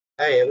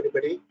Hi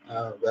everybody,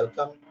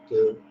 welcome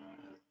to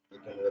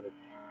another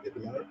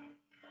webinar.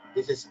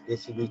 This is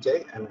DC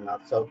Vijay. I'm a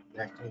North-South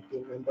National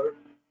Team member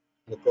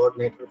and the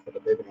coordinator for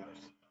the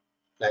webinars.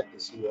 Glad to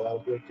see you all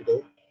here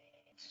today.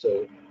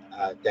 So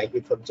thank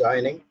you for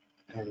joining,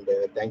 and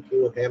thank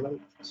you Hemant,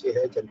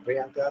 CH and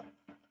Priyanka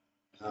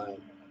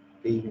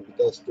being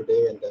with us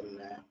today. And then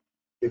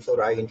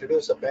before I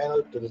introduce the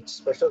panel to the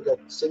special, that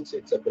since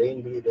it's a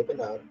Brain Bee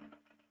webinar,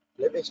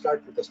 let me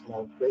start with a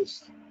small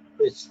quiz.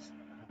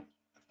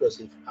 Of course,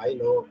 if I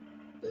know,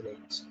 then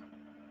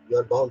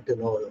you're bound to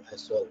know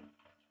as well.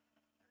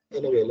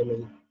 Anyway, let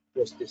me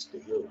post this to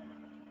you.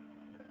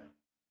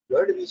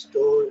 Where do we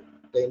store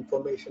the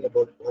information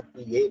about what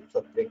we ate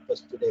for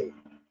breakfast today,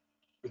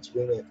 which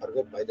we may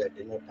forget by the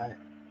dinner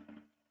time?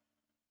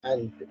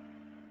 And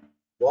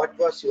what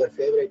was your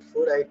favorite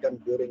food item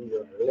during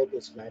your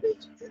relative's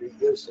marriage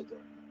years ago?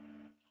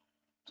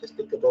 Just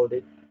think about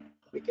it.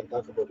 We can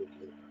talk about it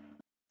later.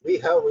 We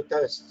have with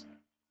us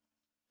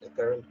the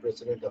current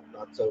president of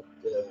North-South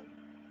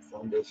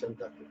Foundation,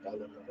 Dr.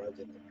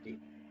 Narayan, MD.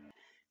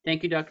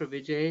 Thank you, Dr.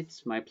 Vijay.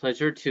 It's my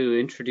pleasure to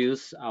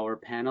introduce our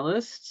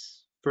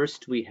panelists.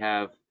 First, we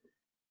have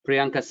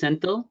Priyanka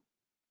Senthil.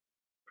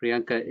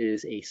 Priyanka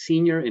is a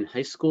senior in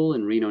high school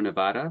in Reno,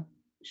 Nevada.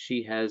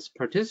 She has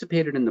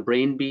participated in the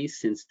Brain Bee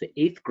since the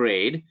 8th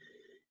grade,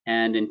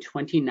 and in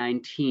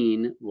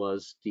 2019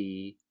 was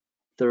the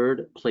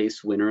 3rd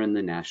place winner in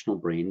the National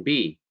Brain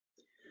Bee.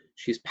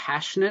 She's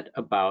passionate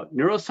about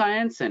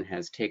neuroscience and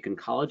has taken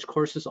college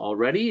courses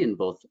already in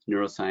both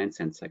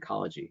neuroscience and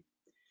psychology.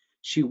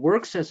 She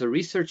works as a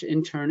research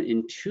intern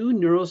in 2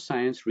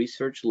 neuroscience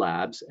research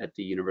labs at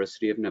the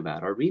University of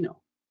Nevada, Reno.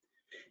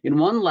 In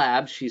one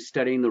lab, she's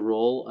studying the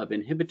role of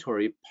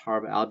inhibitory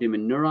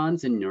parvalbumin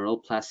neurons in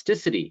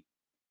neuroplasticity.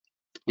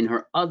 In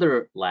her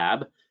other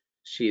lab,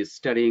 she is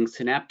studying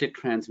synaptic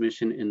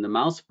transmission in the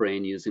mouse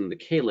brain using the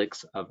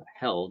calyx of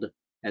Held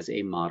as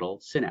a model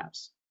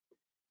synapse.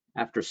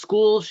 After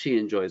school, she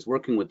enjoys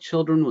working with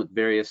children with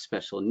various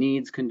special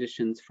needs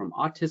conditions, from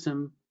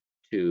autism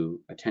to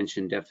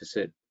attention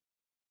deficit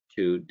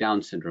to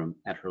Down syndrome,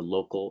 at her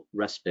local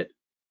respite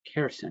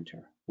care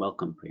center.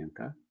 Welcome,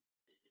 Priyanka.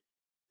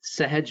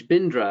 Sahej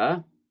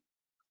Bindra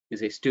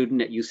is a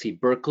student at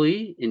UC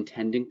Berkeley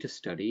intending to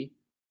study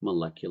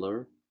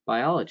molecular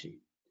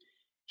biology.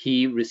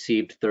 He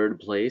received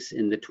 3rd place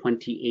in the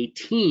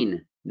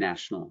 2018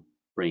 National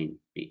Brain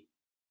Bee.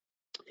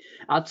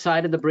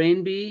 Outside of the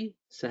Brain Bee,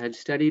 Sahej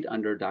studied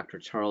under Dr.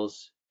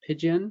 Charles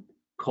Pidgeon,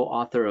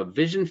 co-author of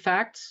Vision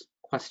Facts,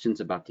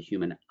 Questions About the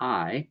Human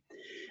Eye,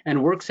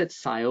 and works at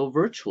SCIO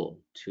Virtual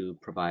to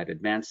provide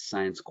advanced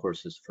science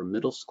courses for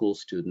middle school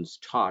students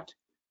taught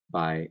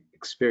by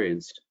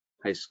experienced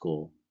high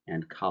school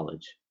and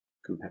college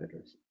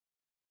competitors.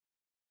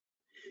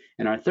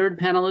 And our 3rd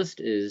panelist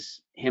is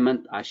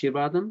Hemant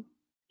Ashirvadam.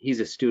 He's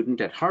a student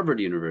at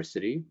Harvard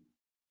University.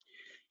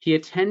 He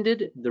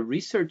attended the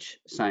Research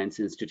Science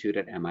Institute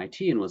at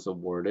MIT and was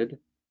awarded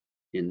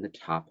in the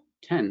top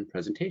 10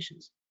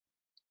 presentations.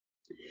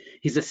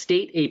 He's a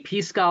state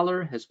AP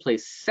scholar, has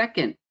placed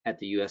 2nd at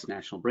the US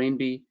National Brain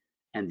Bee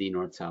and the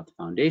North-South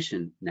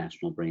Foundation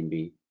National Brain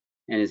Bee,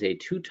 and is a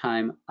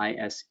 2-time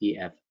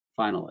ISEF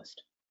finalist.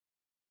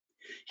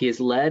 He has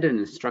led and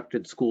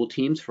instructed school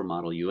teams for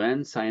Model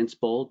UN, Science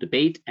Bowl,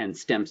 Debate, and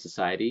STEM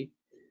Society.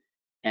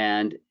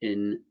 And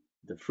in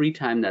the free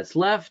time that's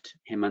left,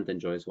 Hemant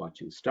enjoys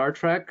watching Star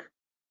Trek,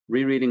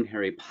 rereading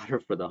Harry Potter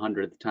for the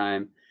 100th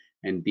time,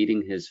 and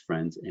beating his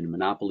friends in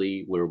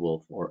Monopoly,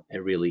 Werewolf, or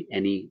really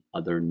any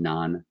other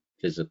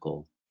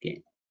non-physical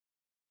game.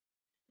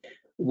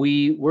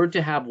 We were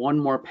to have one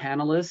more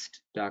panelist,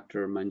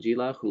 Dr.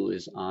 Manjila, who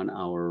is on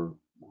our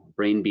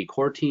Brain Bee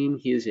core team.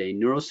 He is a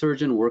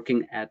neurosurgeon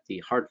working at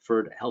the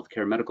Hartford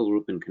Healthcare Medical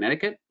Group in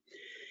Connecticut.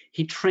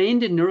 He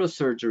trained in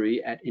neurosurgery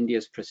at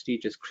India's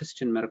prestigious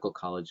Christian Medical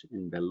College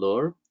in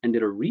Vellore and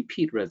did a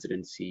repeat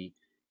residency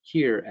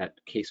here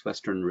at Case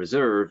Western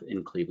Reserve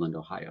in Cleveland,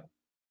 Ohio.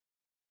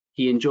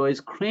 He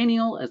enjoys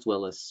cranial as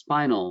well as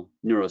spinal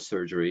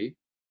neurosurgery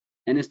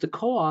and is the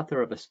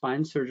co-author of a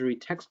spine surgery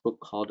textbook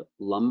called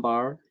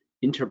Lumbar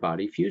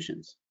Interbody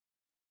Fusions.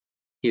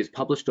 He has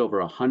published over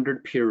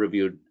 100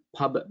 peer-reviewed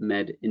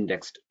PubMed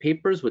indexed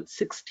papers with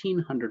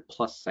 1,600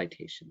 plus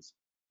citations.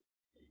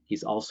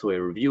 He's also a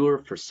reviewer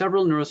for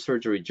several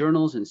neurosurgery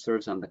journals and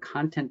serves on the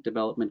Content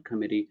Development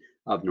Committee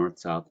of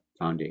North-South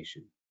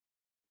Foundation.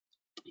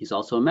 He's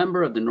also a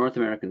member of the North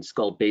American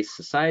Skull Base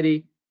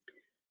Society,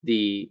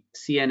 the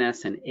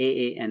CNS and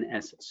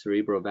AANS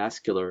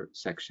Cerebrovascular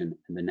Section,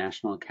 and the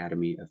National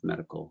Academy of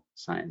Medical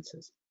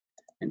Sciences.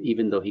 And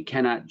even though he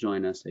cannot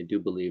join us, I do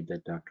believe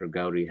that Dr.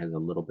 Gowri has a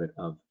little bit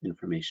of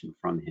information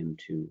from him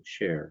to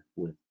share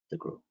with the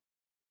group.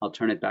 I'll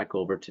turn it back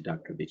over to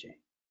Dr. Vijay.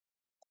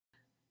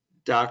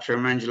 Dr.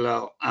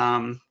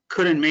 Manjila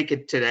couldn't make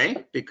it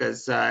today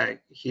because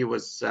he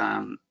was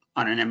on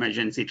an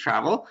emergency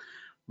travel,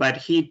 but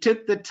he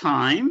took the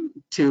time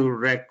to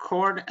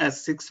record a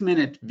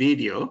 6-minute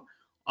video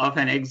of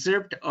an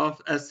excerpt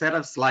of a set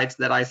of slides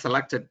that I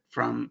selected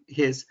from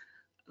his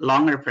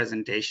longer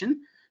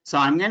presentation. So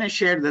I'm going to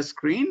share the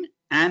screen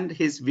and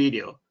his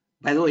video.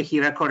 By the way, he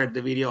recorded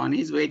the video on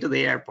his way to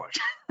the airport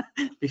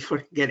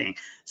before getting.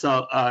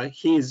 So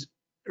he's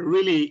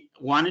really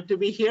wanted to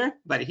be here,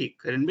 but he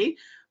couldn't be.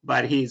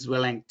 But he's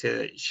willing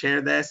to share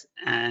this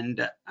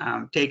and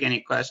take any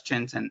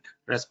questions and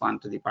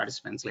respond to the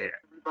participants later.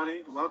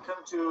 Everybody,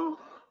 welcome to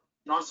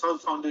North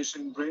South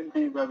Foundation Brain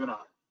Bee webinar.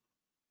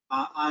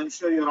 I'm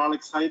sure you're all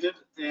excited,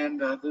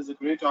 and there's a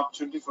great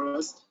opportunity for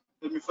us.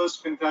 Let me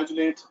first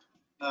congratulate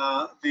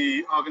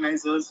the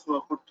organizers who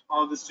have put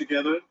all this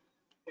together,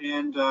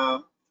 and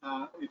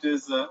it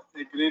is a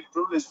great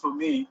privilege for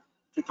me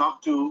to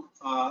talk to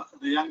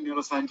the young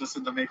neuroscientists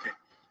in the making.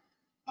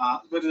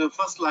 Go to the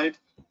first slide.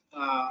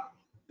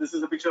 This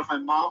is a picture of my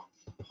mom,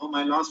 whom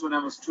I lost when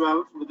I was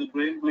 12 with a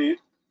brain bleed.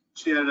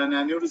 She had an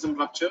aneurysm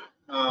rupture,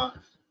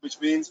 which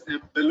means a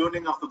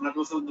ballooning of the blood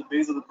vessel in the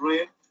base of the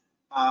brain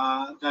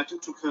that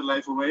took her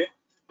life away.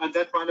 At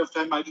that point of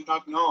time, I did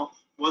not know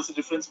what's the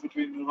difference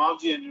between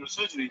neurology and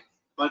neurosurgery,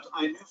 but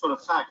I knew for a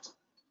fact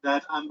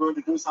that I'm going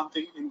to do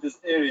something in this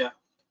area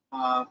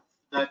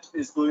that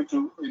is going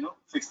to,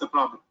 fix the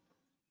problem.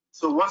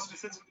 So what's the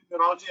difference between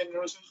neurology and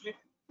neurosurgery?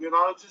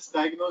 Neurologists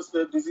diagnose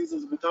the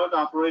diseases without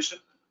operation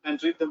and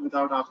treat them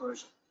without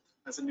operation.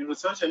 As a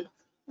neurosurgeon,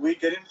 we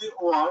get into the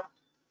OR,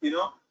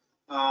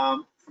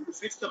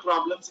 fix the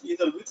problems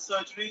either with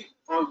surgery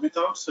or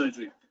without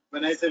surgery.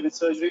 When I say with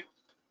surgery,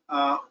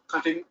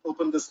 cutting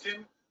open the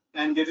skin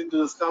and get into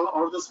the skull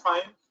or the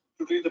spine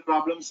to treat the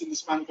problems in the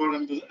spinal cord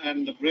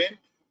and the brain,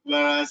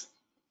 whereas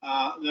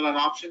there are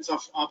options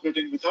of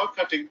operating without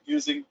cutting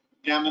using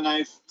gamma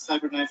knife,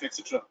 cyber knife,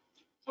 etc.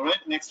 All right,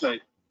 next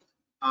slide.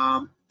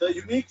 The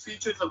unique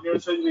features of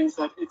neurosurgery is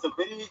that it's a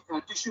very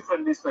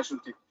tissue-friendly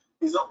specialty.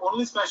 It's the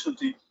only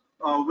specialty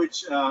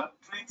which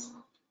treats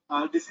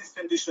disease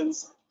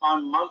conditions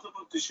on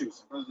multiple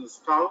tissues, the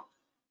skull,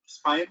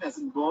 spine as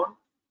in bone,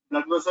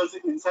 blood vessels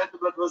inside the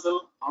blood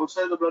vessel,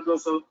 outside the blood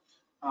vessel,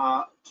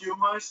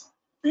 tumors,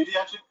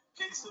 pediatric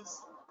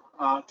cases,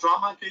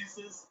 trauma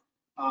cases,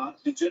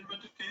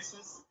 degenerative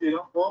cases,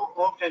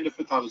 all kind of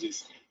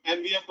pathologies.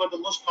 And we have got the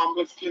most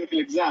complex clinical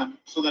exam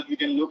so that we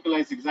can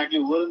localize exactly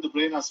where in the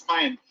brain or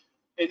spine,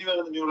 anywhere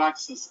in the neural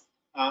axis,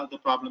 the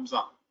problems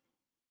are.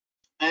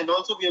 And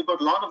also we have got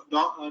a lot of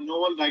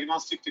novel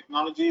diagnostic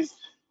technologies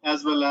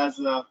as well as,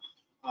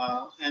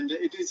 and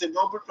it is a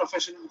noble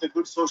profession with a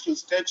good social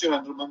stature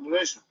and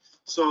remuneration.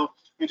 So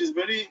it is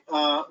very,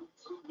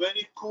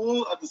 very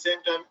cool at the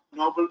same time,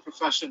 noble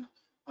profession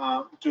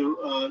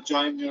to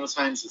join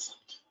neurosciences.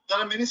 There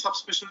are many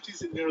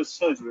subspecialties in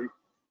neurosurgery,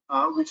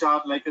 which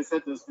are, like I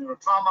said, there's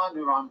neurotrauma,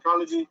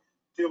 neuro-oncology,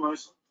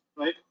 tumors,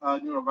 right?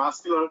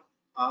 Neurovascular,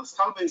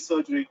 skull-based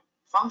surgery,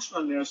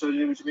 functional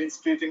neurosurgery, which means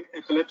treating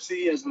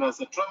epilepsy as well as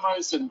the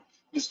tremors and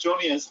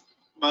dystonias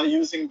by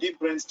using deep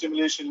brain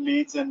stimulation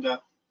leads and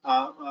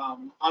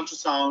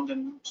ultrasound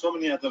and so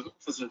many other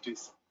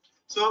facilities.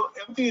 So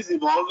everything is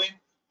evolving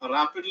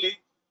rapidly,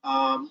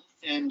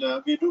 and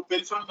we do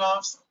peripheral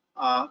nerves.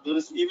 There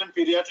is even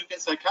pediatric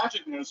and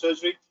psychiatric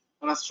neurosurgery,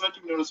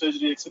 restorative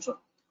neurosurgery, etc.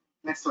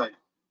 Next slide.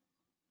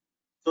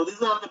 So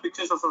these are the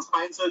pictures of some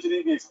spine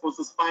surgery. We expose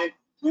the spine,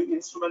 we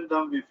instrument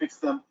them, we fix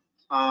them.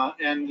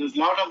 And there's a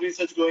lot of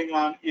research going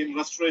on in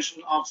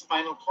restoration of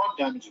spinal cord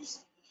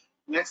damages.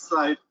 Next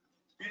slide.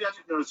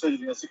 Pediatric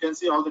neurosurgery. As you can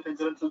see, all the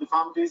congenital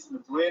deformities in the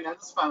brain and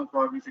the spinal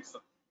cord, we fix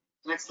them.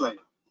 Next slide.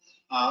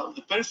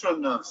 The peripheral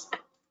nerves.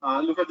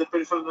 Look at the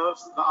peripheral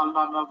nerves, the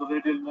ulnar nerve, the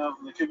radial nerve,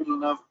 the cubital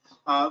nerve,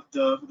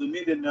 the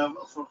median nerve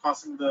for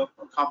causing the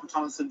carpal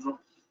tunnel syndrome.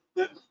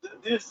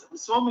 There's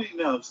so many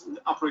nerves in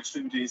the upper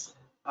extremities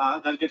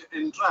that get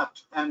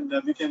entrapped, and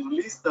we can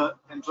release the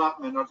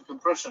entrapment or the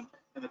compression,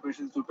 and the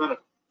patients do better.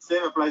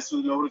 Same applies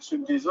to the lower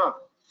extremity as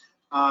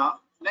well.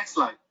 Next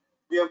slide.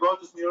 We have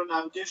got this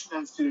neuronavigation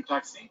and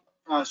stereotaxy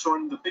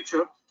shown in the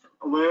picture,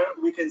 where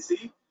we can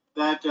see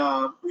that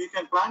we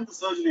can plan the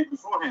surgery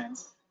beforehand,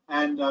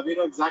 and we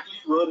know exactly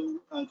where in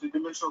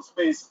three-dimensional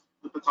space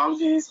the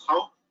pathology is,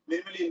 how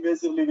minimally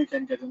invasively we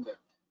can get in there.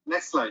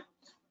 Next slide.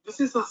 This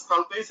is a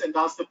skull-based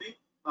endoscopy,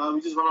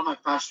 which is one of my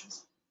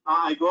passions.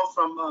 I go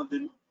from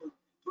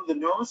through the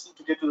nose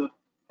to get to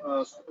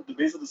the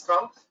base of the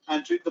skull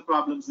and treat the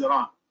problems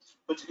thereon,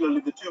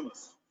 particularly the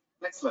tumors.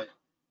 Next slide.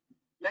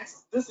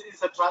 Next, this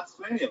is a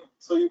transcranial.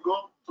 So you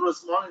go through a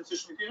small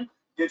incision here,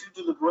 get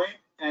into the brain,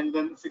 and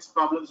then fix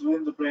problems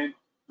within the brain,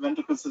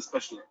 ventricles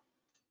especially.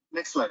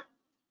 Next slide.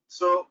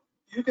 So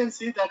you can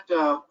see that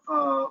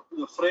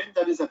the frame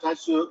that is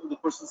attached to the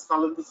person's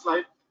skull in this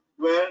slide,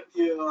 where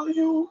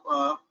you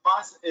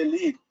pass a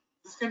lead.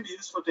 This can be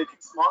used for taking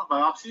small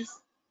biopsies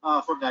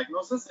for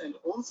diagnosis, and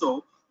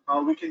also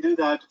we can do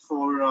that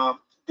for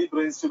deep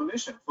brain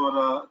stimulation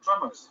for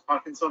tremors,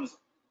 Parkinsonism.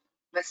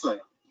 Next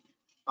slide.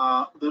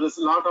 There is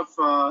a lot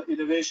of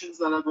innovations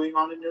that are going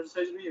on in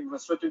neurosurgery, in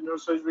restorative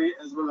neurosurgery,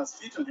 as well as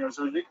fetal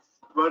neurosurgery,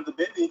 where the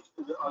baby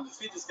or the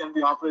fetus can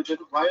be operated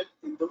while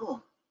in the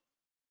womb.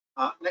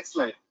 Next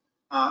slide.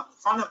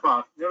 Fun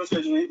part,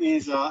 neurosurgery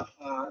is a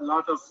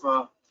lot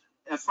of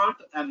effort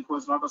and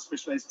requires a lot of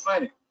specialized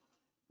training.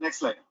 Next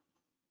slide.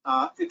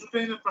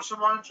 Intracranial pressure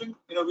monitoring,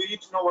 we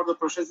need to know what the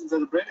pressure is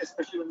inside the brain,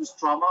 especially when there's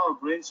trauma or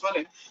brain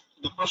swelling.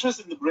 The pressures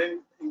in the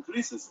brain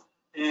increases,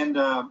 and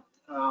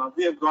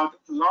we have got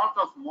a lot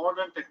of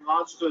modern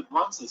technological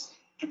advances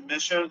to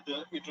measure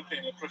the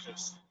intracranial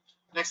pressures.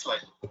 Next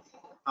slide.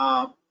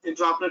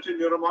 Intraoperative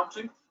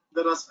neuromonitoring.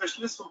 There are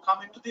specialists who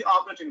come into the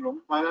operating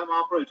room while I'm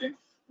operating,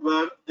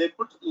 where they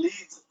put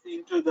leads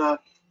into the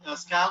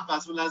scalp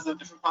as well as the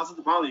different parts of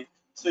the body.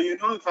 So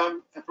if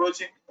I'm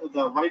approaching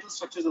the vital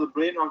structures of the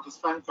brain or the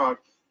spinal cord,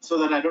 so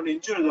that I don't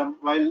injure them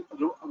while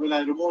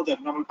I remove the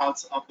abnormal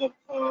parts of the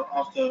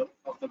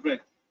brain.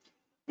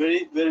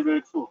 Very, very,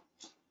 very cool.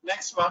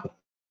 Next one.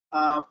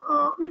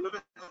 We look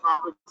at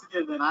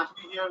the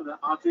anatomy here, the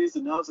arteries,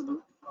 the nerves, and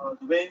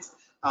the veins.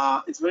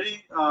 It's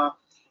very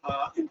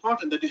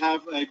important that you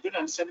have a good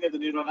understanding of the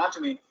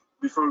neuroanatomy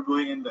before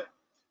going in there,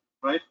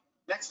 right?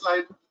 Next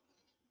slide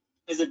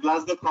is a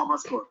Glasgow Coma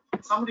score.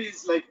 Somebody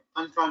is like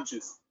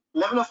unconscious.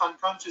 Level of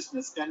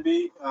unconsciousness can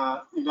be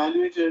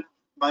evaluated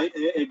by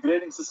a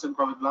grading system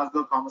called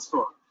Glasgow Coma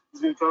score.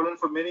 It's been prevalent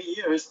for many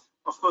years.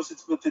 Of course,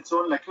 it's with its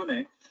own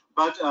lacunae,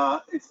 but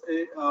it's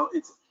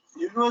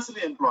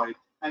universally employed,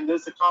 and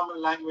there's a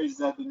common language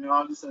that the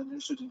neurologists and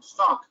neurosurgeons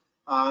talk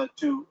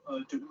to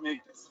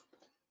make this.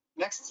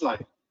 Next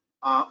slide.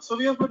 So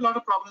we have got a lot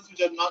of problems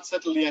which are not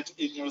settled yet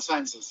in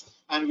neurosciences,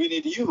 and we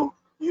need you.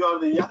 You are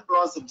the young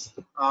blossoms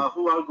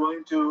who are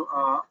going to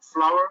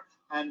flower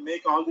and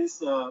make all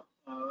these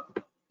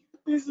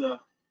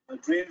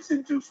dreams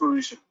into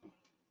fruition.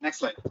 Next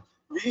slide.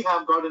 We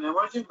have got an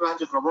emerging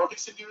branch of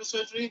robotics in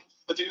neurosurgery,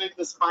 particularly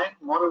the spine,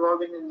 more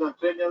evolving in the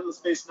cranial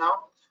space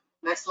now.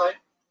 Next slide.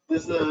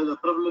 This is the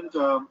prevalent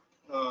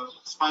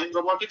spine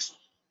robotics.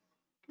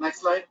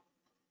 Next slide.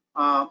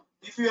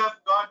 If you have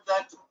got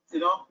that,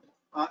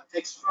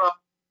 extra.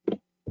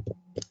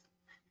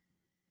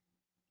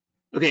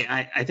 Okay,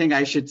 I think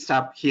I should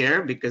stop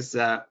here because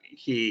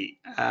we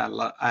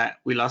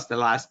lost the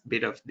last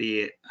bit of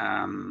the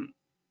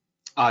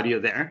audio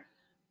there.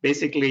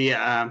 Basically,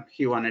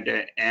 he wanted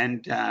to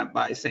end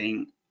by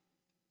saying,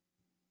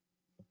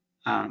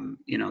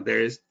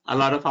 there's a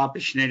lot of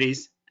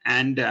opportunities,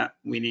 and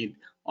we need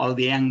all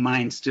the young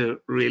minds to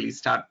really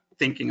start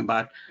thinking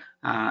about,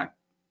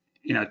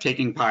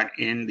 taking part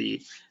in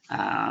the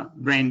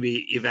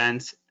brainwave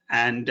events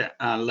and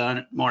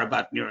learn more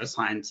about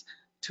neuroscience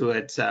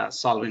towards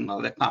solving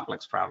all the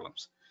complex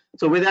problems.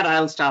 So with that,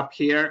 I'll stop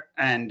here,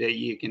 and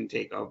you can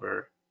take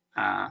over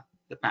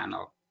the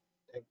panel.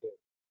 Thank you.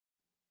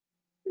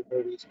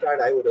 Before we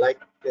start, I would like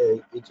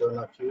each one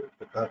of you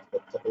to talk for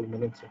a couple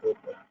minutes about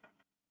that.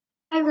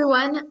 Hi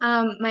everyone,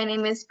 my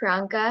name is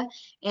Priyanka,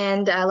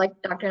 and like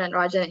Dr.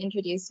 Natarajan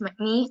introduced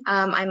me,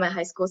 I'm a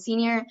high school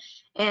senior,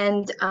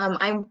 and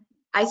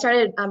I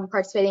started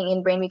participating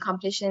in brainwave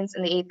competitions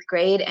in the 8th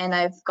grade, and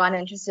I've gotten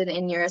interested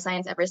in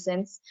neuroscience ever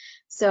since.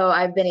 So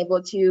I've been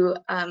able to,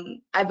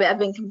 I've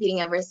been competing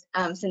ever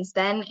since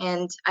then,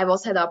 and I've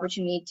also had the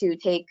opportunity to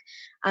take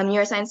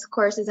neuroscience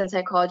courses and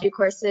psychology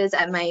courses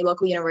at my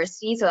local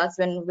university, so that's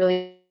been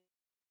really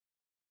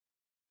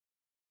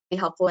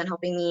helpful in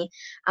helping me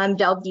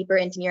delve deeper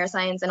into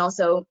neuroscience and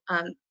also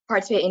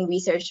participate in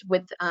research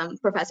with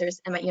professors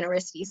at my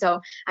university.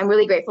 So I'm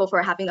really grateful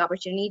for having the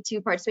opportunity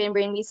to participate in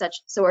brainwave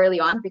so early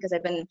on, because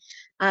I've been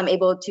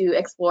able to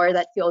explore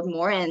that field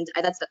more, and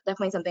that's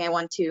definitely something I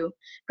want to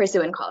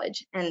pursue in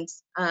college. And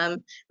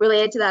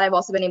related to that, I've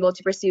also been able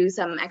to pursue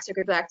some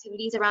extracurricular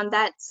activities around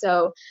that.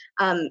 So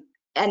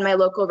at my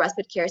local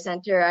respite care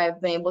center, I've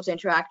been able to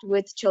interact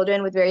with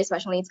children with very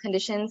special needs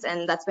conditions,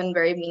 and that's been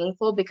very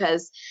meaningful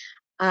because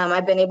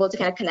I've been able to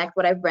kind of connect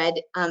what I've read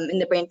in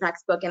the Brain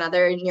Facts book and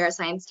other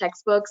neuroscience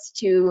textbooks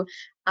to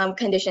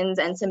conditions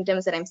and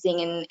symptoms that I'm seeing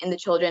in the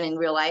children in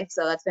real life.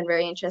 So that's been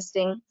very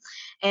interesting.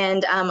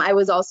 And I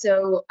was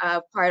also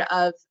part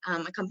of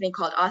a company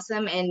called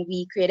Awesome, and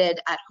we created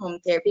at-home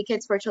therapy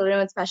kits for children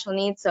with special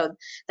needs. So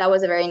that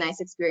was a very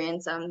nice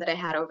experience that I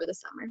had over the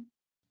summer.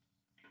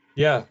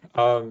 Yeah.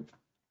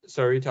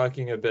 So are you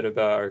talking a bit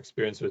about our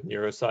experience with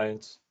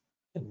neuroscience?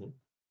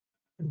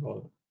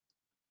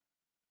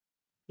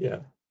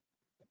 Yeah.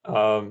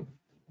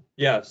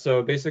 Yeah,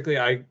 so basically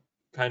I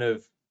kind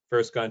of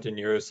first got into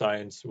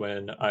neuroscience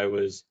when I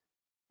was,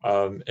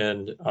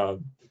 and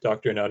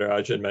Dr.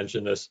 Natarajan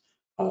mentioned this,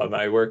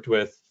 I worked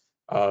with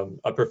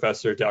a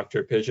professor,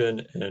 Dr.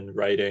 Pigeon, in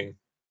writing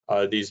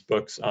these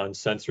books on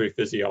sensory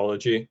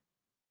physiology.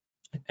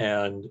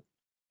 And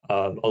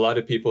a lot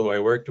of people who I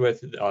worked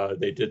with,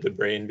 they did the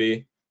brain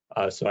bee,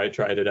 so I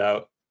tried it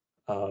out.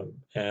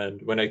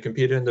 And when I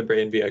competed in the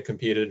brain bee, I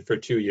competed for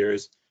 2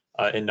 years.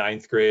 In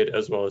 9th grade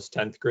as well as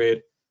 10th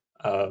grade.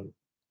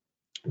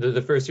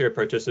 The first year I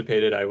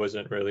participated, I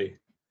wasn't really,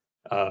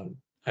 I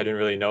didn't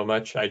really know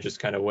much. I just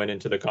kind of went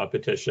into the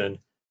competition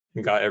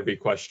and got every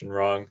question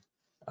wrong.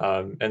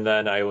 And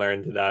then I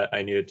learned that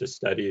I needed to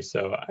study,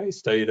 so I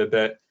studied a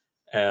bit.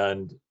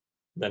 And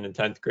then in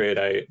 10th grade,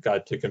 I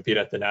got to compete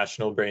at the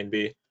National Brain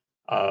Bee,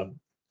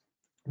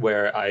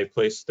 where I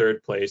placed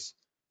 3rd place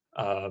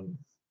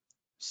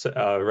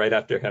right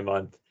after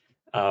Hemant.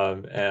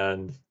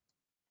 And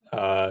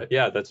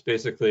yeah, that's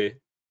basically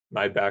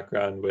my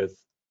background with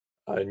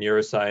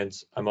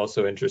neuroscience. I'm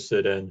also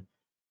interested in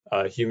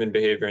human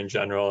behavior in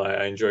general.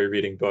 I enjoy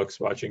reading books,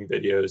 watching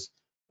videos.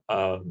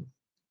 But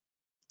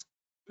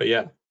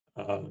yeah,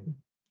 I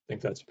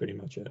think that's pretty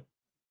much it.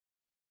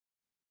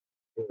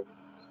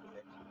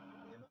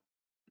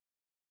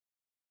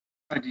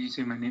 Did you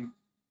say my name?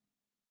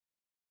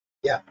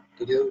 Yeah,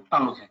 did you?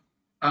 Oh, okay.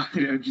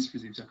 I just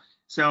presumed so.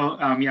 So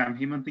yeah, I'm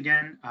Hemant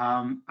again.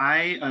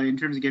 In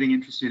terms of getting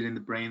interested in the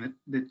brain,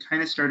 that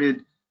kind of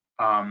started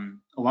a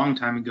long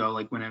time ago,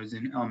 like when I was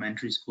in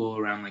elementary school,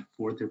 around like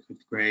 4th or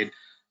 5th grade.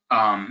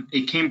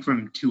 It came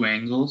from two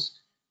angles.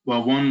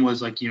 Well, one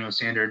was like,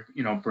 standard,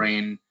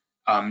 brain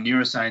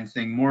neuroscience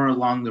thing, more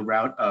along the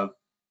route of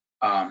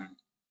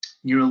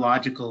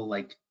neurological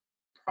like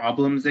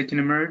problems that can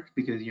emerge,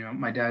 because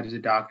my dad is a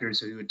doctor,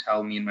 so he would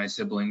tell me and my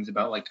siblings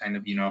about like kind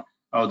of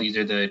oh, these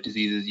are the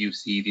diseases you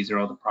see, these are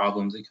all the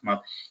problems that come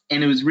up.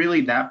 And it was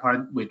really that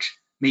part which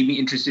made me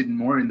interested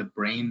more in the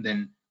brain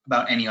than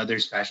about any other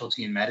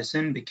specialty in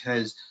medicine,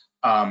 because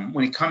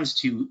when it comes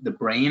to the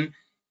brain,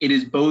 it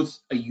is both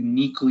a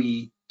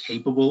uniquely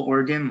capable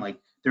organ. Like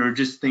there are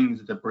just things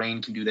that the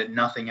brain can do that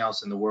nothing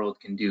else in the world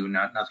can do,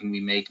 nothing we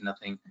make,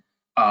 nothing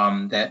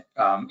that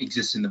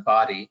exists in the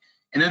body.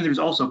 And then there's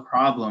also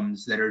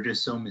problems that are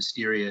just so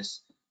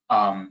mysterious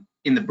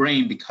in the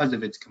brain because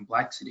of its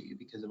complexity,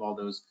 because of all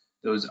those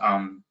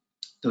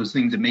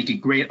things that make it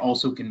great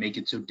also can make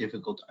it so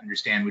difficult to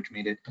understand, which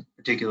made it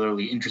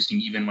particularly interesting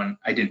even when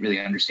I didn't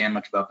really understand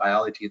much about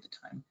biology at the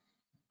time.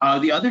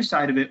 The other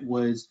side of it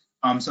was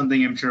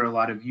something I'm sure a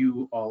lot of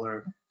you all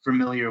are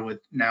familiar with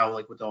now,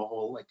 like with the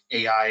whole like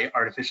AI,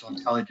 artificial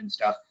intelligence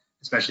stuff,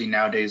 especially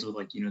nowadays with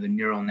like, the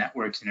neural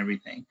networks and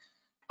everything.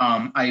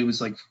 I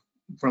was like,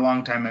 for a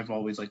long time, I've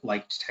always like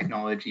liked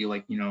technology,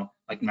 like,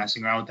 like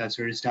messing around with that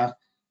sort of stuff.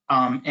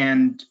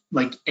 And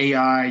like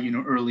AI,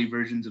 early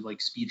versions of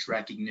like speech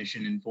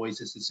recognition and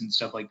voice assistant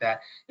stuff like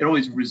that, it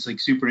always was like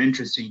super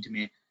interesting to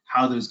me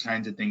how those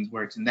kinds of things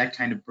worked. And that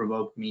kind of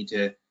provoked me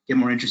to get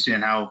more interested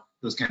in how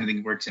those kind of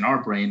things works in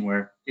our brain,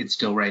 where it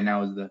still right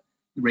now is the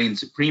reign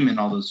supreme in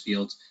all those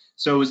fields.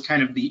 So it was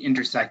kind of the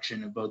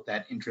intersection of both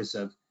that interest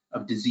of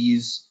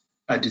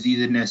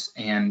diseasedness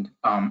and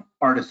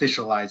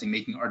artificializing,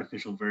 making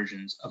artificial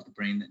versions of the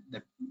brain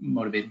that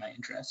motivate my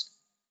interest.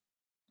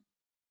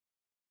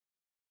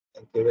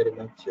 Thank you very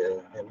much,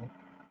 Hemant.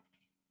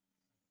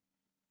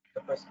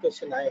 The first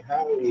question I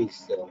have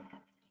is,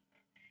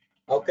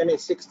 how can a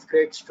 6th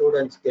grade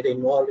students get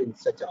involved in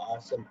such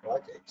awesome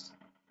projects?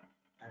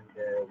 And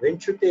when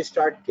should they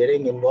start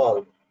getting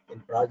involved in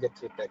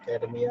projects with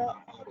academia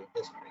or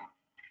industry?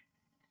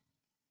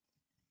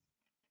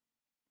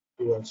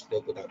 Who wants to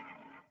take it up?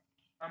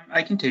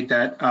 I can take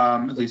that.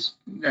 At least,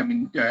 I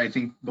mean, I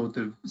think both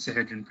of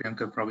Sahaj and Priyanka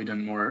have probably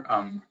done more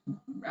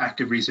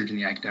active research in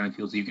the academic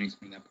field, so you can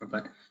explain that part.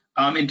 But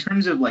in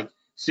terms of like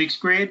 6th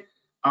grade,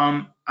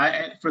 for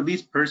at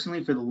least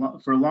personally,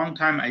 for a long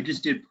time, I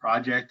just did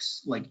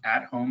projects like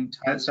at home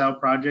style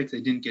projects. I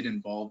didn't get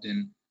involved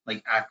in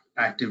like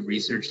active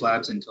research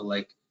labs until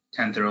like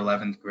 10th or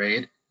 11th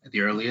grade at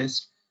the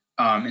earliest.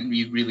 And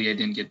I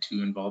didn't get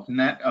too involved in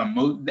that.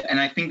 And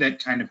I think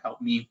that kind of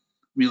helped me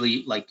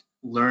really like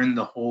learn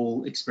the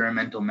whole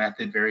experimental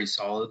method very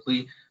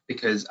solidly,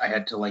 because I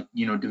had to like,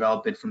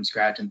 develop it from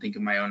scratch and think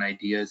of my own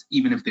ideas,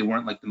 even if they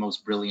weren't like the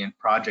most brilliant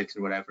projects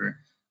or whatever.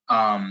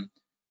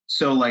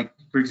 So like,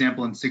 for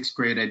example, in 6th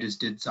grade, I just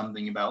did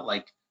something about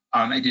like,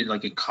 I did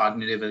like a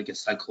cognitive, like a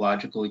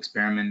psychological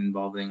experiment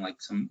involving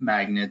like some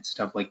magnets,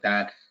 stuff like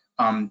that,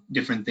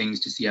 different things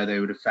to see how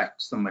they would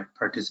affect some like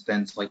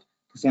participants, like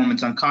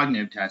performance on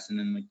cognitive tests. And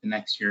then like the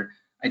next year,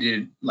 I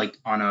did like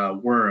on a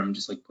worm,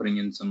 just like putting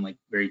in some like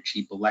very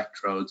cheap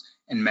electrodes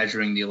and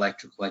measuring the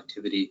electrical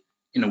activity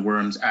in a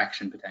worm's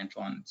action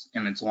potential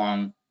and its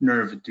long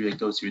nerve that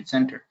goes through its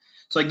center.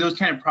 So like those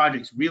kind of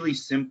projects, really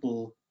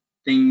simple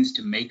things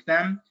to make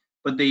them,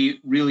 but they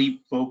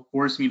really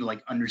force me to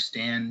like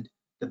understand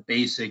the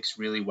basics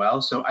really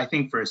well. So I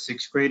think for a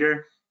 6th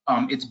grader,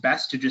 it's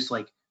best to just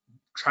like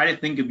try to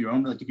think of your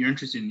own, like if you're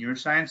interested in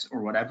neuroscience or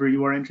whatever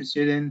you are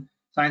interested in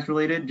science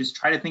related, just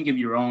try to think of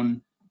your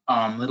own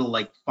little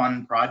like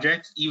fun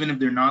projects, even if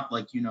they're not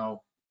like,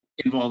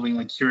 involving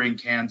like curing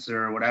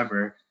cancer or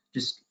whatever.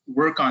 Just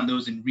work on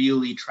those and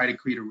really try to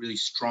create a really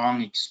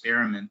strong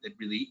experiment that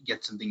really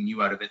gets something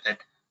new out of it, that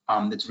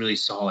that's really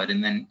solid.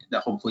 And then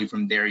hopefully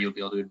from there, you'll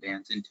be able to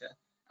advance into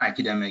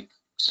academic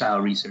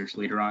style research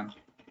later on.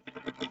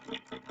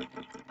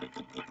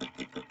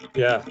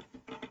 Yeah.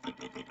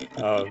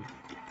 Do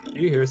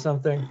you hear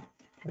something?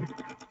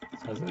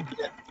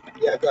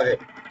 Yeah, go ahead.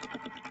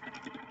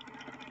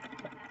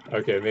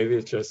 Okay, maybe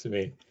it's just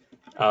me.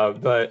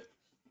 But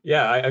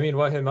yeah, I mean,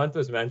 what Hemant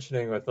was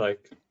mentioning with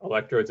like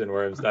electrodes and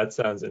worms, that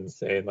sounds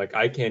insane. Like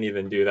I can't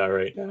even do that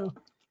right now,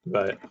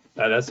 but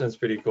that sounds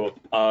pretty cool.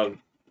 I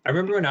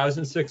remember when I was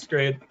in 6th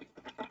grade,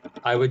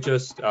 I would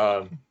just,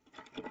 I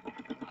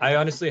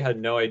honestly had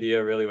no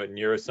idea really what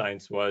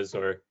neuroscience was,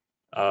 or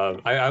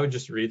I would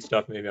just read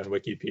stuff maybe on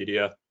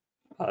Wikipedia.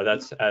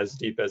 That's as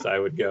deep as I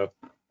would go.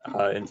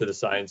 into the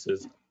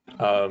sciences.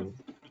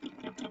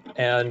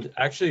 And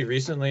actually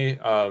recently,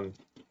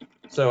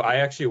 so I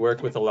actually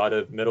work with a lot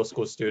of middle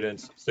school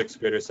students, 6th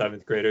graders,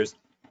 7th graders,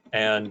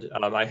 and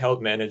I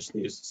help manage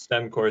these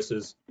STEM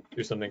courses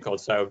through something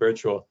called Scio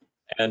Virtual.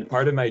 And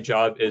part of my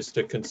job is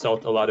to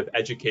consult a lot of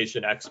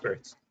education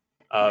experts,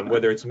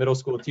 whether it's middle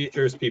school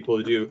teachers, people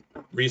who do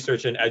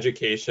research in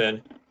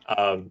education.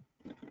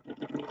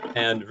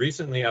 And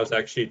recently I was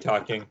actually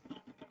talking,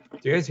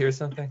 do you guys hear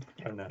something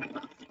or no?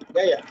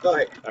 Yeah, go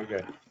ahead.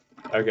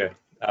 Okay.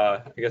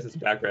 I guess it's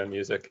background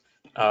music.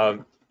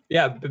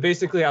 Yeah, but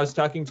basically I was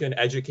talking to an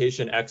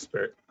education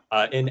expert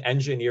in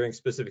engineering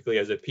specifically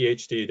as a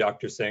PhD,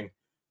 Dr. Singh.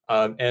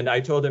 And I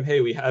told him, hey,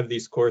 we have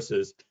these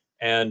courses.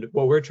 And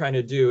what we're trying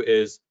to do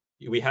is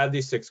we have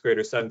these 6th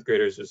graders, 7th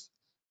graders, just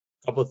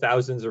a couple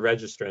thousands of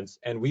registrants.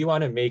 And we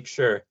want to make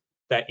sure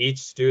that each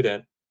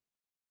student,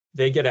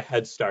 they get a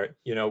head start,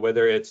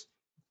 whether it's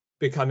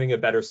becoming a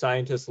better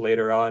scientist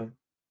later on,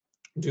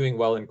 doing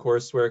well in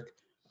coursework.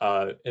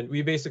 And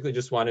we basically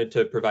just wanted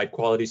to provide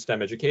quality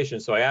STEM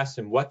education. So I asked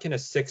him, what can a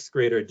 6th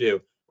grader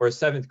do or a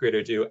 7th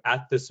grader do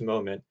at this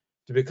moment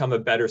to become a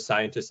better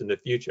scientist in the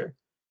future?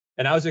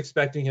 And I was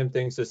expecting him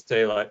to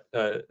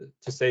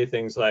say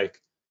things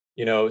like,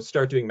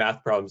 start doing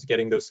math problems,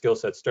 getting those skill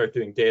sets, start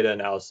doing data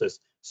analysis,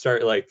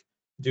 start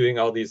doing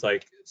all these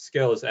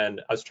skills. And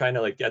I was trying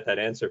to get that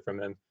answer from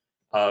him.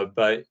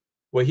 But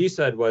what he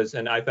said was,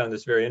 and I found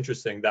this very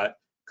interesting, that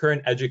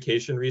current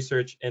education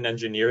research in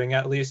engineering,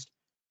 at least,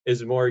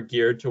 is more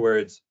geared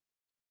towards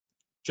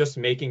just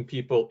making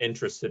people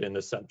interested in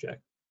the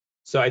subject.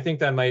 So I think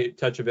that might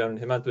touch a bit on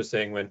Hemant was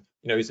saying when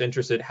he's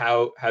interested,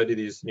 how do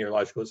these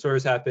neurological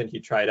disorders happen?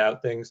 He tried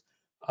out things.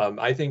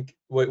 I think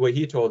what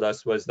he told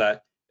us was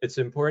that it's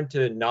important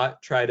to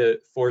not try to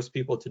force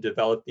people to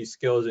develop these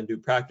skills and do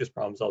practice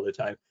problems all the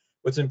time.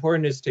 What's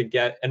important is to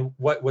get, and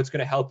what's going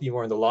to help you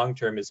more in the long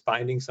term is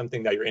finding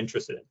something that you're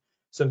interested in,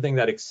 something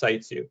that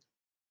excites you.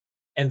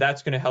 And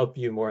that's going to help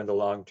you more in the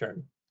long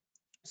term.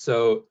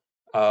 So,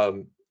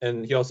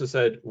 and he also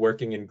said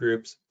working in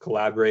groups,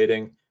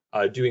 collaborating,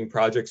 doing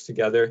projects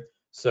together.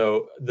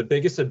 So the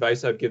biggest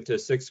advice I'd give to a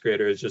 6th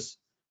grader is just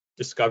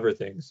discover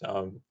things.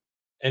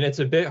 And it's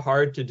a bit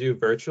hard to do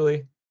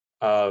virtually.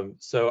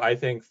 So I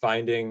think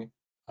finding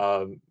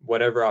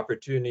whatever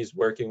opportunities,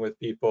 working with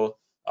people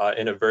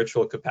in a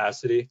virtual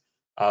capacity.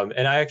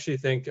 And I actually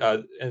think,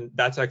 and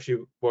that's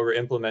actually what we're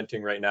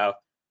implementing right now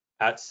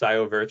at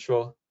Scio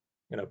Virtual.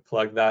 I'm going to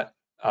plug that.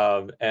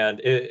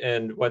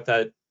 And what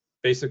that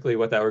basically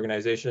what that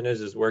organization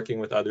is working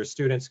with other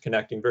students,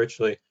 connecting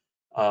virtually,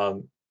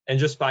 and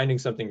just finding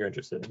something you're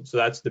interested in. So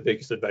that's the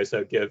biggest advice I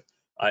would give,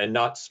 and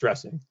not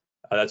stressing.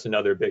 That's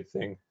another big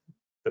thing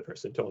the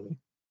person told me.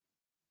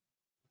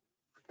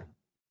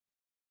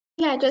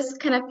 Yeah, just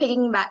kind of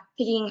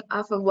picking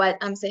off of what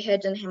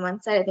Sahej and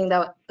Hemant said, I think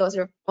that those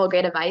are all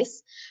great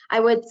advice. I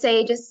would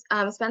say just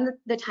spend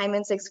the time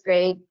in 6th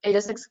grade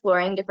just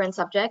exploring different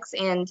subjects,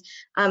 and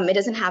it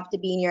doesn't have to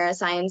be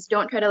neuroscience.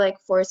 Don't try to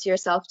force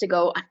yourself to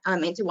go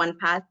into one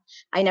path.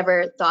 I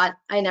never thought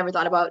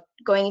about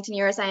going into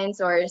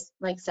neuroscience or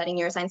studying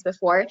neuroscience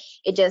before.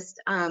 It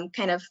just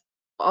kind of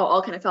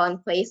all kind of fell in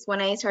place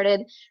when I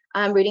started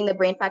reading the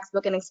Brain Facts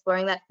book and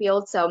exploring that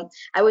field. So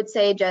I would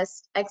say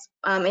just in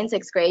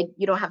 6th grade,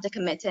 you don't have to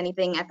commit to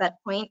anything at that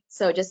point.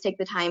 So just take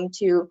the time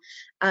to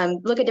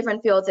look at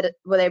different fields,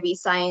 whether it be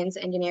science,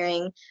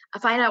 engineering,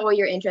 find out what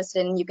you're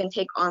interested in. You can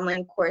take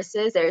online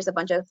courses. There's a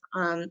bunch of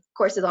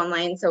courses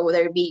online. So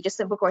whether it be just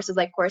simple courses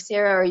like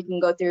Coursera, or you can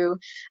go through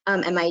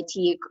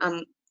MIT,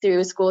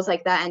 through schools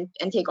like that,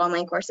 and take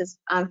online courses,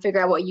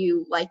 figure out what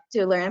you like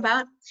to learn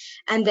about,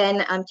 and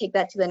then take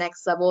that to the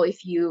next level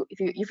if you're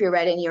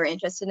ready and you're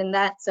interested in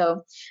that.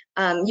 So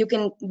you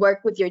can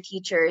work with your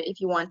teacher if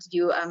you want to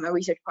do a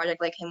research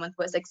project like Hemant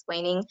was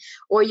explaining,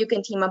 or you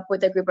can team up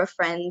with a group of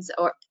friends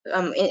or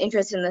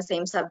interested in the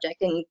same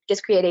subject and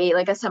just create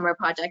a summer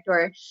project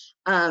or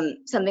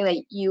something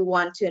that you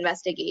want to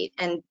investigate.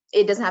 And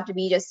it doesn't have to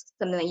be just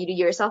something that you do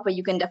yourself, but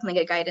you can definitely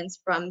get guidance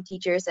from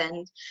teachers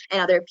and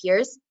other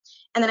peers.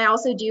 And then I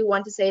also do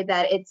want to say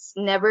that it's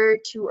never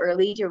too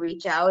early to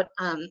reach out.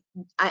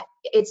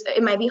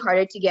 It might be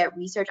harder to get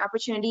research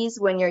opportunities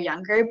when you're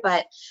younger,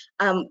 but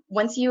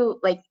once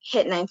you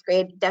hit 9th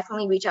grade,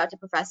 definitely reach out to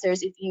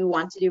professors if you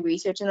want to do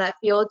research in that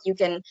field. You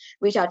can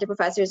reach out to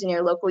professors in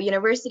your local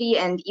university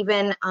and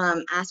even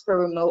ask for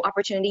remote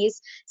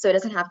opportunities. So it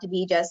doesn't have to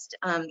be just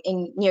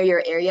near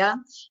your area.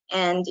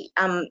 And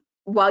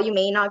while you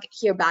may not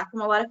hear back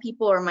from a lot of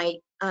people or might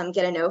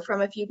get a no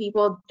from a few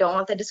people, don't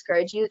let that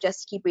discourage you.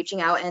 Just keep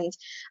reaching out, and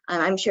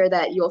I'm sure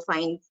that you'll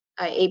find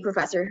a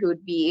professor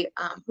who'd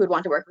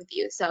want to work with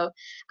you. So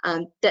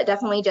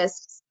definitely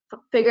just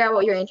figure out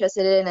what you're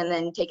interested in and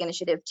then take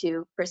initiative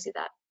to pursue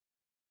that.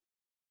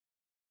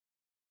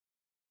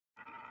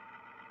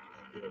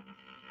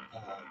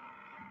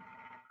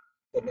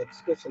 The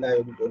next question I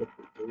am going to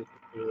put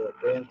to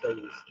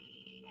Priyanka is,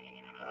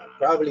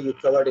 probably you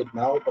covered it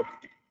now, but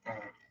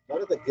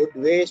what are the good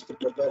ways to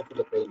prepare for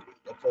the brain?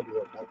 That's what you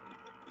are talking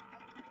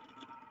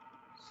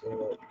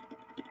about.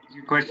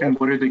 Your question,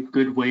 what are the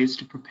good ways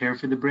to prepare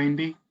for the brain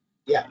bee?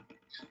 Yeah.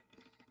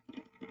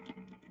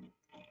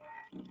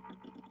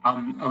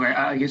 Okay,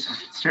 I guess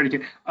I'll start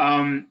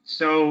again.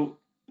 So,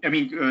 I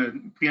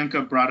mean,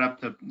 Priyanka brought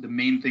up the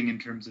main thing in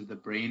terms of the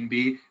brain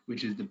bee,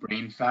 which is the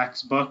brain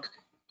facts book,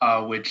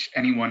 which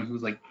anyone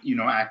who's like,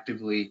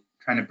 actively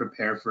trying to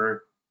prepare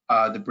for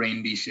the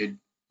brain bee should,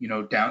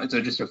 it's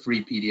just a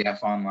free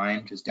PDF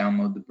online, just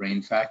download the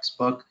brain facts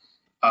book,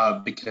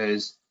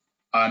 because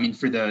I mean,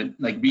 for the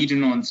like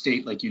regional and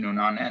state, like,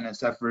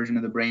 non-NSF version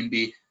of the brain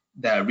bee,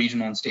 the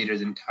regional and state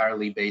is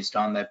entirely based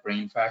on that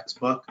brain facts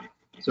book.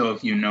 So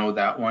if you know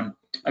that one,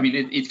 I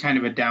mean, it's kind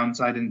of a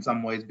downside in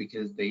some ways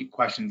because the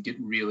questions get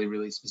really,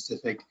 really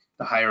specific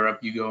the higher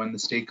up you go in the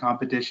state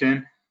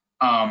competition.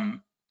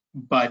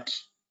 But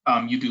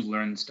you do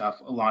learn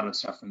stuff, a lot of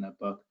stuff from that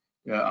book,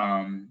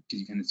 because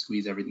you kind of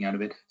squeeze everything out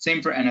of it.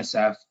 Same for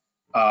NSF.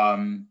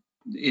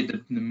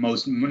 The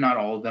most, not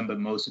all of them, but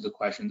most of the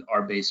questions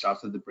are based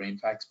off of the brain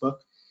facts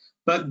book.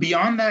 But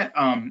beyond that,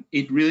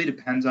 it really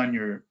depends on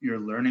your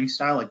learning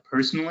style. Like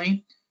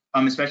personally,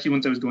 especially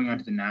once I was going on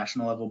to the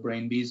national level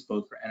brain bees,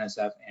 both for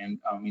NSF and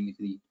mainly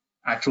for the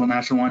actual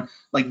national one,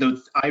 like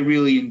I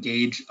really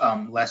engage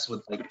less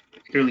with like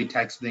purely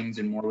text things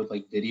and more with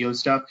like video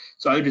stuff.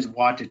 So I would just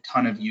watch a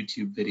ton of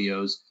YouTube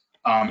videos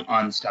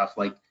on stuff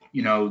like,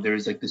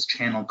 there's like this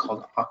channel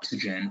called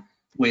Oxygen,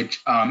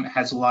 which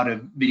has a lot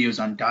of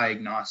videos on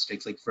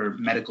diagnostics, like for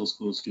medical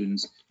school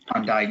students,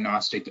 on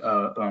diagnostic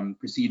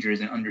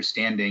procedures and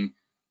understanding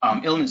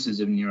illnesses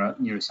of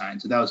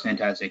neuroscience. So that was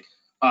fantastic.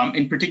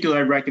 In particular,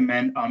 I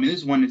recommend, and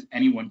this one is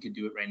anyone could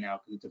do it right now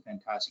because it's a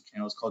fantastic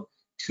channel. It's called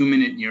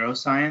 2-Minute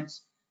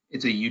Neuroscience.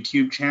 It's a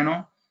YouTube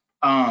channel.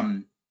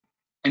 And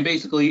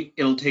basically,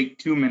 it'll take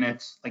 2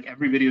 minutes. Like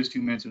every video is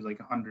 2 minutes. There's like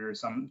 100 or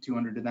some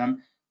 200 of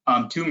them.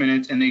 2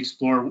 minutes, and they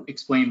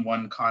explain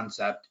one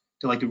concept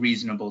to like a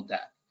reasonable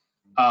depth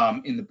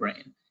in the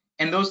brain.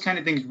 And those kind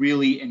of things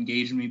really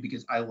engaged me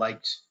because I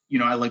liked,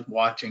 I like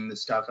watching the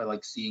stuff. I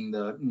like seeing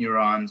the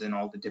neurons and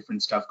all the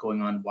different stuff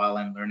going on while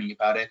I'm learning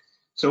about it.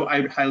 So I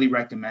would highly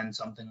recommend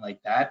something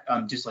like that.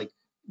 Just like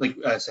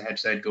Sahaj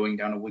said, going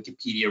down a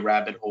Wikipedia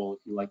rabbit hole if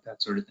you like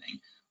that sort of thing,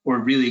 or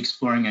really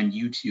exploring on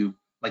YouTube.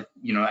 Like,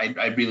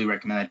 I really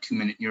recommend that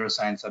 2-Minute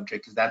Neuroscience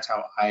subject because that's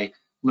how I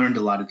learned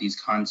a lot of these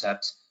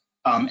concepts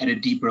at a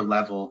deeper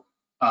level.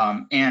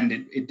 And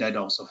it did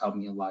also help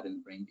me a lot in the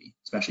brain bee,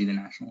 especially the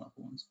national level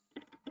ones.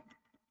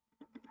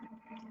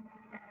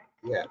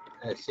 Yeah,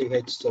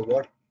 CH, so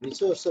what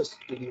resources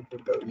did you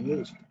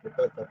use to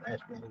prepare for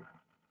national brain?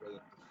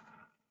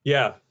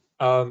 Yeah,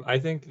 I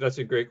think that's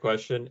a great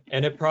question.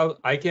 And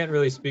I can't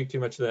really speak too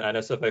much to the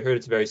NSF. I heard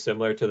it's very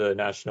similar to the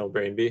National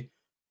Brain Bee.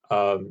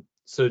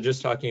 So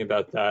just talking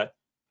about that,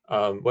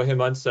 what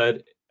Hemant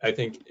said, I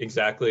think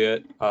exactly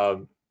it.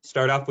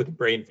 Start off with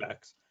brain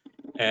facts.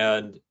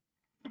 And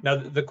now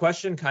the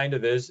question kind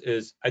of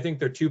is I think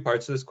there are two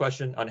parts to this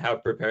question on how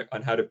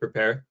to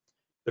prepare.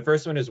 The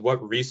first one is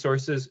what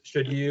resources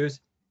should you use?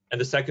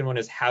 And the second one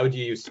is how do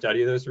you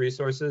study those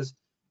resources?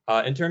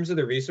 In terms of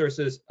the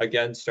resources,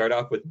 again, start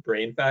off with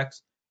brain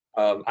facts.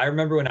 I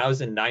remember when I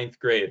was in 9th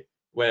grade,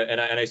 and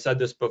I said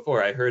this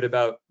before, I heard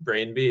about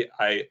brain bee.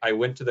 I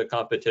went to the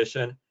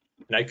competition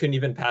and I couldn't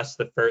even pass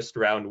the first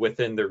round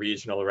within the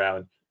regional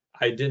round.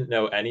 I didn't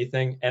know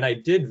anything, and I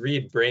did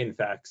read brain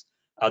facts.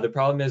 The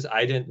problem is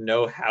I didn't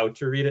know how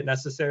to read it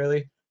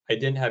necessarily. I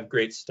didn't have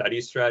great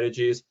study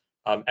strategies.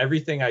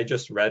 Everything I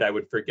just read, I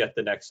would forget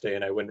the next day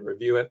and I wouldn't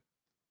review it.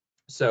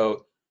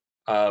 So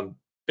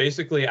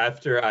basically,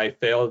 after I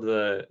failed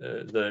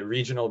the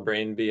regional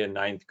brain bee in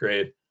 9th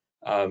grade,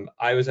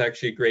 I was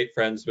actually great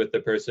friends with the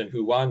person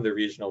who won the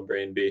regional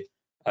brain bee.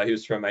 He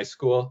was from my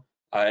school,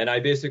 and I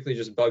basically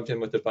just bugged him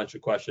with a bunch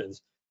of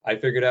questions. I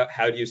figured out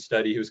how do you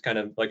study. He was kind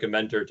of like a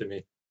mentor to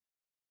me.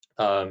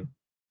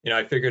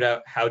 I figured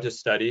out how to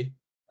study.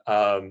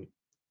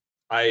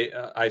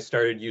 I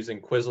started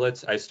using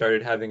Quizlets. I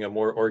started having a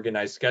more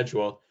organized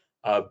schedule.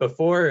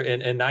 Before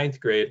in 9th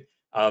grade,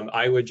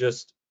 I would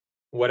just,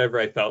 whatever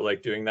I felt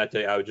like doing that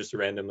day, I would just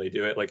randomly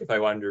do it. Like if I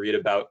wanted to read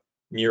about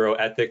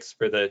neuroethics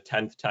for the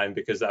 10th time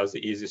because that was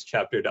the easiest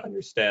chapter to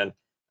understand,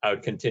 I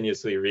would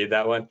continuously read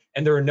that one.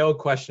 And there were no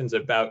questions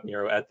about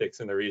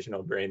neuroethics in the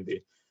regional brain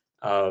bee.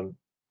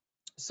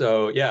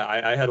 So yeah,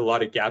 I had a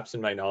lot of gaps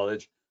in my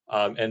knowledge.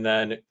 And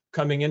then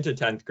coming into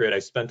 10th grade, I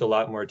spent a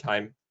lot more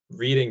time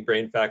reading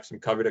brain facts from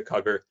cover to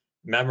cover,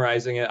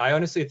 memorizing it. I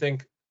honestly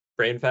think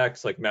brain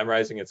facts, like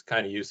memorizing it's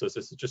kind of useless.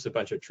 It's just a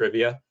bunch of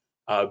trivia.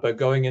 But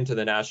going into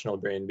the national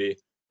brain bee,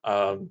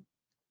 I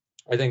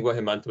think what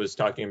Hemant was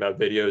talking about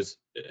videos,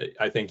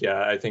 I think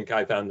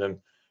I found them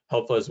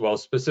helpful as well,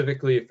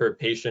 specifically for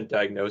patient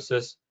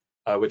diagnosis,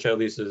 which at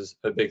least is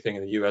a big thing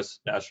in the US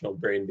national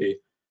brain bee.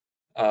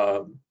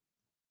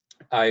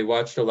 I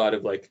watched a lot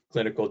of like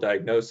clinical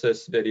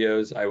diagnosis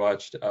videos. I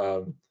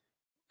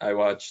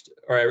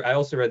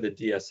also read the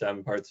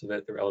DSM parts of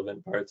it, the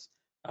relevant parts,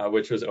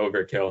 which was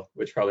overkill,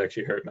 which probably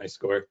actually hurt my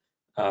score.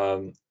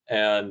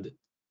 And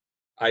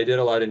I did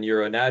a lot of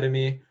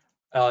neuroanatomy.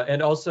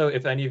 And also,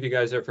 if any of you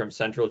guys are from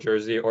Central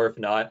Jersey, or if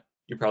not,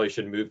 you probably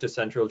should move to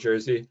Central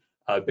Jersey,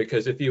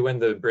 because if you win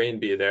the Brain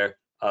Bee there,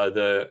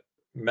 the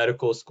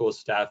medical school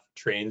staff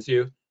trains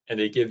you, and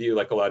they give you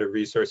like a lot of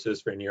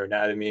resources for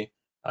neuroanatomy,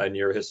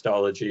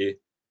 neurohistology,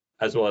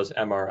 as well as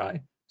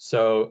MRI.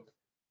 So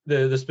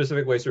the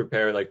specific ways to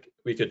prepare, like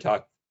we could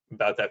talk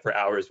about that for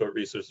hours, what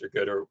resources are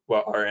good or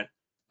what aren't,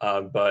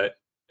 but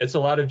it's a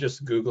lot of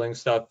just Googling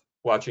stuff,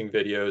 watching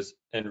videos,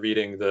 and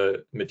reading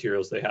the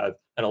materials they have,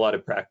 and a lot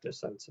of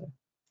practice, I would say.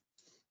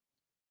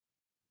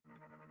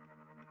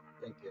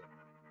 Thank you.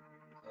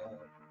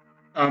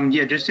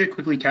 Yeah, just to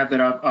quickly cap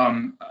that up,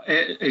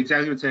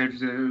 exactly what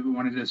Sahej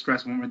wanted to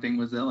stress one more thing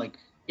was that, like,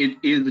 it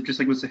is just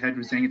like what Sahej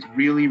was saying, it's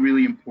really,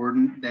 really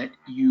important that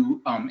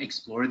you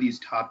explore these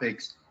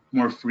topics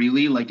more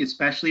freely, like,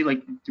 especially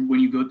like when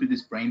you go through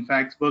this brain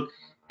facts book,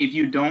 if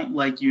you don't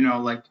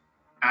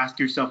ask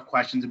yourself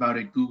questions about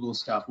it, Google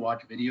stuff,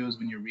 watch videos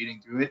when you're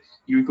reading through it,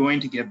 you're going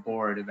to get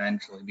bored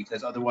eventually,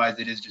 because otherwise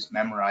it is just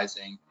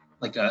memorizing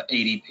like a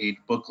 80-page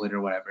booklet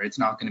or whatever. It's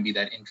not going to be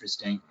that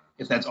interesting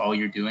if that's all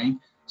you're doing.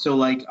 So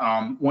like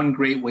one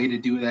great way to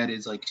do that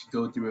is like to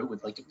go through it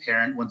with like a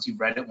parent. Once you've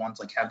read it once,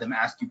 like have them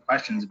ask you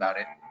questions about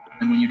it.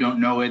 And when you don't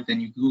know it, then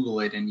you Google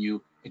it and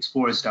you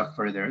explore stuff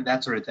further,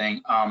 that sort of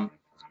thing.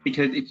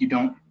 Because if you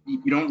don't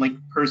like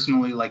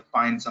personally like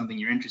find something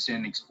you're interested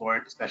in, explore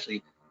it,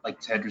 especially like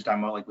Ted was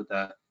talking about, like with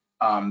the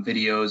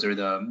videos or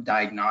the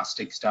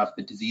diagnostic stuff,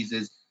 the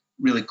diseases,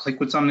 really click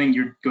with something,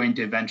 you're going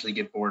to eventually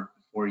get bored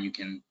before you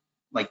can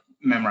like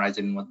memorize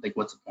it. And what's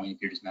the point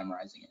if you're just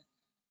memorizing it?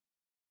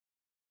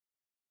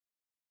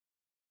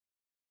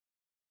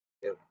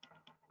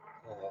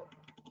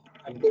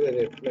 I'm going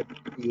to reflect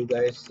you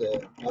guys,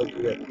 all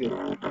three of you.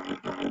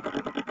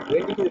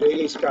 When did you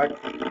really start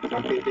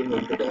competing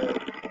into the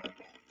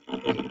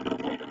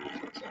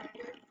competitions?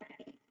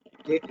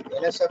 Did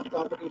NSF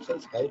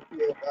competitions help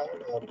you at all,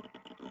 or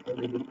how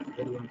did you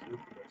get into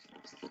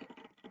this?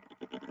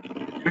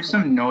 There's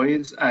some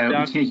noise. We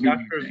can't hear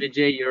Dr.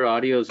 Vijay, your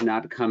audio is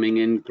not coming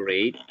in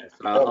great.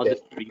 So I'll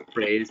just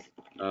rephrase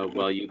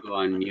while you go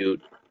on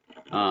mute.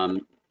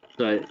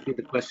 So I think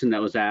the question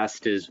that was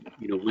asked is,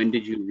 when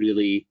did you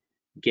really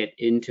get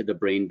into the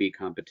Brain Bee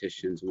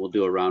competitions? And we'll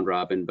do a round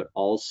robin, but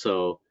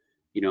also,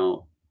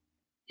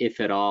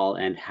 if at all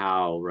and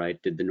how, right,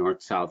 did the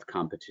North-South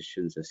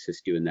competitions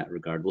assist you in that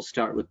regard? We'll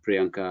start with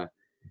Priyanka,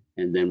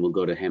 and then we'll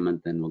go to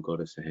Hemant, then we'll go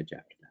to Sahej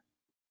after that.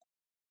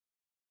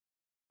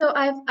 So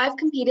I've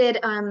competed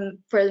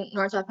for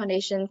North-South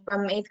Foundation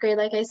from 8th grade,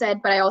 like I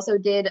said, but I also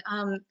did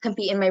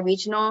compete in my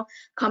regional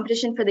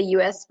competition for the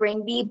U.S.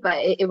 Brain Bee, but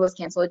it was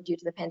canceled due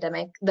to the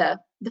pandemic. The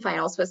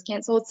finals was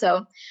canceled,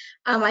 so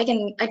I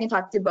can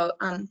talk to both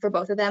for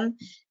both of them.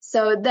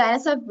 So the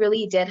NSF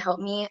really did help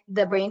me.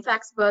 The Brain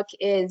Facts book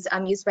is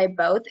used by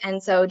both,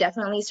 and so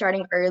definitely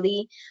starting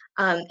early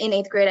in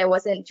 8th grade, I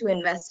wasn't too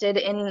invested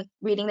in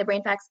reading the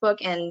Brain Facts book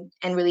and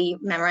really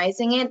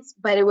memorizing it,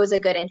 but it was a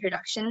good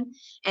introduction.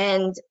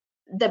 And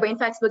the Brain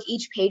Facts book,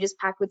 each page is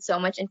packed with so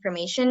much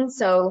information,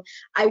 so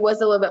I was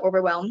a little bit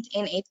overwhelmed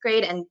in 8th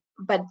grade,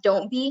 but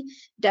don't be.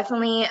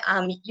 Definitely,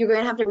 you're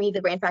going to have to read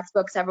the Brain Facts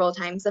book several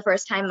times. The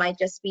first time might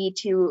just be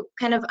to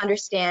kind of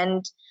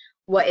understand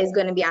what is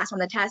going to be asked on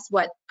the test,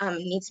 what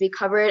needs to be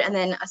covered, and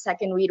then a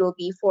second read will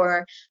be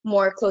for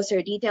more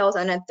closer details,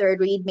 and a third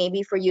read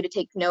maybe for you to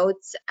take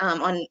notes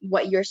on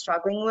what you're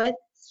struggling with.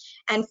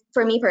 And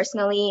for me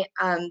personally,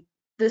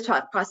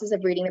 the process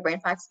of reading the Brain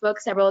Facts book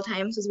several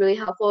times was really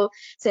helpful,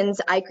 since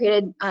I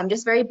created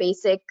just very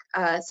basic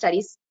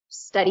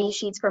study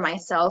sheets for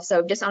myself.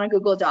 So just on a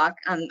Google Doc,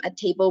 a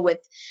table with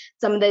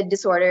some of the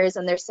disorders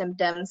and their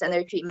symptoms and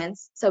their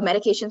treatments. So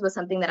medications was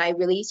something that I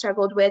really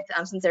struggled with,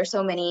 since there's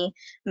so many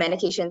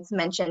medications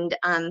mentioned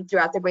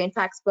throughout the Brain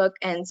Facts book.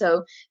 And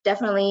so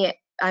definitely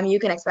you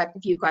can expect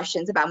a few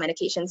questions about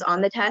medications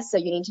on the test. So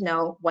you need to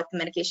know what the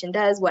medication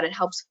does, what it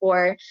helps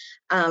for,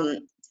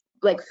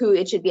 like who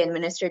it should be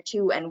administered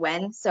to and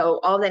when. So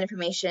all that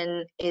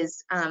information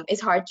is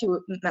hard to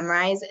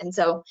memorize, and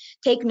so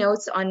take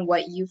notes on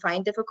what you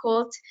find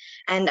difficult.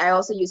 And I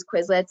also use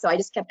Quizlets, so I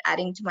just kept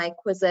adding to my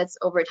Quizlets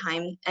over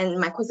time, and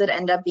my Quizlet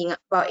ended up being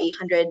about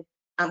 800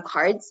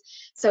 cards.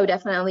 So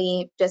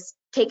definitely just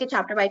take it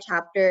chapter by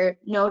chapter,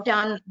 note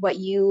down what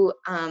you're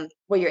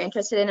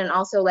interested in, and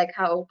also like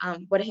how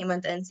what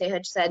Hemant and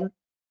Sahej said,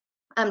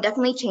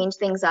 definitely change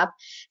things up,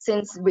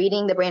 since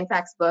reading the Brain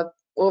Facts book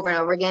over and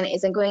over again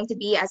isn't going to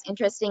be as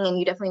interesting, and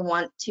you definitely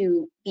want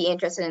to be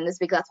interested in this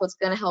because that's what's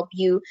going to help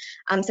you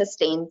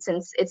sustain,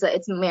 since it's a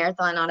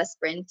marathon, not a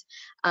sprint,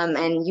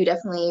 and you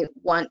definitely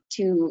want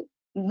to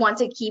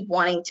keep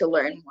wanting to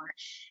learn more.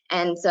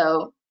 And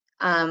so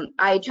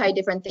I tried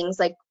different things,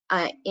 like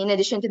in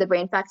addition to the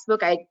Brain Facts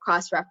book, I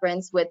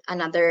cross-referenced with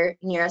another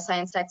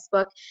neuroscience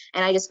textbook,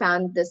 and I just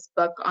found this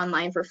book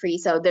online for free.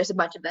 So there's a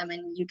bunch of them,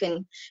 and you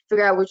can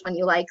figure out which one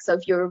you like. So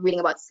if you're reading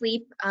about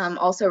sleep,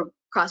 also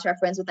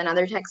cross-reference with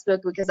another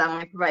textbook, because that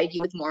might provide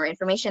you with more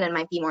information and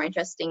might be more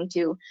interesting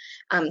to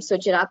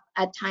switch it up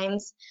at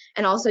times.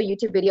 And also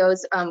YouTube videos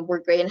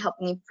were great in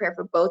helping me prepare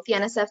for both the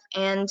NSF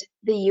and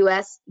the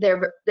US.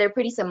 They're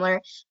pretty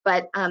similar,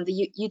 but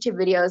the YouTube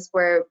videos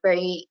were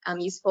very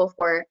useful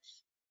for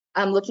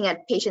looking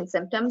at patient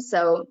symptoms.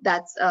 So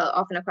that's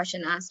often a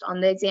question asked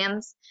on the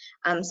exams.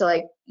 So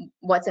like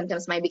what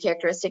symptoms might be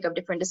characteristic of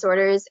different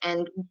disorders.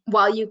 And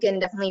while you can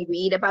definitely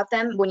read about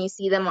them, when you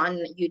see them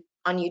on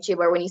YouTube,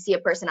 or when you see a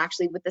person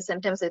actually with the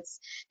symptoms, it's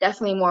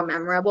definitely more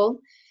memorable.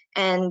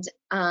 And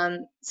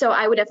so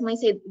I would definitely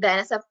say the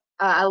NSF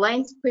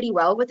aligns pretty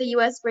well with the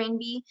US Brain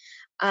Bee.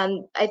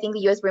 I think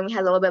the US Brain Bee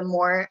has a little bit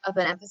more of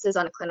an emphasis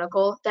on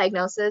clinical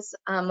diagnosis,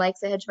 like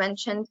Sahaj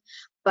mentioned,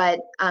 but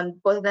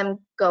both of them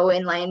go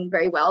in line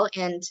very well,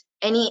 and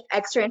any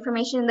extra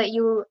information that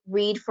you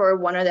read for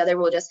one or the other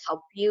will just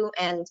help you.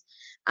 And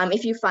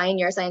if you find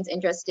neuroscience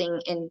interesting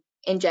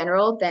in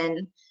general,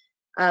 then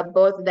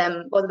both of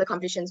the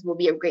competitions will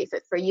be a great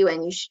fit for you,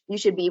 and you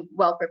should be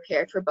well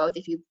prepared for both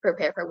if you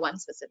prepare for one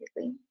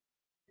specifically.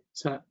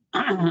 So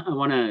I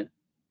want to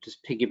just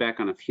piggyback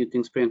on a few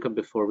things, Priyanka,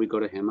 before we go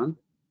to Hemant.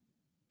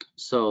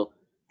 So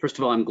first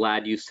of all, I'm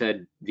glad you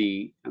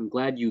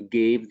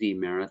gave the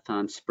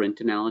marathon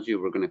sprint analogy.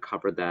 We're going to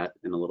cover that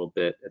in a little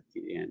bit at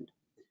the end.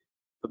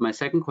 But my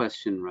second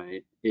question,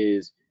 right,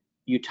 is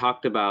you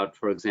talked about,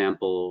 for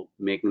example,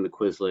 making the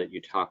Quizlet. You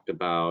talked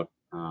about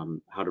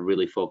how to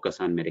really focus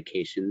on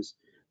medications,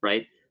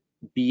 right?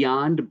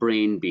 Beyond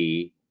Brain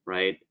Bee,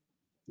 right?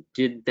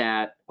 Did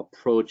that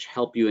approach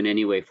help you in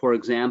any way? For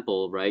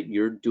example, right,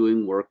 you're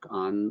doing work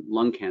on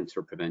lung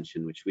cancer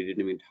prevention, which we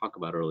didn't even talk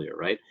about earlier,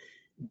 right?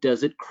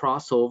 Does it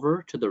cross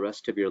over to the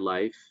rest of your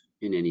life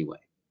in any way?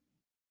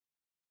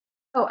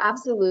 Oh,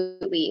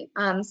 absolutely.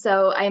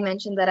 So I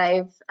mentioned that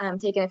I've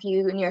taken a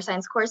few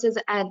neuroscience courses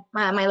at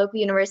my local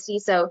university.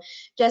 So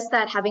just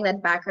that having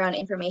that background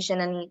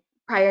information and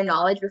prior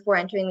knowledge before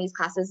entering these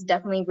classes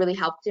definitely really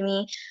helped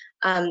me.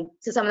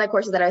 So some of the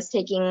courses that I was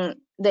taking,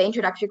 the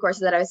introductory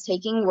courses that I was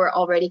taking, were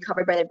already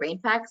covered by the brain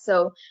facts.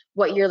 So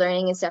what you're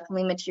learning is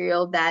definitely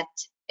material that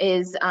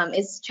is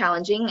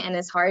challenging and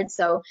is hard.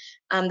 So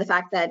the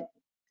fact that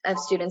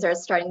students are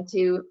starting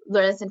to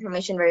learn this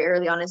information very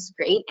early on is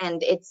great,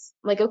 and it's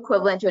like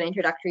equivalent to an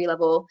introductory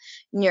level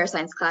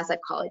neuroscience class at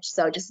college.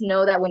 So just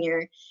know that when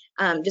you're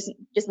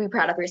just be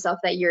proud of yourself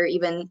that you're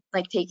even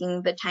like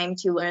taking the time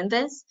to learn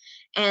this,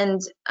 and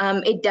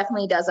it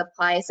definitely does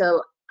apply.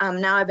 So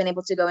now I've been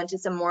able to go into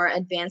some more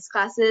advanced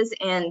classes,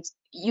 and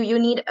you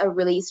need a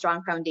really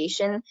strong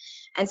foundation,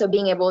 and so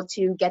being able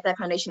to get that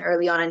foundation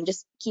early on and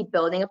just keep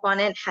building upon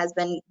it has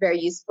been very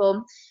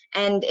useful.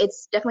 And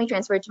it's definitely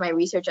transferred to my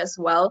research as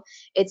well.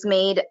 It's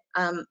made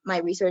my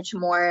research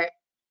more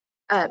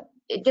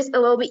just a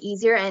little bit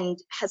easier, and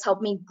has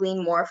helped me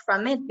glean more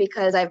from it,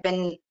 because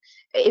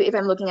if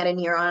I'm looking at a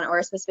neuron or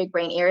a specific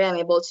brain area, I'm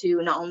able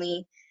to not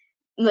only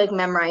like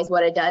memorize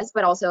what it does,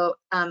 but also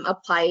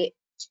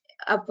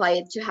apply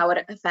it to how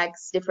it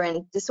affects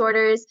different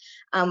disorders,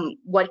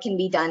 what can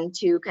be done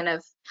to kind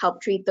of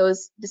help treat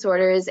those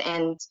disorders,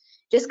 and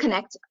just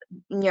connect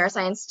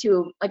neuroscience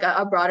to like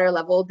a broader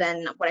level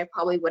than what I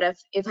probably would have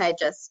if I had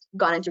just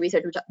gone into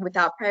research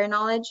without prior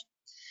knowledge.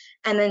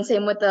 And then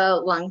same with the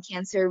lung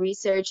cancer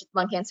research.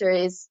 Lung cancer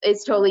is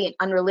totally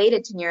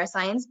unrelated to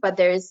neuroscience, but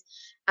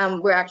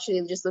we're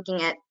actually just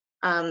looking at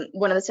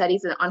one of the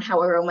studies on how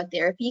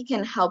aromatherapy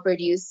can help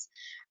reduce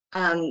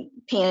pain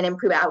and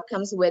improve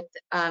outcomes with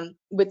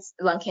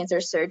lung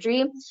cancer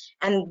surgery,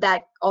 and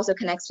that also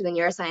connects to the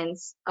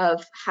neuroscience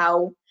of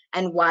how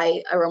and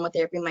why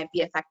aromatherapy might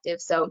be effective.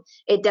 So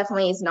it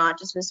definitely is not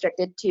just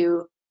restricted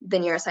to the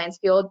neuroscience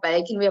field, but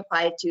it can be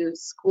applied to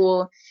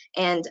school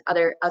and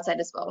other outside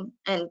as well.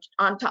 And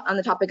on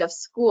the topic of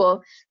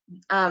school,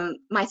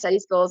 my study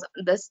skills,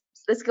 the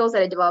skills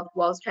that I developed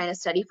while I was trying to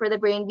study for the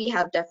Brain Bee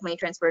have definitely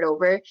transferred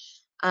over.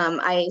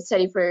 I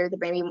study for the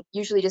Brain Bee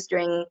usually just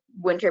during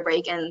winter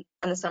break and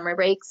the summer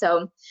break.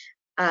 So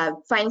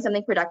finding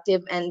something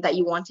productive and that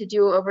you want to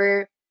do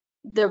over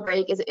the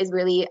break is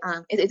really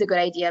it's a good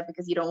idea,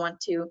 because you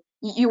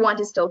want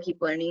to still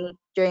keep learning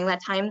during that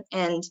time.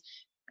 And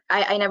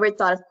I never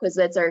thought of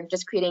Quizlets or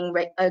just creating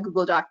a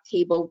Google Doc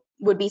table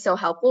would be so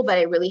helpful, but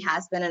it really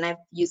has been, and I've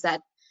used that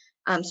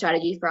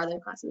strategy for other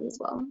classes as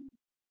well.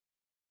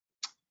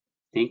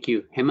 Thank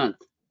you. Hemant.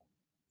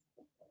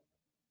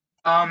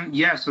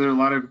 Yeah, so there are a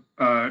lot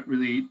of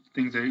really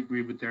things I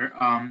agree with there.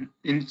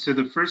 And so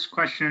the first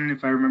question,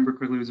 if I remember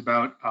correctly, was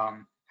about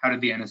how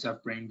did the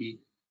NSF Brain Bee,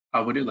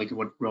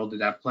 what role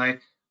did that play?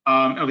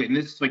 Okay, and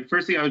this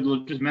firstly, I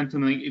would just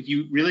mention, if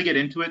you really get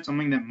into it,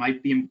 something that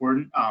might be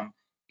important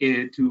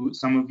to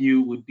some of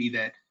you would be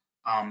that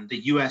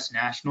the US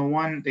national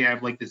one, they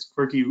have this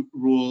quirky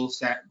rule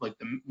set,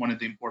 one of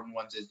the important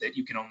ones is that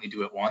you can only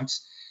do it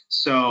once.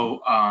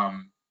 So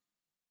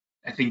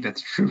I think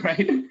that's true,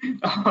 right?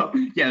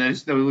 Yeah,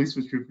 that at least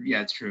was true.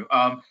 Yeah, it's true.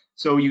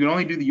 So you can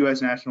only do the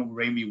US national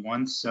Brain Bee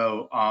once.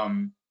 So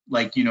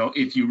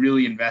if you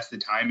really invest the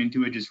time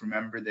into it, just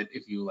remember that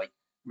if you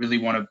really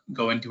want to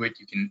go into it,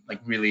 you can like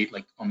really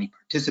like only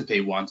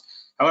participate once.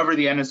 However,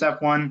 the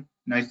NSF one,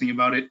 nice thing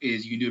about it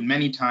is you can do it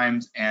many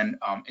times, and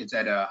it's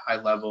at a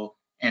high level.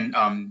 And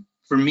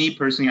for me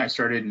personally, I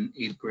started in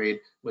 8th grade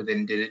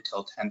and did it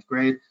till 10th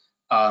grade.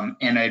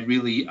 And I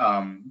really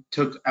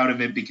took out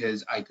of it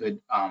because I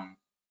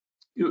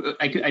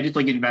just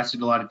like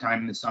invested a lot of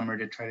time in the summer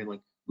to try to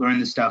like learn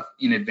the stuff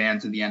in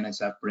advance of the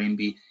NSF Brain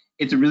Bee.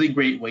 It's a really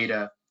great way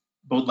to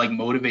both like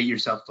motivate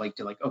yourself, like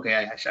to like,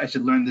 okay, I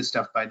should learn this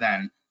stuff by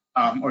then,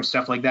 or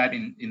stuff like that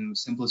in the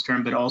simplest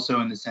term, but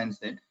also in the sense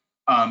that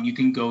you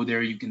can go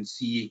there, you can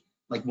see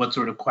like what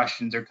sort of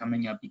questions are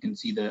coming up, you can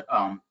see the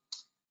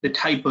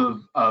type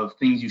of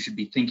things you should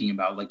be thinking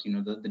about, like, you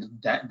know,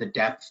 the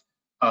depth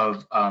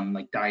of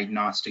like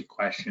diagnostic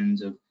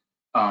questions of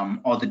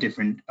all the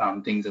different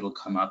things that'll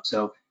come up.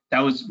 So that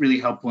was really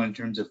helpful in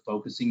terms of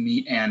focusing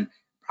me. And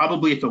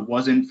probably if it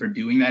wasn't for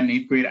doing that in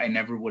 8th grade, I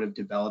never would have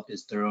developed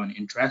as thorough an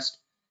interest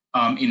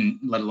in,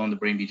 let alone the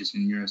Brain Bee, just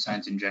in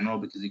neuroscience in general,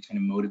 because it kind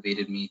of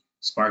motivated me,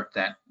 sparked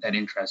that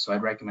interest. So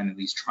I'd recommend at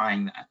least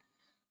trying that.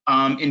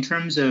 In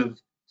terms of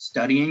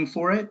studying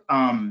for it,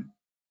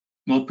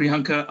 well,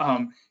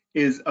 Priyanka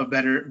is a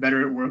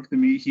better at work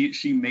than me.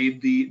 She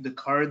made the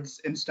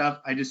cards and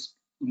stuff. I just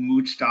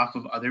mooched off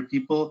of other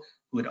people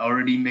who had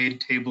already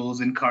made tables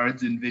and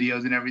cards and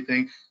videos and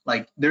everything.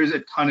 Like there's a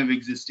ton of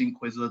existing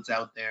Quizlets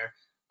out there.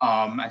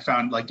 I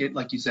found like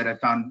you said, I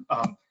found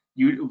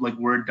like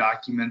Word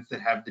documents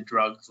that have the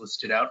drugs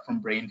listed out from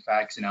Brain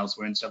Facts and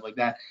elsewhere and stuff like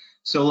that.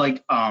 So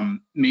like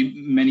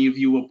many of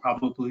you will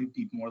probably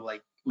be more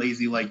like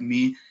lazy like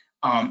me.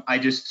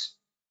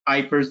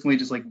 I personally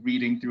just like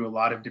reading through a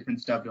lot of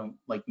different stuff, don't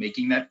like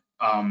making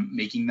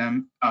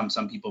them.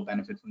 Some people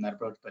benefit from that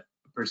approach, but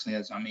personally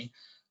that's not me.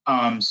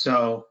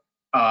 So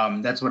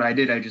that's what I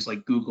did. I just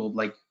like Googled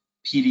like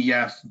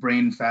PDF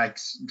Brain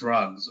Facts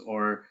drugs,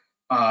 or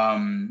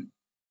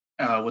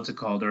what's it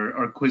called,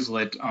 or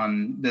Quizlet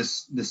on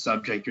this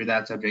subject or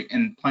that subject,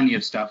 and plenty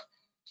of stuff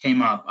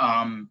came up.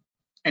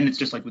 And it's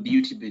just like with the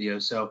YouTube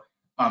videos. So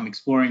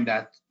exploring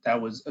that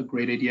was a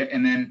great idea.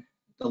 And then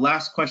the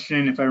last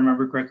question, if I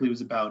remember correctly,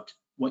 was about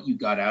what you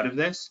got out of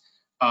this.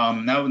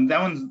 That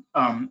one's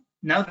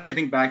now that I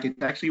think back,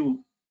 it's actually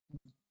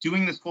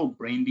doing this whole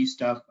Brain Bee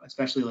stuff,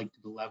 especially like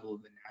to the level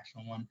of the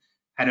national one,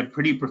 had a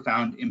pretty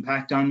profound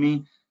impact on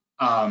me.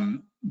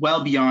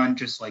 Well beyond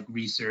just like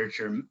research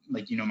or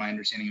like, you know, my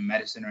understanding of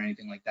medicine or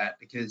anything like that.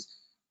 Because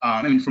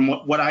I mean, from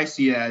what I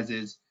see it as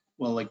is,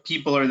 well, like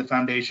people are the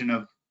foundation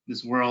of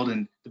this world,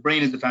 and the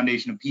brain is the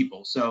foundation of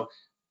people. So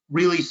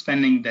really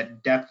spending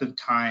that depth of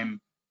time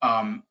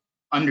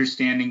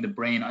understanding the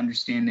brain,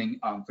 understanding,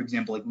 for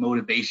example, like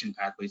motivation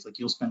pathways. Like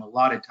you'll spend a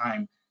lot of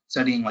time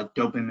studying like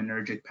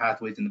dopaminergic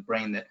pathways in the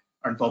brain that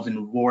are involved in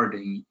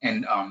rewarding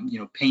and you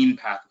know, pain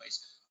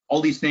pathways. All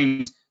these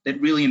things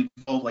that really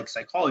involve like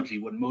psychology,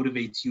 what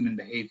motivates human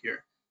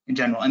behavior in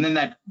general. And then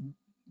that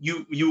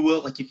you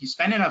will, like, if you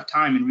spend enough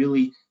time and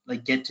really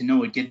like get to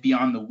know it, get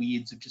beyond the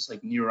weeds of just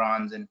like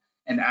neurons and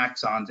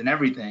axons and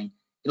everything,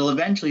 it'll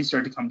eventually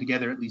start to come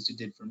together. At least it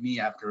did for me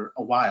after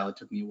a while. It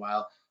took me a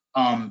while.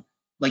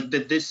 Like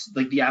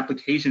the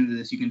application of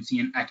this you can see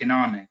in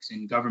economics,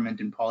 in government,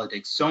 and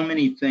politics. So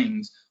many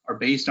things are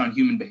based on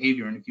human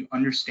behavior, and if you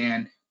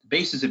understand the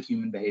basis of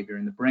human behavior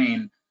in the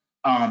brain,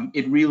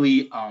 it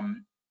really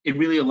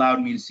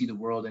allowed me to see the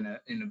world in a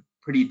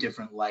pretty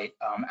different light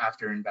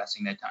after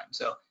investing that time.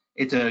 So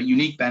it's a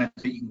unique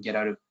benefit you can get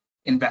out of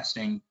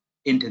investing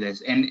into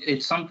this, and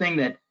it's something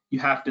that you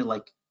have to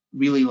like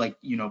really like,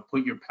 you know,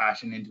 put your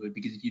passion into it,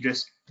 because if you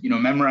just, you know,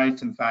 memorize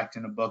some facts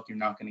in a book, you're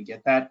not going to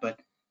get that. But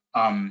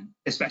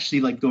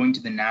especially like going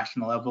to the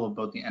national level of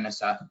both the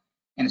NSF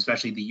and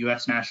especially the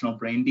US National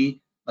Brain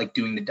Bee, like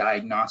doing the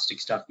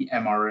diagnostic stuff, the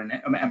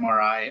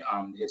MRI,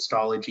 the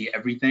histology,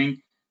 everything,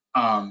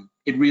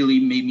 it really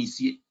made me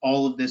see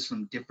all of this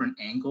from different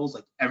angles,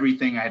 like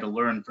everything I had to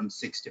learn from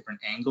 6 different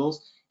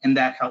angles, and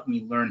that helped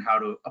me learn how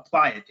to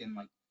apply it in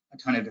like a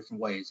ton of different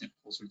ways in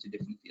all sorts of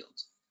different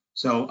fields.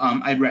 So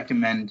I'd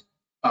recommend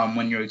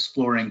when you're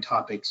exploring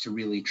topics to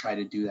really try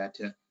to do that,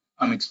 to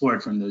explore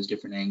it from those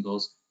different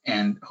angles,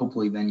 and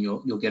hopefully then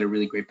you'll get a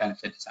really great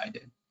benefit as I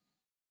did.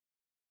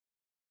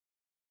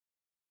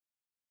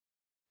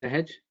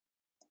 Hedge?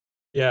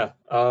 Yeah.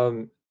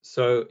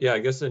 So yeah, I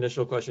guess the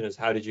initial question is,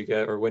 how did you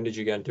get, or when did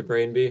you get into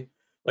Brain Bee?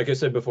 Like I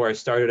said before, I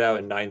started out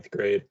in 9th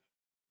grade,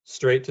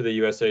 straight to the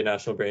USA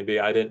National Brain Bee.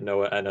 I didn't know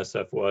what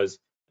NSF was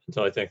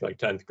until I think like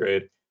 10th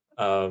grade.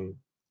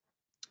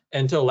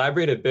 And to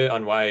elaborate a bit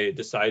on why I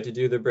decided to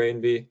do the Brain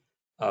Bee,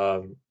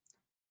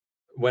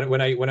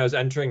 when I was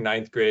entering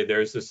 9th grade,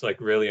 there's this like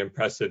really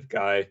impressive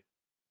guy.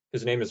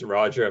 His name is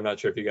Roger. I'm not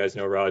sure if you guys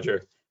know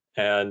Roger.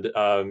 And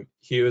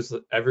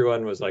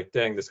everyone was like,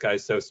 dang, this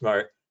guy's so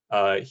smart.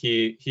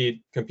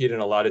 He competed in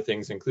a lot of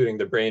things, including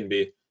the Brain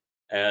Bee.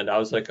 And I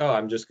was like, oh,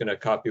 I'm just gonna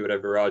copy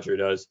whatever Roger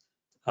does.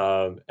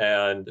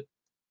 And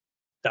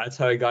that's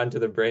how I got into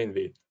the Brain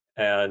Bee.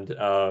 And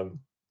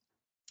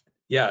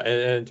yeah,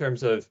 and in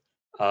terms of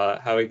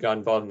how I got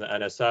involved in the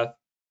NSF,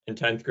 in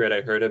 10th grade,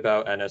 I heard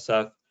about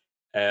NSF,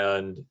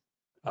 and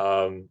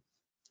I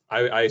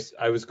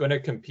was going to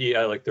compete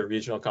at like the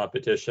regional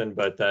competition,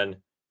 but then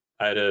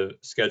I had a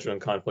scheduling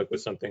conflict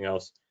with something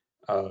else.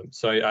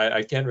 So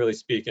I can't really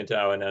speak into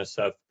how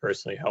NSF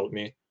personally helped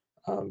me,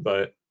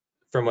 but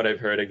from what I've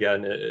heard,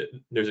 again,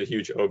 there's a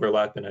huge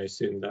overlap, and I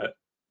assume that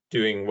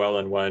doing well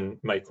in one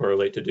might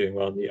correlate to doing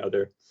well in the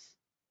other.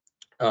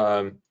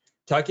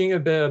 Talking a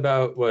bit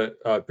about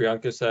what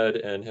Priyanka said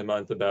and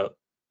Hemant about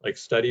like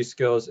study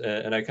skills,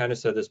 and I kind of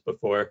said this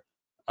before,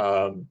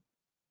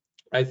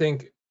 I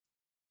think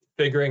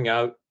figuring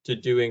out to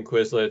doing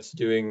Quizlets,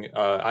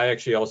 I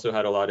actually also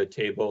had a lot of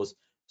tables,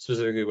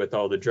 specifically with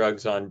all the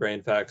drugs on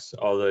brain facts,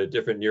 all the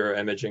different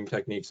neuroimaging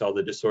techniques, all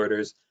the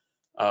disorders.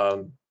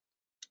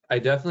 I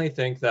definitely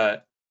think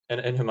that,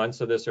 and Hemant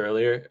said this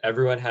earlier,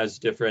 everyone has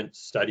different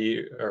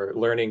study or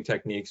learning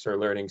techniques or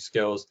learning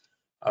skills.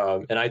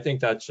 And I think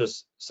that's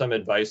just some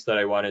advice that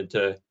I wanted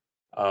to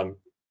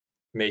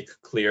make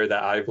clear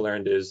that I've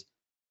learned, is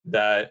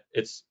that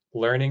it's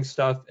learning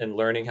stuff, and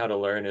learning how to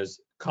learn is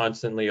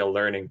constantly a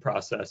learning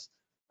process.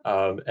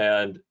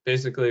 And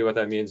basically what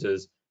that means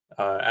is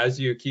as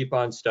you keep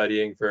on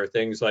studying for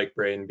things like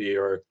BrainBee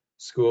or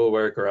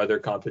schoolwork or other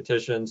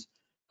competitions,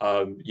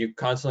 you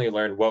constantly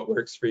learn what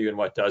works for you and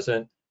what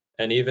doesn't.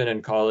 And even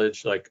in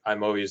college, like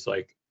I'm always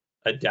like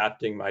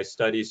adapting my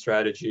study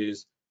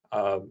strategies.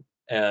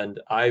 And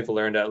I've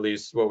learned at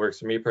least what works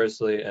for me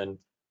personally, and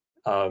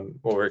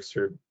what works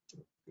for,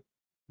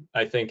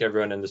 I think,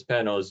 everyone in this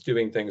panel, is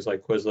doing things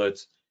like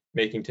Quizlets,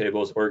 making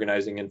tables,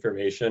 organizing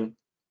information.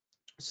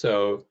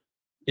 So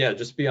yeah,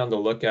 just be on the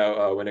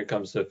lookout when it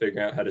comes to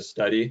figuring out how to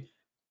study.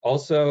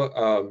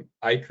 Also,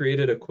 I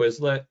created a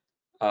Quizlet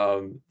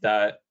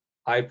that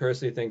I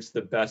personally think is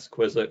the best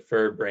Quizlet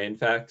for brain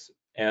facts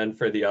and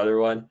for the other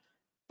one,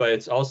 but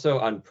it's also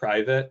on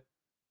private,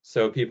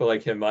 so people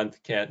like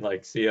Hemant can't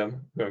like see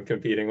them who I'm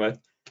competing with.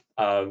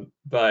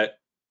 But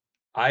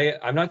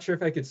I'm not sure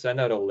if I could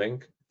send out a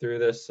link through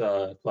this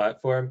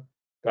platform,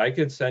 but I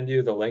could send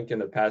you the link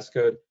and the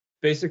passcode.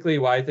 Basically,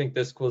 why I think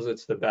this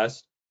Quizlet's the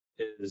best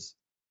is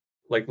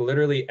like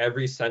literally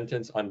every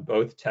sentence on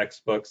both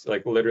textbooks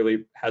like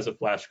literally has a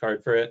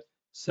flashcard for it.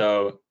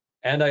 So,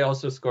 and I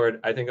also scored,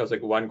 I think I was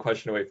like one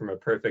question away from a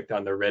perfect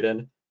on the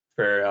written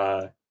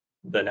for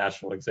the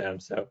national exam.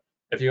 So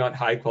if you want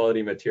high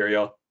quality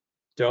material,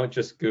 don't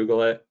just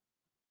Google it.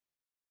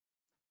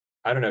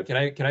 I don't know, can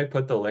I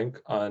put the link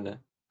on?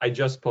 I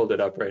just pulled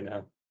it up right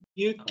now.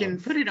 You can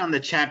put it on the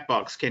chat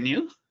box, can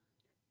you?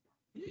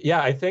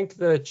 Yeah, I think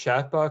the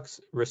chat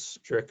box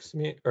restricts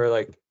me, or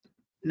like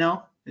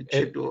No, it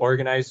should do.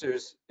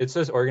 Organizers, it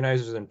says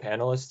organizers and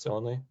panelists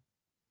only.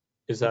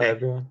 Is that Okay.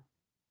 Everyone?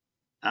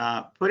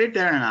 Put it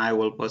there and I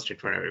will post it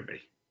for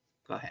everybody.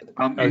 Go ahead.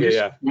 Okay,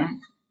 yeah.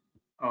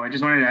 I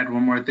just wanted to add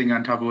one more thing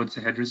on top of what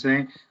Sahedra was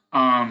saying.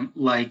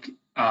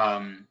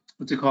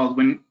 What's it called?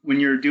 When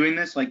you're doing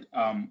this, I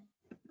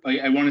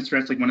want to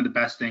stress like one of the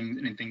best things,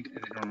 and I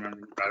don't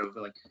remember proud of,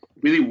 but like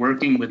really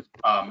working with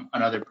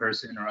another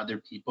person or other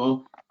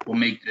people will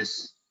make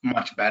this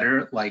much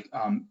better.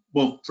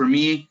 Well, for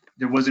me,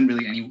 there wasn't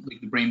really any,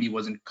 like the BrainBee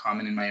wasn't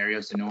common in my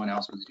area, so no one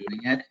else was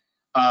doing it.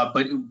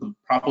 But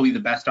probably the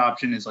best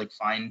option is like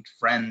find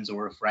friends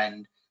or a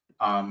friend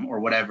or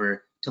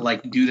whatever to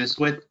like do this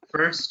with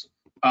first,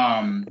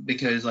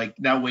 because like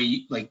that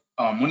way,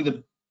 one of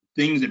the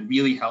things that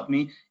really helped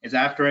me is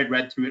after I'd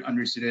read through it,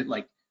 understood it,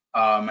 like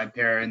my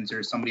parents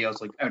or somebody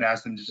else, like I would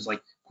ask them to just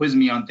like quiz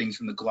me on things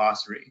from the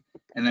glossary.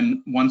 And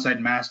then once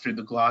I'd mastered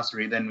the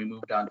glossary, then we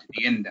moved on to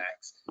the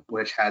index,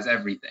 which has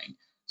everything.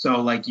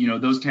 So like,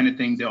 those kind of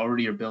things, they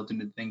already are built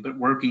into the thing, but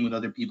working with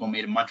other people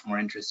made it much more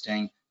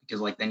interesting,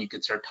 because like then you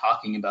could start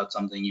talking about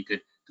something, you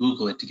could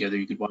Google it together,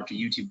 you could watch a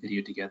YouTube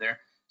video together.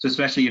 So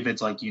especially if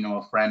it's like,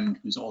 a friend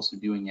who's also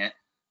doing it,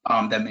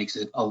 that makes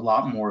it a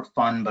lot more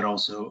fun, but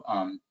also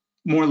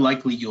more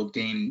likely you'll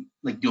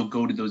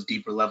go to those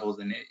deeper levels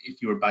than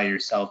if you were by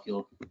yourself,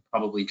 you'll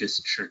probably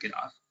just shirk it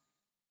off.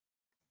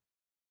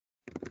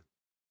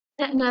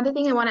 Another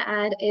thing I want to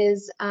add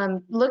is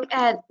look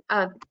at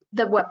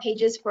the web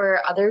pages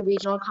for other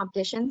regional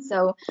competitions.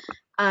 So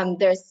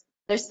there's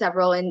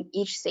several in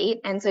each state,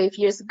 and so if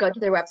you just go to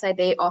their website,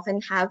 they often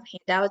have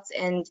handouts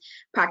and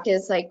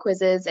practice like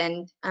quizzes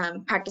and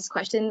practice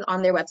questions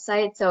on their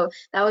website. So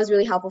that was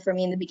really helpful for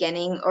me in the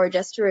beginning, or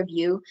just to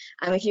review.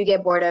 If you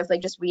get bored of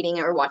like just reading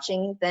or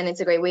watching, then it's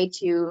a great way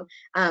to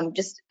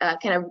just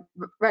kind of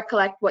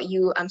recollect what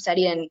you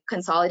studied and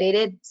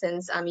consolidated,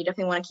 since you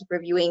definitely want to keep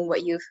reviewing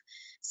what you've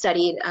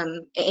studied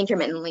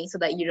intermittently, so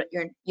that you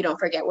don't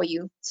forget what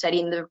you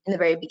studied in the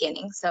very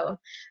beginning. So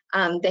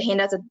the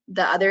handouts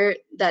that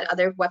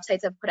other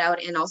websites have put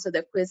out, and also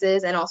the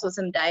quizzes and also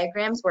some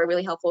diagrams, were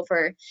really helpful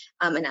for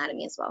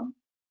anatomy as well.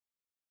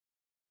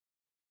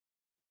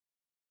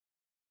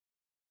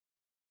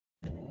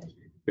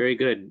 Very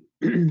good.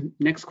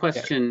 Next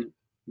question,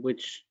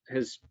 which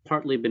has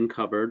partly been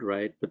covered,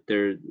 right? But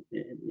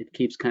it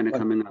keeps kind of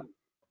coming up.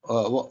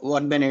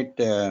 1 minute,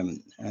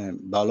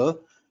 Balo.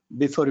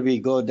 Before we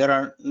go, there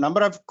are a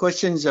number of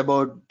questions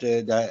about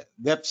the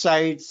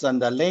websites and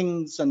the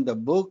links and the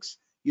books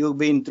you've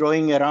been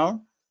throwing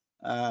around.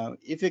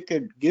 If you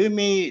could give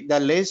me the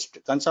list,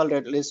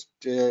 consolidated list,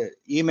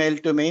 email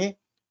to me,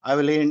 I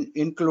will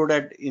include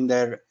it in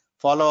their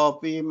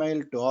follow-up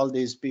email to all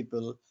these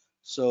people.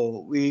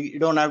 So we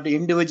don't have to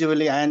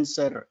individually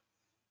answer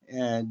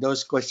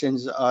those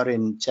questions or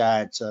in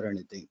chats or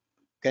anything.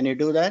 Can you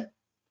do that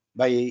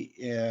by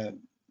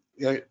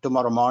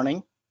tomorrow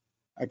morning,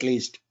 at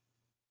least?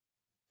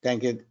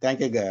 Thank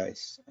you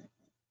guys.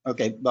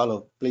 Okay,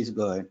 Balu, please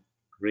go ahead.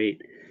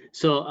 Great.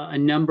 So a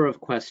number of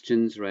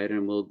questions, right?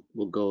 And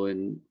we'll go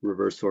in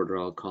reverse order.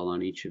 I'll call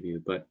on each of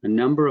you, but a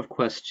number of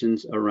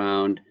questions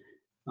around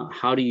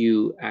how do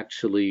you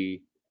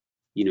actually,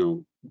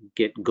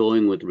 get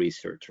going with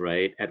research,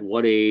 right? At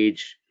what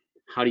age?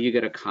 How do you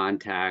get a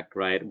contact,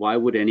 right? Why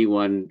would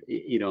anyone,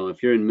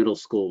 if you're in middle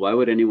school, why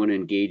would anyone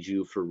engage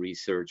you for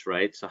research,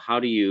 right? So how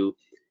do you,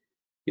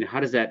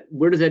 where does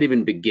that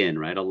even begin,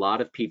 right? A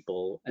lot of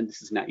people, and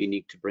this is not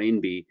unique to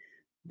BrainBee,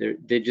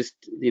 they just,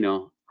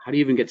 how do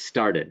you even get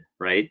started,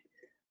 right?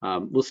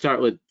 We'll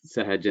start with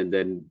Sahaj and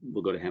then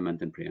we'll go to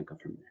Hemant and Priyanka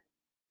from there.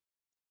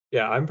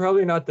 Yeah, I'm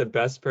probably not the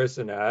best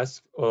person to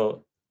ask.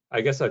 Well,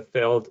 I guess I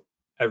failed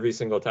every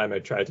single time I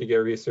tried to get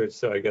research,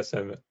 so I guess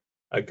I'm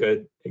a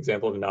good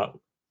example of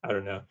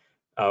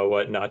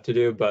what not to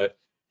do. But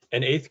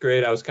in 8th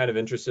grade, I was kind of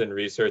interested in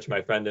research.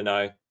 My friend and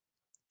I,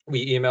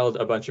 we emailed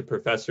a bunch of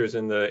professors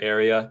in the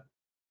area.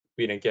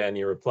 We didn't get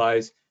any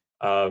replies.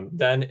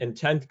 Then in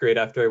 10th grade,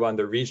 after I won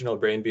the regional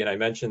BrainBee, and I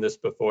mentioned this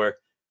before,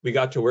 we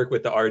got to work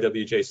with the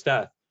RWJ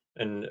staff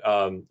and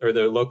or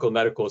the local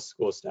medical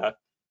school staff.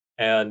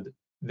 And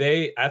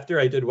they, after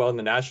I did well in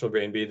the national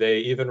BrainBee, they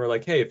even were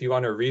like, hey, if you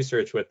want to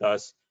research with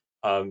us,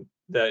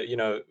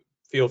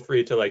 feel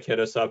free to hit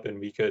us up and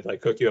we could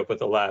hook you up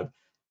with a lab.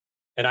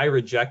 And I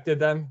rejected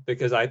them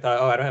because I thought,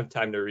 oh, I don't have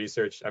time to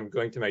research. I'm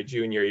going to my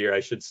junior year.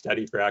 I should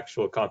study for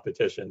actual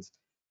competitions.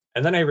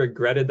 And then I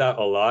regretted that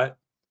a lot.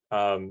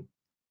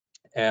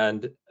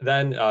 And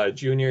then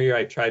junior year,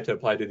 I tried to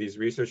apply to these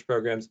research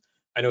programs.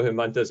 I know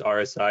Hemanta's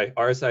RSI.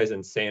 RSI is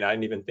insane. I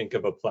didn't even think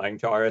of applying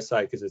to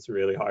RSI because it's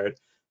really hard.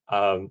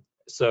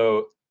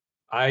 So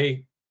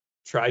I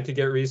tried to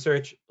get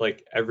research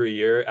every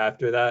year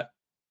after that.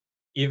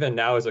 Even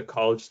now as a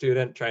college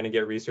student, trying to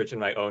get research in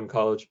my own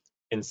college,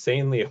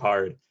 insanely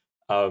hard.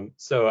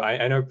 So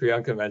I know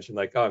Priyanka mentioned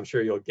oh, I'm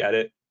sure you'll get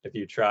it if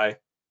you try.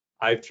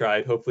 I've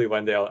tried. Hopefully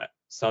one day I'll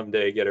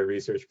someday get a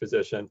research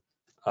position.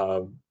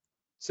 So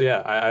yeah,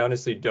 I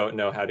honestly don't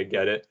know how to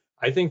get it.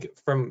 I think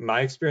from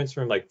my experience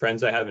from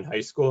friends I have in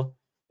high school,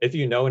 if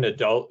you know an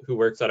adult who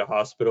works at a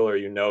hospital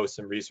or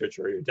some research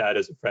or your dad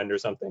is a friend or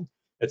something,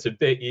 it's a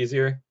bit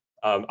easier.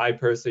 I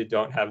personally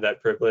don't have that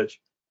privilege.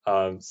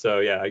 So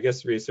yeah, I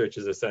guess research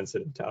is a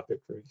sensitive topic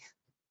for me.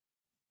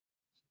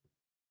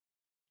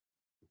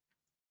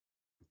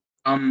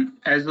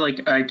 As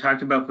I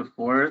talked about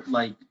before,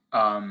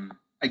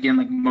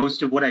 again,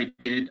 most of what I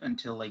did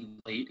until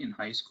late in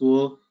high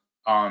school,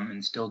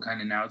 and still kind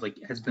of now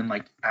has been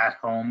at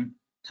home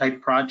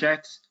type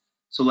projects.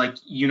 So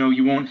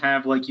you won't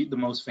have the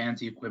most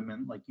fancy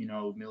equipment,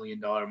 $1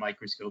 million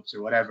microscopes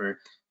or whatever,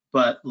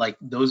 but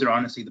those are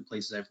honestly the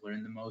places I've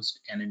learned the most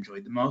and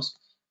enjoyed the most.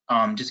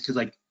 Just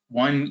because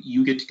one,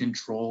 you get to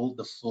control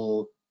the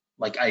full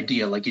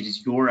idea, it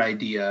is your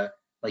idea.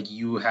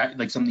 You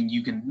have something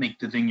you can make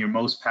the thing you're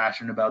most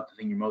passionate about, the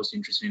thing you're most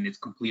interested in. It's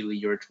completely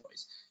your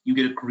choice. You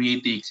get to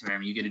create the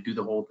experiment. You get to do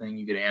the whole thing.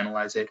 You get to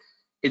analyze it.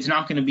 It's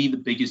not going to be the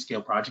biggest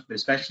scale project, but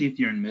especially if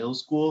you're in middle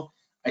school,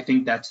 I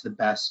think that's the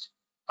best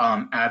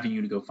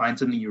avenue to go. Find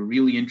something you're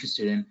really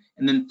interested in,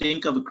 and then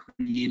think of a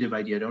creative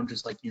idea. Don't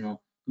just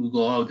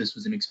Google, oh, this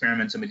was an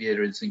experiment somebody did,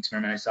 or this is an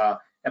experiment I saw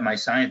at my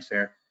science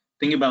fair.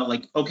 Think about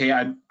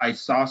okay, I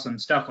saw some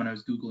stuff when I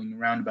was Googling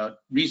around about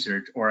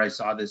research, or I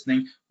saw this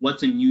thing.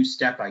 What's a new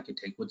step I could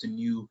take? What's a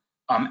new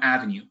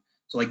avenue?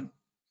 So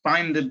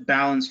find the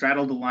balance,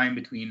 straddle the line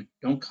between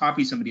don't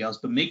copy somebody else,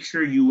 but make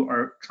sure you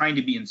are trying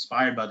to be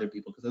inspired by other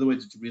people, because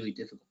otherwise it's really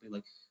difficult.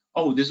 Be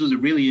oh, this was a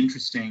really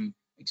interesting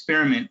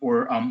experiment,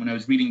 or when I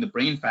was reading the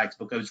Brain Facts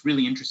book, I was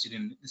really interested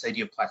in this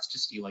idea of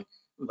plasticity,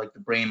 the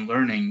brain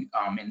learning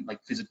and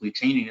physically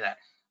changing that.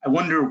 I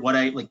wonder what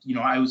I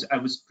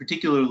was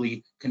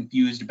particularly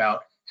confused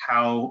about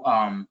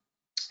how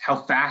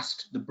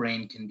fast the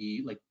brain can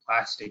be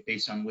plastic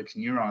based on which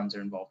neurons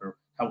are involved or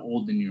how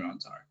old the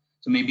neurons are.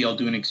 So maybe I'll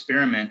do an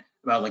experiment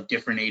about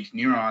different age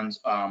neurons,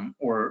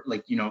 or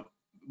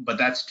but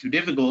that's too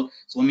difficult.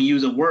 So let me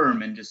use a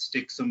worm and just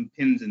stick some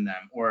pins in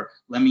them, or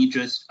let me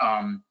just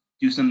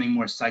do something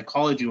more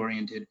psychology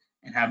oriented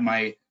and have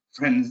my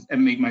friends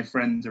and make my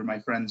friends or my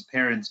friends'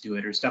 parents do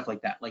it, or stuff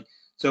like that.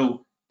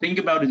 So think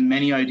about as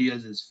many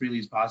ideas as freely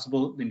as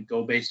possible, then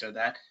go based on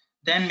that.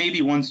 Then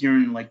maybe once you're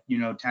in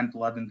 10th,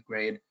 11th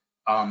grade,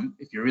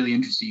 if you're really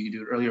interested, you can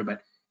do it earlier.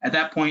 But at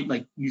that point,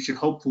 you should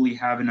hopefully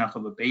have enough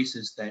of a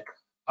basis that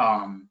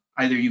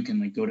either you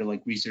can go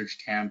to research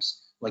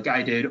camps like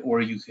I did,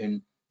 or you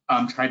can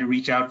try to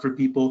reach out for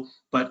people.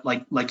 But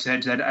like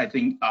Saj said, I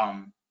think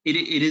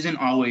it isn't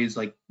always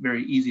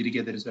very easy to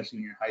get that, especially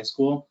when you're in high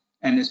school,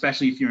 and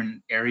especially if you're in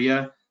an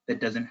area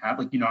that doesn't have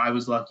I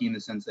was lucky in the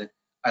sense that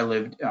I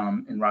lived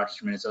in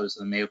Rochester, Minnesota, so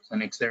the Mayo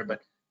Clinic's there,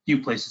 but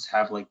few places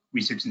have like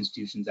research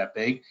institutions that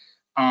big.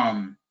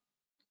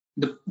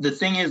 The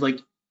thing is, like,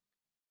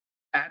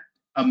 at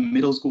a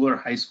middle school or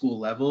high school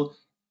level,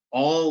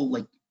 all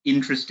like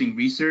interesting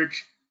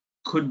research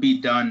could be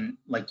done,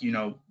 like, you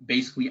know,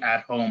 basically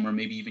at home, or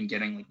maybe even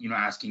getting, like, you know,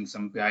 asking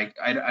some guy,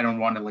 I don't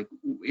want to like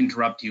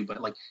interrupt you,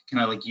 but like, can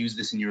I like use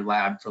this in your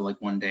lab for like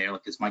one day, or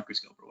like this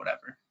microscope or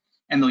whatever?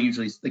 And they'll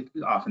usually like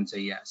often say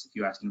yes if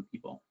you ask them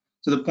people.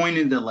 So the point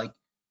is that, like,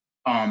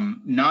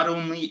 not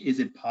only is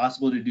it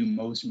possible to do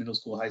most middle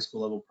school, high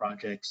school level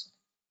projects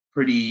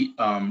pretty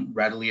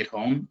readily at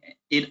home,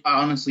 it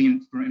honestly,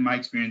 in my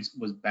experience,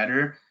 was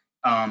better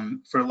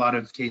for a lot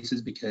of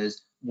cases,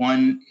 because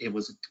one, it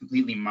was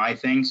completely my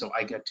thing, so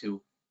I got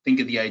to think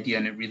of the idea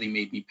and it really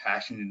made me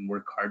passionate and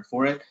work hard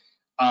for it.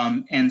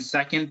 And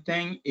second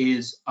thing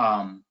is,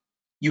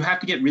 you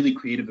have to get really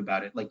creative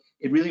about it. Like,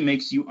 it really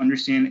makes you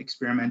understand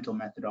experimental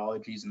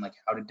methodologies and like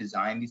how to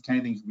design these kind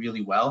of things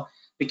really well,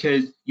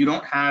 because you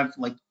don't have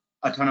like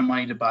a ton of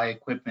money to buy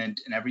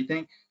equipment and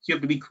everything. So you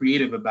have to be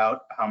creative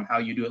about how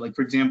you do it. Like,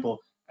 for example,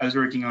 I was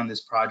working on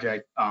this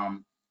project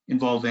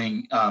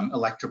involving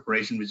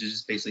electroporation, which is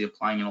just basically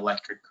applying an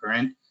electric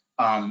current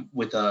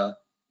with a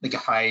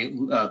high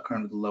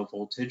current with a low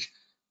voltage.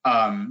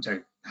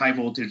 High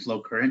voltage, low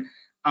current.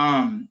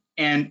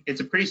 And it's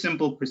a pretty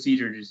simple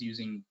procedure, just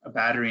using a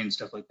battery and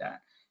stuff like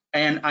that.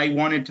 And I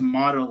wanted to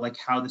model like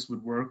how this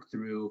would work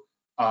through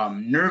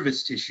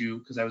nervous tissue,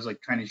 because I was like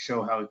trying to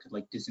show how it could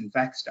like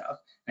disinfect stuff.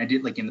 And I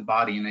did like in the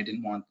body, and I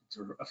didn't want it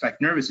to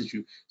affect nervous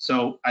tissue.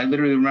 So I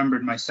literally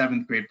remembered my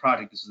 7th grade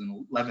project. This was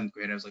in 11th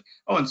grade. I was like,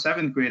 oh, in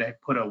 7th grade, I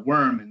put a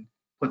worm and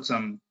put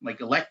some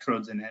like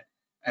electrodes in it.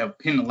 I have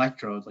pin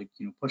electrodes, like,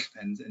 you know, push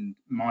pins, and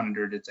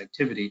monitored its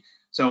activity.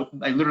 So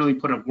I literally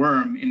put a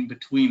worm in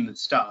between the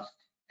stuff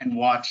and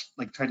watched,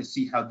 like, try to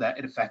see how that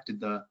it affected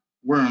the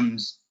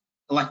worm's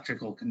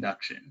electrical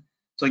conduction.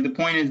 So like the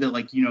point is that,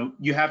 like, you know,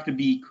 you have to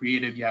be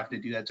creative, you have to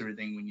do that sort of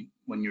thing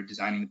when you're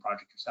designing the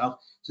project yourself.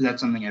 So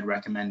that's something I'd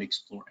recommend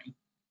exploring.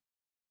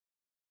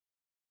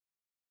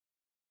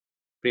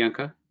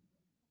 Priyanka?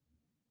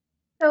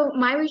 So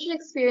my research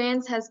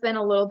experience has been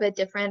a little bit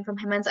different from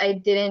Hemant's. I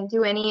didn't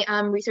do any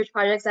research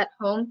projects at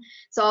home,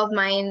 so all of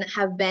mine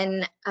have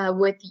been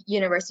with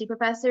university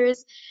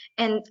professors.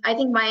 And I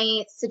think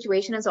my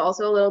situation is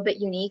also a little bit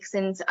unique,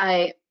 since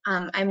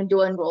I'm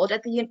dual enrolled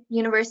at the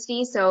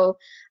university, so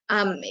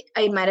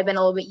it might have been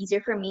a little bit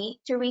easier for me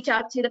to reach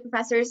out to the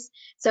professors.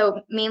 So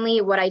mainly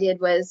what I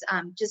did was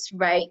just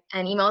write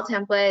an email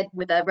template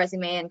with a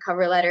resume and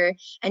cover letter,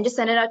 and just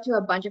send it out to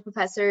a bunch of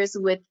professors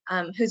with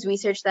whose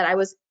research that I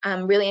was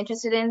really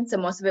interested in. So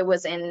most of it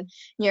was in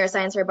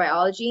neuroscience or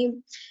biology.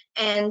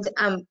 And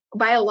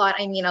by a lot,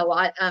 I mean a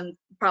lot,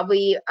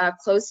 probably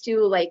close to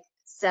like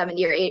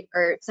 70 or 8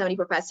 or 70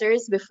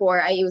 professors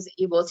before I was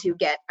able to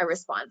get a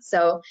response.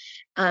 So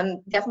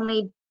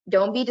definitely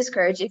don't be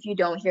discouraged if you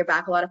don't hear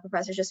back. A lot of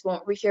professors just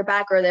won't hear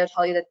back, or they'll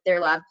tell you that their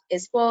lab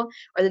is full,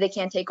 or that they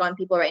can't take on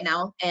people right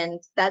now, and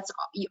that's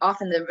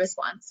often the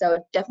response.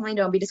 So definitely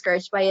don't be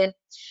discouraged by it.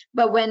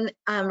 But when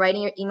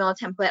writing your email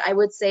template, I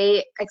would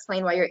say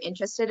explain why you're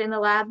interested in the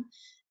lab,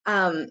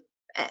 and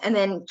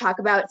then talk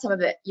about some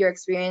of your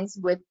experience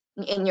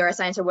in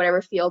neuroscience or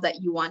whatever field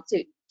that you want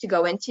to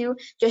go into.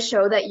 Just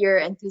show that you're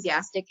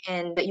enthusiastic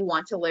and that you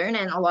want to learn,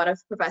 and a lot of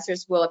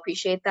professors will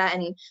appreciate that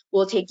and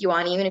will take you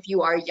on even if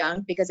you are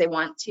young, because they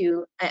want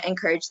to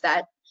encourage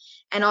that.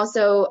 And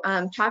also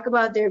talk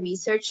about their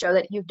research, show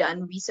that you've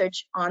done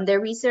research on their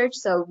research.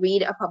 So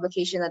read a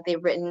publication that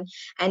they've written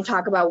and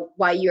talk about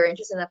why you're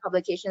interested in the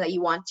publication, that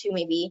you want to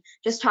maybe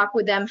just talk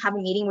with them, have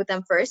a meeting with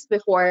them first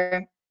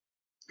before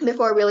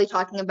really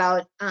talking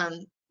about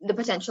the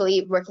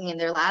potentially working in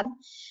their lab.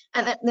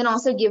 And then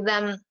also give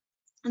them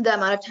the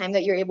amount of time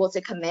that you're able to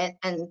commit,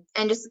 and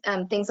just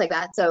things like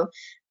that. So,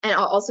 and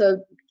also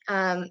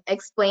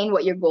explain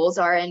what your goals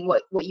are and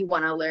what you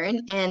want to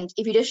learn. And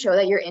if you just show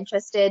that you're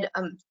interested,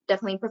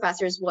 definitely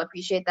professors will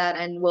appreciate that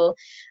and will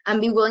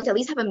be willing to at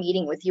least have a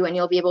meeting with you, and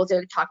you'll be able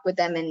to talk with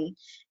them and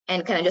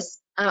kind of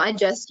just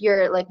adjust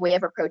your like way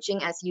of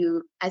approaching as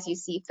you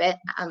see fit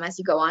as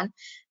you go on.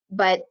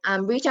 But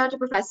reach out to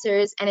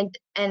professors, and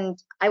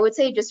I would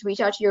say just reach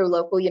out to your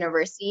local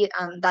university.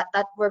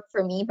 That worked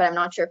for me, but I'm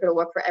not sure if it'll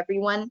work for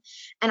everyone.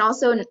 And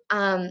also,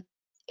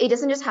 it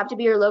doesn't just have to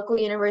be your local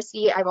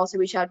university. I've also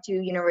reached out to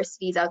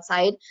universities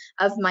outside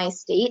of my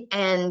state,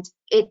 and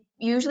it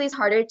usually is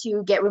harder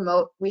to get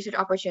remote research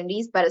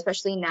opportunities, but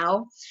especially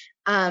now,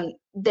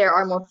 there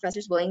are more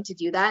professors willing to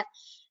do that.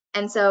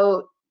 And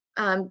so,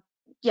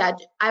 yeah,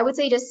 I would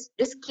say just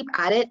keep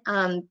at it.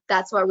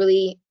 That's what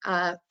really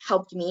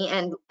helped me.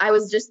 And I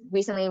was just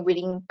recently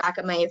reading back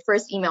at my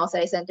first emails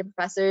that I sent to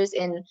professors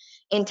in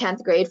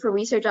 10th grade for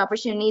research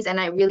opportunities, and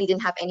I really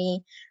didn't have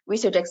any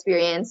research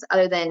experience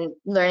other than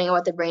learning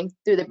about the brain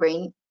through the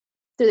brain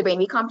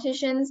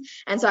competitions.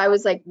 And so I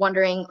was like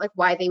wondering like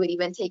why they would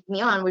even take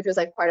me on, which was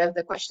like part of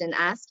the question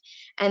asked.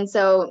 And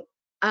so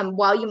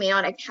while you may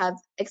not have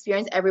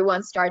experience,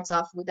 everyone starts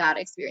off without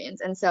experience.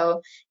 And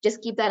so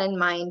just keep that in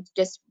mind.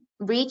 Just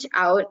reach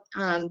out,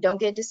 don't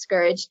get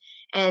discouraged.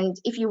 And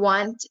if you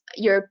want,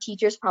 your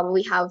teachers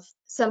probably have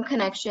some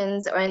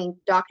connections, and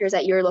doctors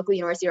at your local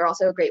university are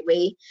also a great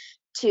way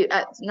to,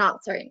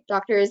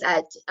 doctors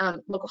at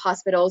local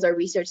hospitals or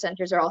research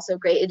centers are also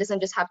great. It doesn't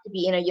just have to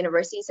be in a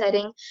university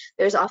setting.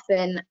 There's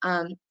often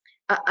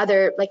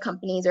other like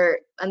companies or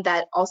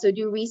that also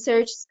do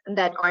research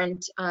that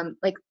aren't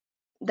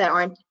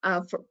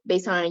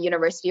based on a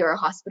university or a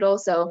hospital.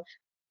 So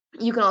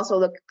you can also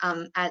look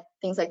at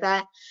things like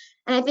that.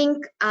 And I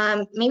think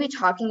maybe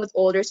talking with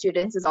older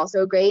students is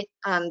also great.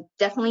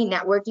 Definitely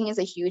networking is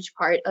a huge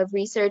part of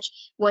research.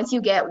 Once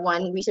you get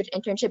one research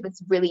internship,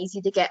 it's really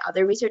easy to get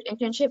other research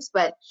internships,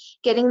 but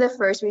getting the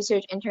first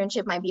research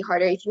internship might be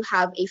harder. If you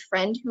have a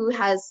friend who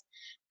has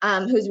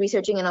who's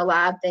researching in a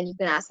lab, then you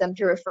can ask them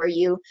to refer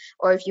you,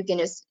 or if you can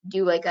just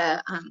do like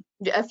a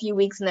few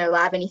weeks in their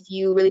lab, and if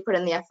you really put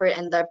in the effort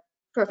and the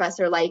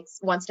professor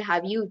wants to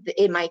have you,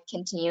 it might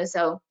continue.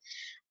 So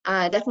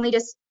definitely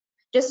just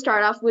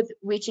start off with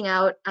reaching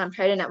out,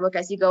 try to network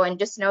as you go, and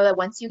just know that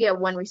once you get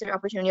one research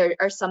opportunity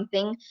or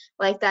something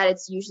like that,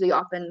 it's usually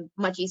often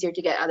much easier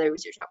to get other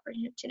research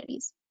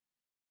opportunities.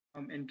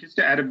 And just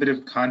to add a bit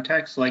of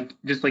context, like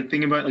just like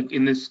thinking about like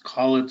in this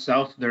call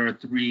itself, there are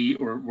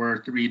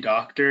were three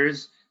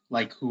doctors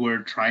like who are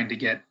trying to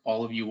get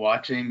all of you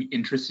watching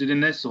interested in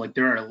this. So like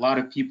there are a lot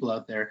of people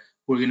out there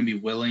who are going to be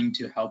willing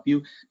to help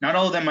you. Not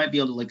all of them might be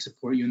able to like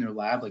support you in their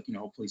lab, like, you know,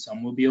 hopefully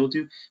some will be able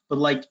to, but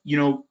like, you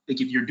know, like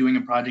if you're doing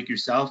a project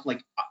yourself,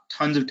 like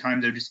tons of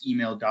times I just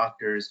email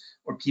doctors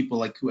or people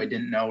like who I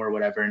didn't know or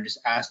whatever, and just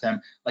ask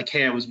them like,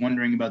 hey, I was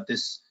wondering about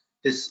this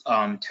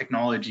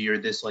technology or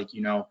this, like,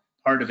 you know,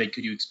 part of it,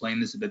 could you explain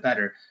this a bit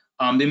better?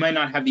 They might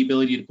not have the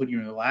ability to put you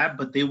in the lab,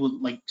 but they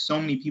will, like, so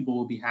many people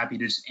will be happy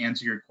to just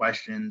answer your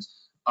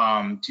questions,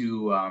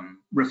 to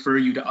refer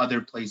you to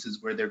other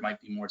places where there might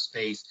be more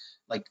space,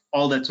 like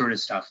all that sort of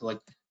stuff.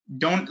 Like,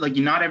 don't, like,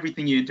 not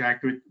everything you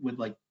interact with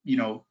like, you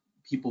know,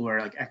 people who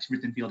are like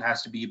experts in field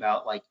has to be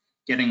about like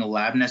getting a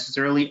lab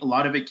necessarily. A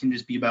lot of it can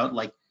just be about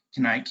like,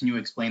 can you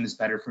explain this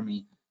better for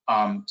me,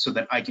 so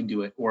that I can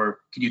do it, or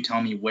could you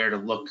tell me where to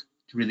look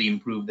to really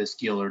improve this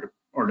skill,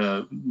 or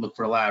to look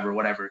for a lab or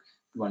whatever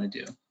you want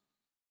to do.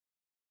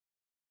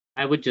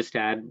 I would just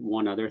add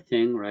one other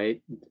thing,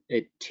 right?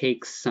 It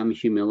takes some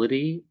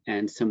humility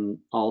and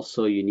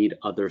also you need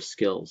other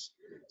skills.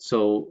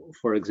 So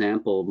for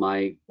example,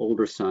 my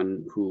older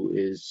son, who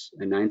is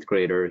a 9th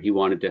grader, he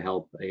wanted to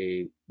help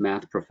a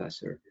math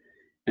professor.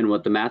 And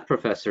what the math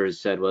professor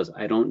said was,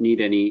 I don't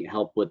need any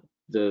help with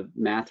the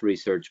math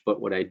research,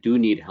 but what I do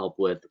need help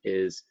with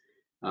is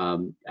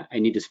I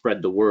need to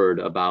spread the word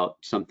about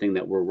something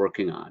that we're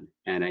working on,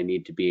 and I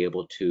need to be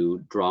able to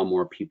draw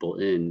more people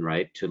in,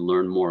 right, to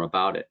learn more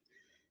about it.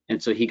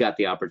 And so he got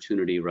the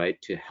opportunity,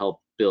 right, to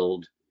help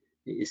build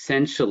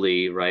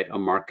essentially, right, a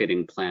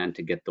marketing plan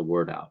to get the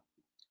word out.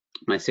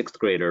 My 6th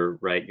grader,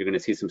 right, you're going to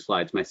see some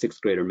slides. My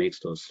 6th grader makes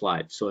those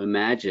slides. So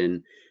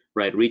imagine,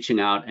 right, reaching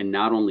out and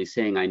not only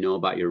saying, I know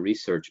about your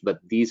research, but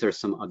these are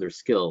some other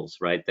skills,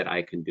 right, that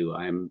I can do.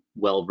 I'm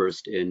well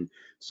versed in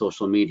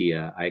social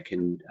media.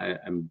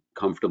 I'm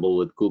comfortable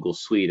with Google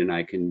Suite, and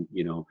I can,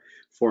 you know,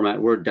 format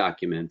Word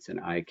documents, and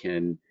I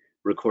can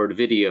record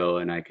video,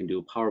 and I can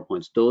do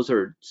PowerPoints. Those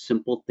are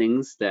simple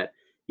things that,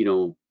 you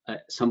know,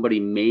 somebody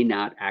may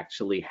not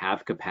actually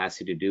have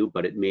capacity to do,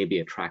 but it may be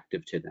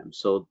attractive to them.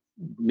 So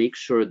make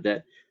sure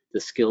that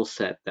the skill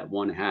set that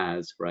one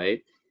has,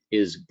 right,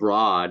 is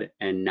broad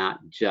and not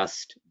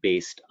just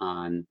based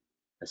on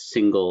a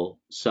single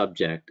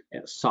subject.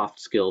 Soft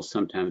skills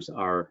sometimes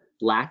are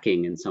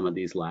lacking in some of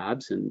these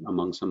labs and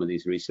among some of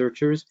these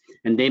researchers,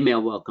 and they may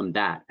welcome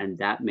that, and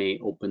that may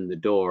open the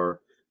door,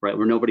 right,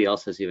 where nobody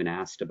else has even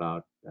asked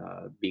about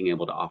being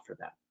able to offer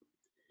that.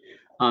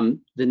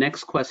 The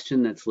next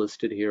question that's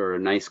listed here, or a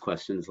nice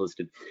question is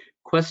listed.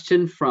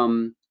 Question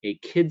from a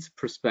kid's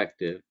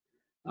perspective.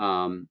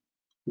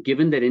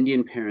 Given that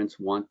Indian parents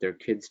want their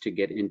kids to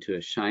get into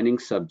a shining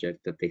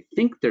subject that they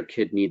think their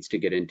kid needs to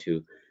get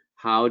into,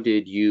 how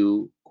did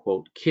you,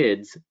 quote,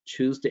 kids,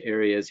 choose the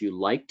areas you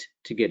liked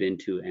to get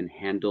into and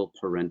handle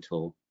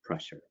parental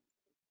pressure?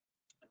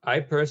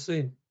 I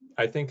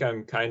think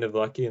I'm kind of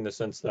lucky in the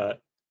sense that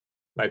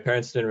my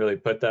parents didn't really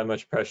put that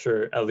much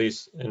pressure, at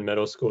least in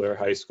middle school or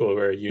high school,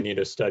 where you need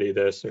to study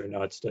this or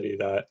not study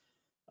that.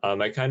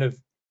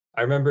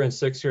 I remember in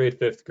 6th grade,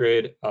 5th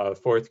grade,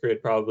 4th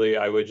grade probably,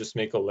 I would just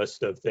make a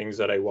list of things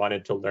that I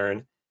wanted to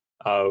learn,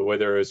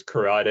 whether it was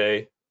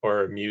karate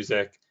or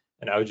music,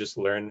 and I would just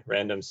learn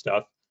random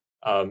stuff.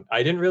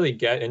 I didn't really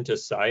get into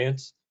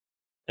science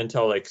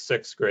until like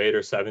 6th grade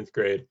or 7th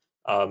grade.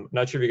 I'm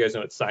not sure if you guys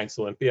know what Science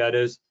Olympiad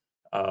is,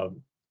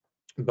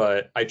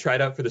 but I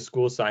tried out for the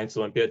school Science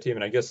Olympiad team,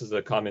 and I guess this is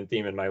a common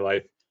theme in my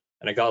life,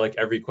 and I got like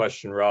every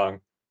question wrong.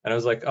 And I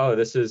was like, oh,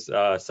 this is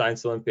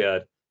Science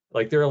Olympiad.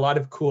 Like there are a lot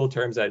of cool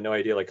terms I had no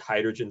idea, like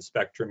hydrogen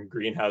spectrum,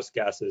 greenhouse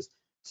gases.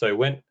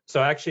 So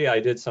actually I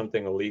did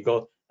something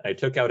illegal. I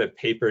took out a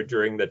paper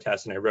during the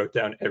test and I wrote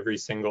down every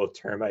single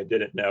term I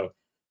didn't know.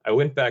 I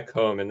went back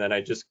home and then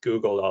I just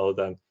Googled all of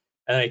them.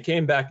 And I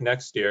came back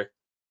next year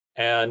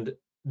And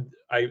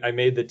I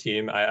made the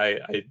team.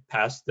 I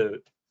passed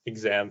the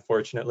exam,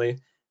 fortunately.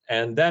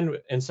 And then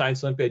in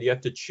Science Olympiad, you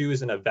have to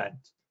choose an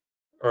event,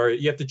 or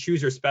you have to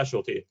choose your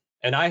specialty.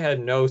 And I had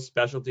no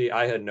specialty,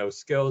 I had no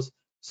skills.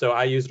 So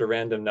I used a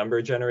random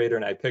number generator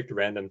and I picked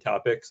random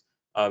topics.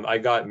 I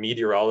got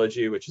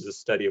meteorology, which is a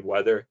study of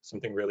weather,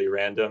 something really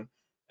random,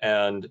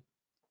 and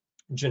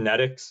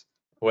genetics,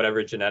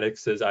 whatever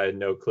genetics is, I had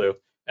no clue.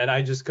 And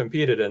I just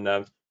competed in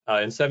them.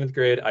 In 7th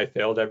grade, I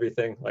failed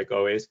everything, like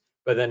always.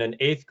 But then in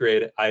 8th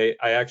grade, I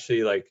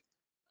actually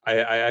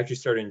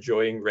started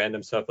enjoying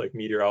random stuff like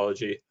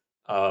meteorology.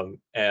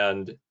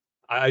 And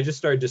I just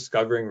started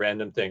discovering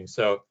random things.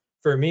 So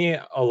for me,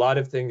 a lot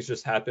of things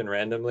just happen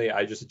randomly.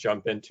 I just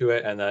jump into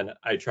it and then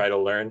I try to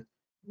learn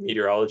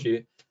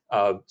meteorology.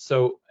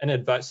 So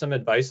some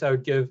advice I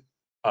would give,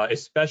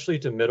 especially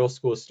to middle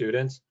school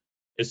students,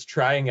 is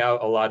trying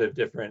out a lot of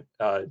different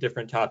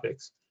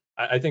topics.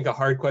 I think a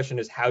hard question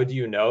is, how do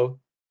you know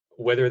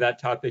whether that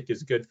topic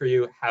is good for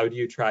you? How do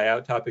you try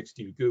out topics?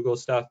 Do you Google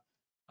stuff?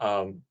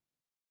 I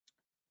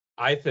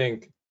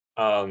think,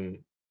 I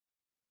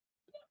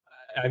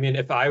mean,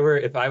 if I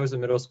was a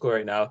middle school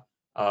right now,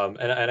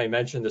 and I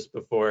mentioned this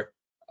before,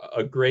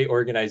 a great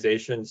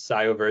organization,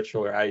 SCIO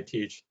Virtual, or I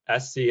teach,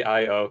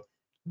 SCIO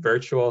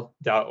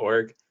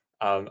virtual.org.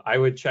 I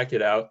would check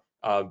it out.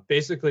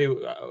 Basically,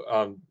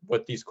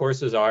 what these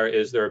courses are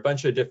is there are a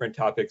bunch of different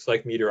topics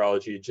like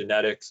meteorology,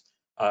 genetics,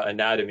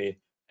 anatomy,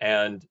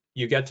 and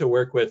you get to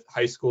work with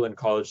high school and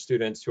college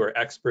students who are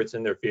experts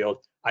in their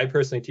field. I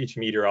personally teach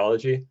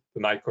meteorology,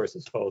 but my course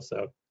is full,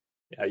 so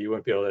yeah, you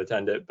wouldn't be able to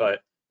attend it.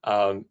 But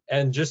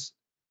and just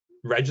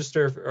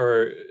register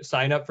or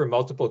sign up for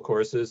multiple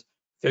courses,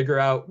 figure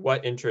out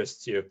what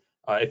interests you.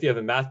 If you have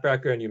a math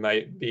background, you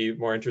might be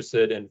more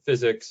interested in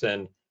physics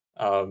and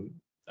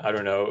I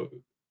don't know.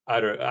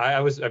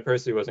 I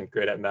personally wasn't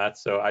great at math,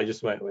 so I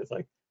just went with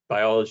like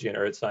biology and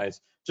earth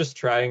science, just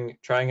trying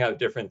out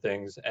different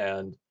things.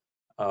 And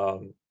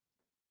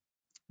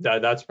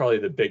that's probably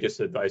the biggest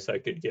advice I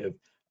could give.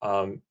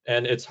 And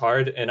it's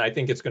hard, and I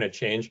think it's going to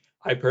change.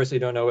 I personally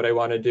don't know what I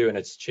want to do, and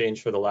it's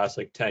changed for the last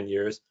like 10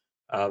 years.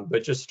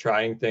 But just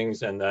trying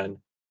things, and then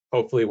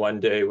hopefully one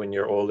day when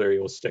you're older,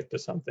 you'll stick to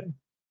something.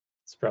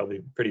 It's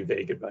probably pretty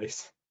vague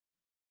advice.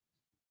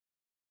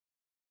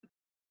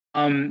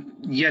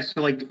 Yes,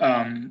 so like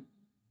in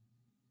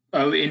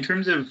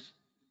terms of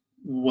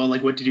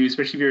like what to do,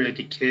 especially if you're like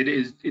a kid,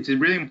 it's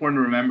really important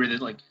to remember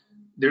that like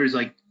there's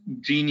like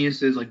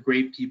geniuses, like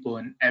great people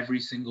in every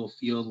single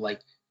field.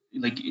 Like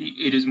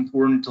it is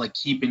important to like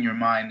keep in your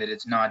mind that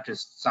it's not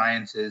just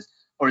sciences,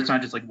 or it's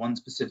not just like one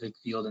specific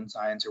field in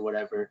science or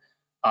whatever.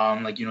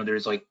 Like, you know,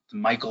 there's like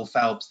Michael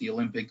Phelps, the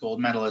Olympic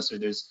gold medalist, or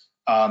there's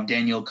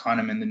Daniel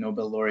Kahneman, the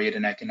Nobel laureate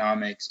in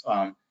economics.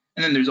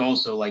 And then there's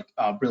also like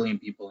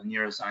brilliant people in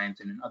neuroscience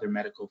and in other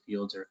medical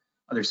fields or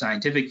other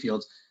scientific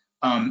fields.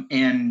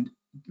 And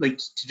like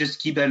to just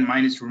keep that in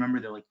mind is to remember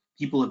that like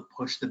people have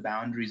pushed the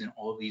boundaries in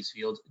all of these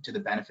fields to the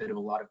benefit of a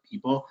lot of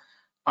people.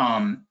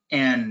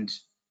 And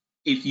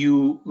if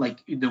you like,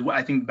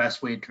 I think the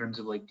best way in terms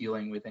of like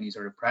dealing with any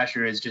sort of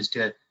pressure is just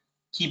to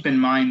keep in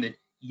mind that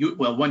you're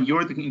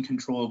in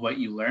control of what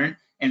you learn.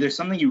 And if there's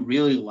something you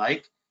really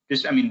like,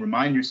 just, I mean,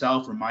 remind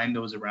yourself, remind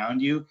those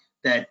around you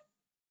that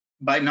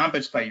not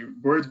just by your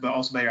words, but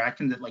also by your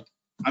actions, that like,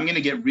 I'm going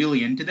to get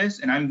really into this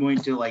and I'm going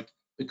to like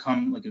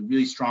become like a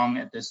really strong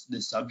at this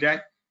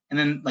subject. And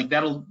then like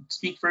that'll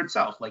speak for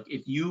itself. Like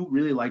if you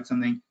really like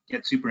something,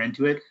 get super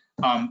into it,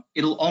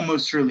 it'll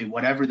almost surely,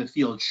 whatever the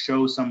field,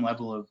 show some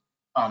level of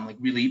like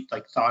really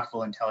like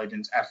thoughtful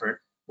intelligence, effort,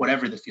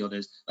 whatever the field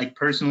is. Like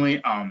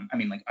personally, I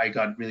mean, like I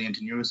got really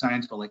into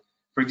neuroscience, but like,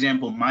 for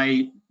example,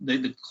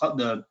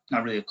 the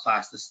not really a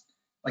class, this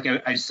like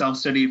I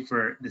self-studied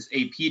for this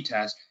AP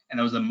test, and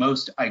that was the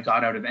most I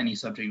got out of any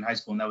subject in high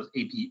school, and that was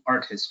AP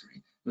art history.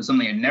 It was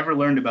something I never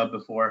learned about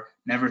before,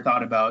 never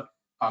thought about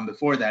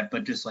before that,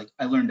 but just like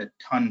I learned a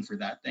ton for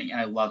that thing,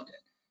 and I loved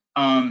it.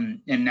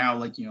 And now,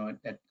 like, you know,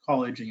 at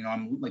college, you know,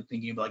 I'm like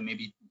thinking about like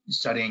maybe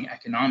studying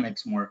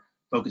economics, more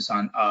focus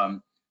on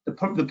the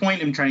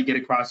point I'm trying to get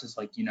across is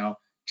like, you know,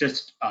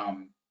 just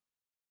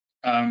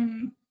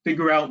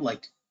figure out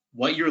like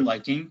what you're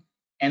liking.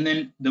 And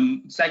then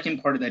the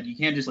second part of that, you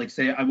can't just like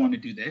say, I want to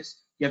do this.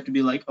 You have to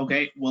be like,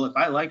 okay, well, if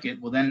I like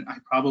it, well, then I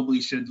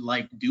probably should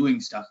like doing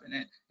stuff in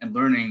it and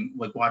learning,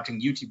 like watching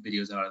YouTube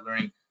videos about it,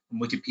 learning from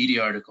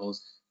Wikipedia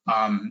articles,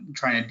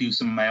 trying to do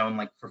some of my own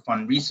like for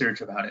fun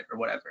research about it or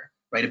whatever,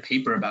 write a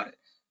paper about it.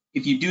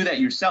 If you do that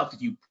yourself,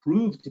 if you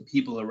prove to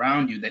people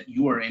around you that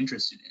you are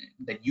interested in it,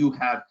 that you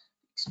have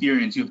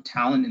experience, you have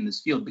talent in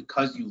this field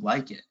because you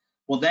like it,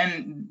 well,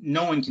 then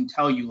no one can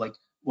tell you like,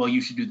 well,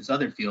 you should do this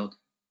other field,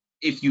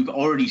 if you've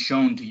already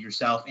shown to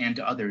yourself and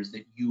to others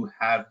that you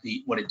have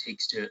what it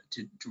takes to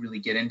really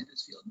get into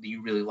this field, that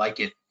you really like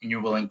it and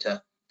you're willing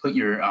to put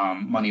your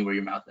money where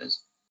your mouth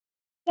is.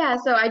 Yeah,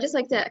 so I just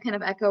like to kind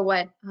of echo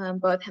what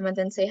both Hemant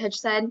and Sehaj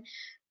said.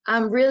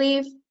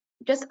 Really,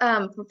 just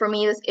for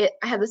me,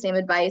 I have the same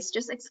advice.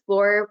 Just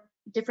explore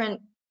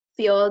different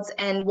fields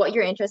and what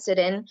you're interested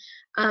in.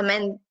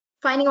 And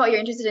finding what you're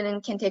interested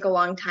in can take a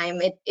long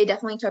time. It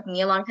definitely took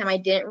me a long time. I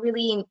didn't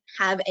really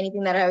have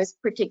anything that I was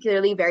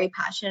particularly very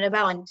passionate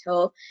about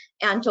until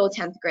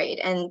 10th grade,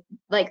 and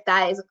like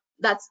that's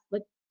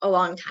like a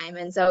long time.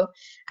 And so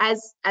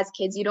as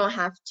kids, you don't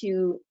have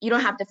to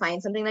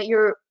find something that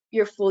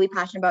you're fully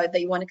passionate about,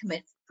 that you want to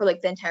commit for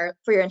like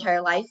your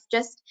entire life.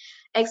 Just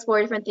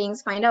explore different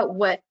things, find out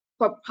what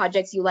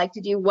projects you like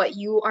to do, what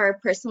you are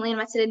personally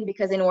invested in,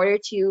 because in order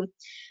to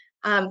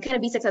kind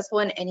of be successful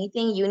in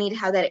anything, you need to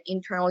have that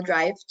internal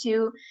drive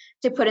to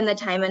put in the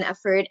time and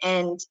effort.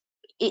 And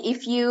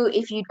if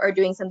you are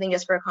doing something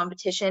just for a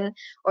competition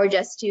or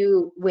just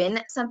to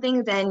win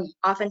something, then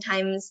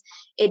oftentimes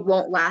it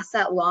won't last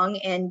that long,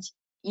 and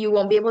you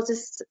won't be able to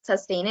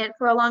sustain it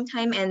for a long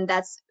time. And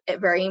that's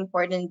very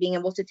important in being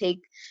able to take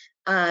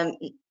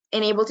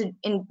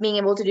in being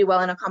able to do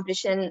well in a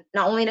competition,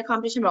 not only in a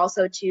competition, but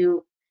also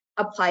to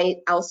apply it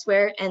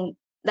elsewhere. And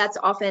that's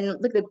often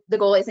like the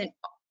goal isn't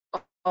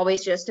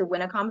always just to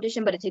win a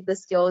competition, but to take the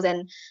skills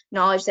and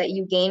knowledge that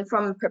you gain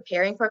from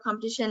preparing for a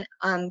competition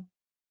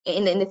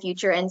in the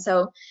future. And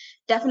so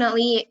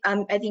definitely,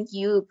 I think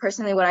you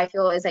personally, what I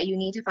feel is that you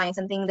need to find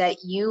something that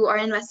you are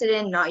invested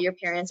in, not your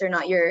parents or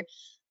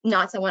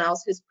not someone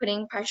else who's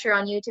putting pressure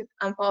on you to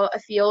follow a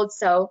field.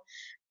 So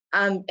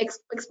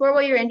explore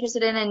what you're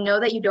interested in, and know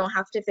that you don't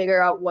have to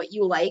figure out what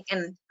you like.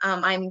 And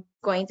I'm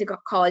going to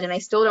college and I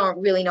still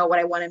don't really know what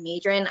I want to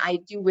major in. I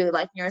do really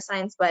like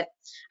neuroscience, but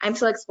I'm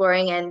still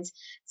exploring. And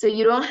so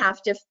you don't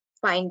have to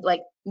find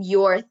like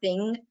your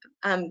thing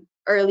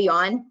early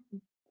on.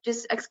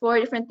 Just explore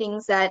different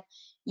things that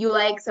you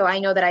like. So I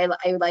know that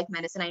I like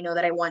medicine. I know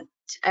that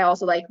I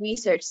also like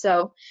research.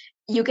 So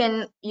you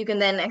can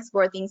then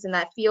explore things in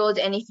that field.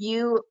 And if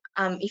you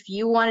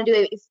want to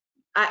do it,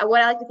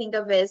 what I like to think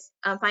of is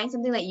find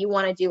something that you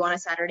want to do on a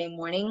Saturday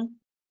morning.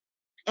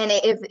 And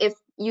if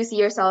you see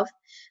yourself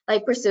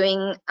like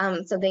pursuing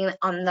something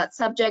on that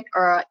subject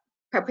or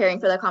preparing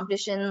for the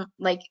competition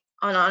like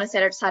on a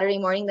Saturday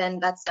morning, then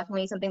that's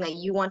definitely something that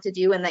you want to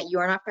do and that you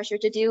are not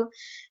pressured to do.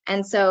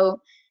 And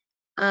so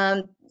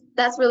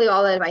that's really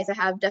all the advice I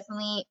have.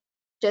 Definitely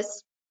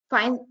just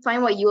find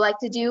what you like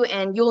to do,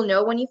 and you'll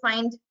know when you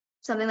find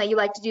something that you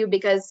like to do,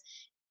 because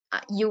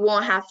you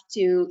won't have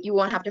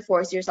to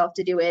force yourself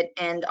to do it.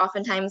 And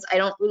oftentimes I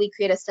don't really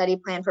create a study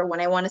plan for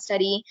when I want to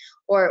study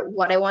or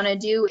what I want to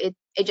do.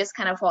 It just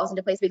kind of falls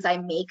into place because I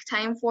make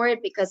time for it,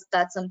 because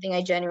that's something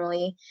I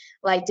genuinely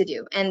like to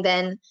do. And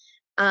then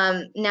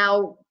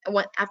now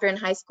after in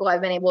high school,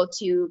 I've been able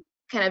to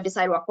kind of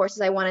decide what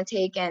courses I want to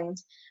take and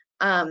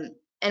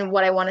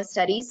what I want to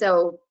study.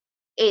 So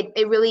it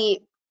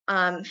really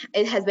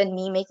it has been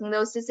me making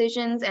those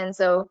decisions. And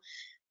so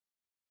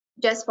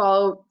just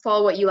follow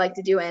what you like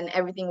to do, and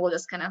everything will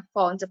just kind of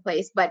fall into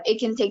place. But it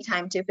can take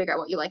time to figure out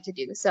what you like to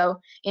do. So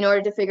in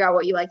order to figure out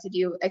what you like to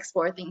do,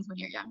 explore things when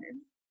you're younger.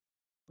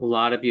 A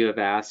lot of you have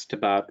asked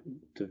about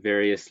the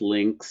various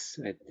links.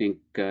 I think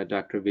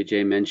Dr.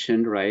 Vijay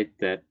mentioned, right,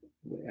 that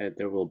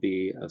there will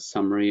be a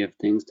summary of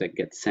things that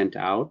get sent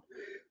out.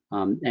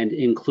 And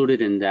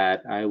included in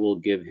that, I will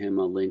give him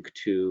a link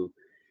to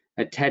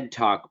a TED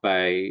Talk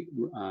by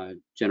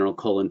General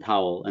Colin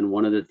Powell. And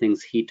one of the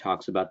things he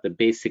talks about, the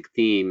basic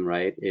theme,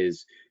 right,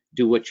 is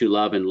do what you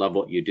love and love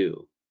what you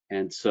do.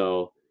 And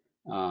so,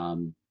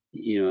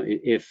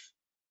 if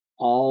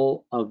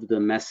all of the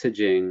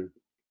messaging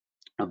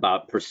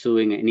about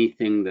pursuing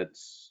anything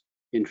that's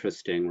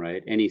interesting,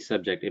 right, any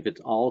subject, if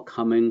it's all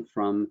coming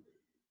from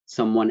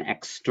someone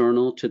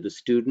external to the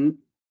student,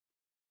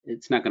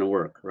 it's not going to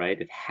work,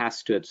 right? It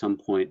has to at some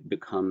point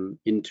become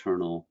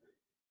internal.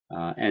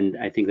 And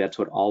I think that's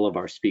what all of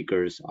our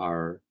speakers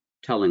are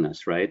telling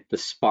us, right? The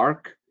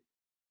spark,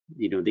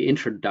 the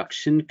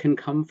introduction can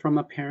come from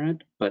a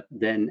parent, but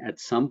then at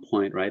some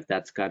point, right,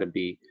 that's got to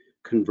be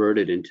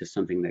converted into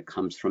something that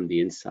comes from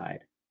the inside.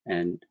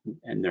 And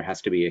there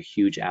has to be a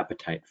huge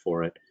appetite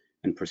for it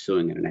and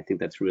pursuing it. And I think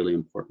that's really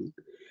important.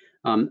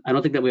 I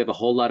don't think that we have a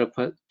whole lot of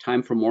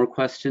time for more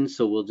questions,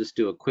 so we'll just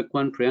do a quick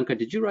one. Priyanka,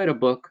 did you write a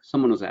book?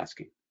 Someone was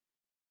asking.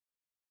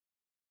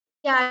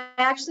 Yeah,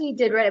 I actually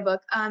did write a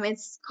book.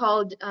 It's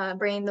called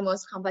Brain, the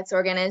Most Complex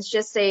Organ. It's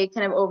just a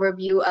kind of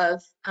overview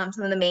of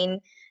some of the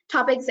main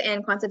topics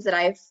and concepts that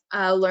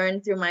I've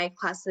learned through my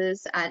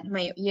classes at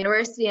my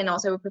university, and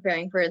also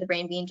preparing for the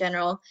Brain Bee in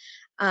general.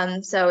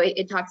 So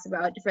it talks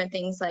about different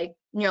things like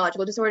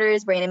neurological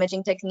disorders, brain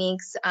imaging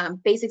techniques,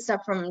 basic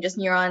stuff from just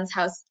neurons,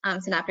 how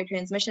synaptic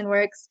transmission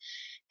works.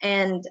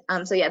 And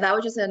so yeah, that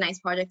was just a nice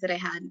project that I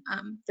had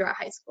throughout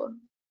high school.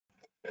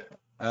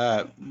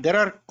 There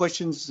are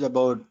questions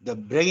about the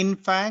brain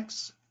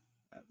facts.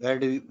 Where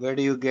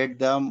do you get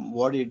them?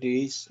 What it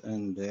is,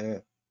 and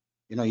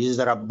is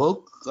there a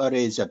book or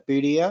is a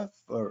PDF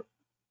or?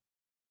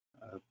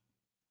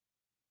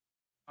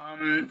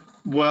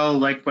 Well,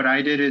 like what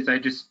I did is I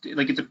just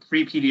it's a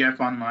free PDF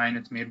online.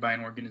 It's made by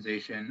an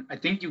organization. I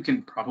think you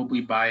can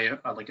probably buy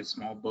a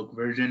small book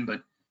version,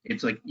 but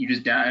it's like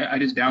I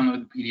just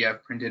downloaded the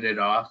PDF, printed it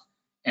off,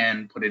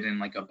 and put it in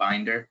like a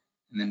binder,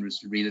 and then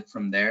just read it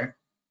from there.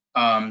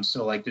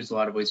 So like there's a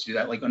lot of ways to do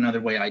that. Like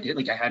another way I did,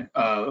 like I had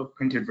a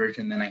printed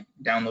version, then I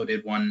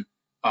downloaded one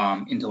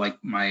into like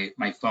my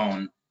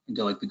phone,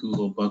 into like the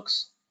Google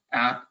Books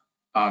app,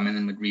 and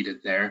then would read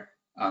it there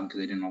because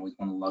I didn't always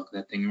want to lug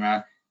that thing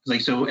around.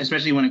 Like so,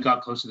 especially when it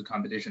got close to the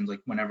competitions,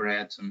 like whenever I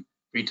had some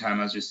free time,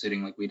 I was just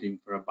sitting like waiting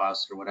for a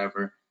bus or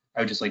whatever.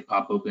 I would just like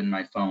pop open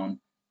my phone,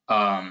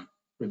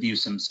 review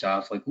some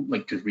stuff, like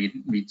just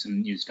read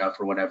some new stuff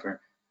or whatever.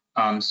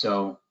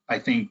 So I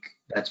think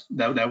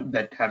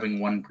that having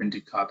one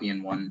printed copy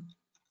and one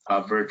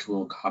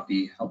virtual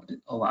copy helped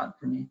a lot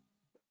for me.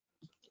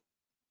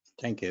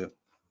 Thank you.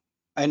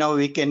 I know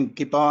we can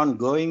keep on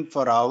going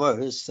for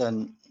hours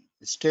and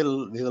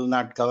still we will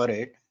not cover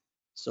it.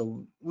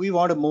 So we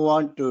want to move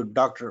on to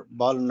Dr.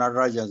 Balu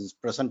Natarajan's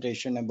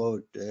presentation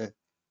about the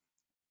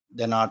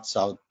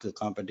North-South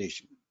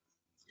competition.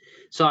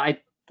 So I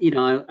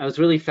was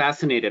really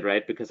fascinated,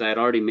 right? Because I had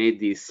already made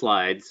these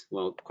slides.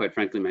 Well, quite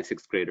frankly, my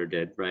sixth grader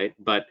did, right?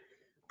 But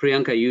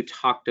Priyanka, you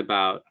talked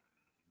about,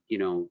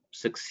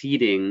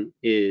 succeeding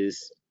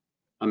is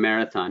a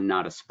marathon,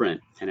 not a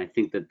sprint. And I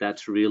think that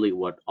that's really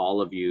what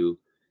all of you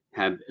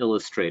have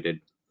illustrated.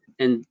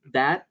 And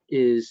that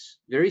is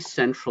very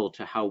central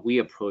to how we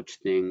approach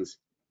things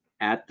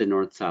at the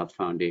North-South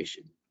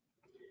Foundation.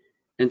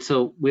 And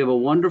so we have a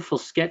wonderful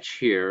sketch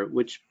here,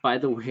 which, by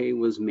the way,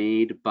 was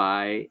made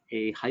by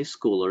a high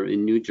schooler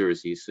in New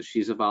Jersey. So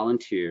she's a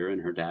volunteer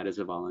and her dad is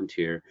a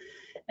volunteer.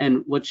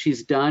 And what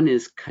she's done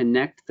is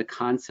connect the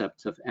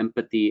concepts of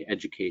empathy,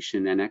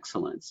 education, and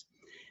excellence.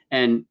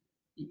 And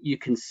you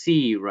can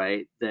see,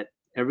 right, that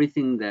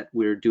everything that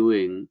we're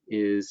doing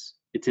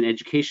it's an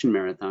education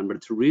marathon, but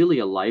it's really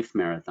a life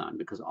marathon,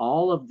 because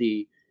all of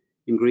the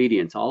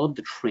ingredients, all of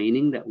the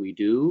training that we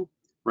do,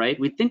 right,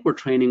 we think we're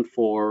training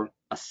for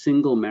a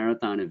single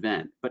marathon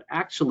event, but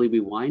actually we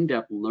wind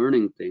up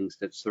learning things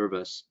that serve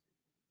us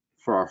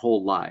for our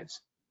whole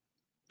lives.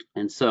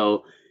 And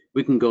so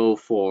we can go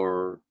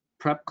for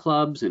prep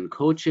clubs and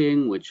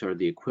coaching, which are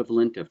the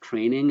equivalent of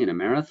training in a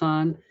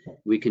marathon.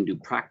 We can do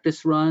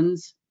practice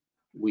runs.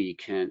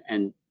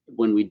 And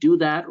when we do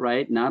that,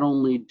 right, not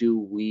only do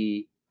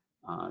we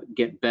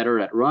get better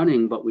at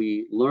running, but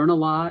we learn a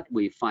lot.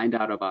 We find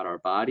out about our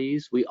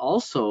bodies. We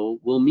also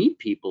will meet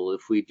people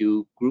if we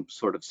do group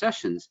sort of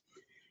sessions.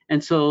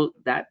 And so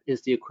that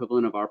is the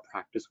equivalent of our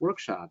practice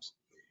workshops.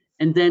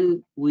 And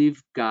then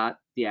we've got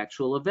the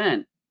actual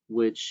event,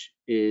 which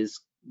is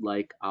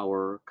like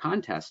our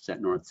contests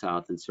at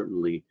North-South and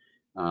certainly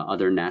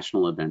other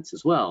national events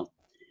as well.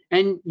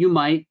 And you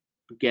might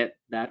get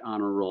that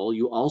honor roll.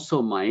 You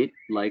also might,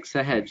 like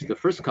Sahej the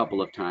first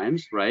couple of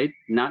times, right,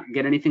 not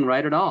get anything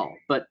right at all,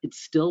 but it's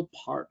still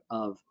part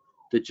of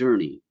the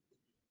journey.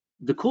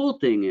 The cool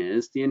thing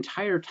is the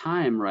entire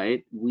time,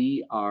 right,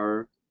 we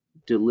are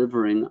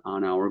delivering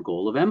on our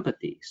goal of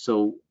empathy.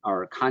 So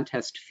our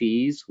contest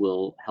fees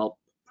will help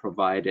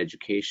provide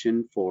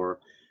education for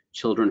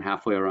children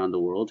halfway around the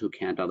world who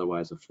can't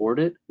otherwise afford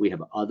it. We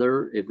have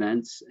other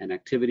events and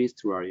activities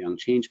through our Young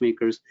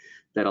Changemakers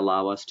that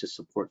allow us to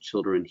support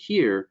children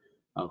here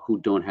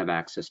who don't have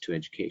access to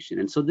education.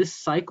 And so this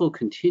cycle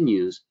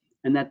continues,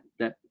 and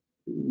that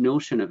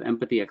notion of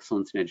empathy,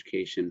 excellence, and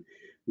education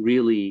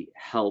really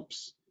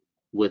helps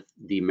with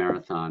the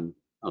marathon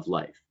of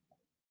life.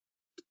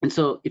 And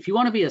so if you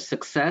want to be a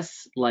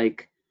success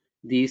like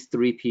these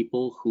three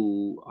people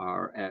who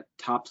are at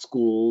top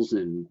schools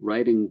and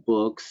writing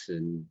books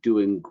and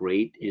doing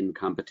great in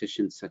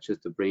competitions such as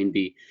the Brain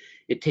Bee,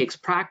 it takes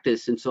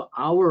practice. And so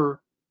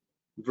our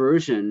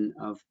version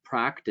of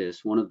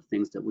practice, one of the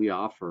things that we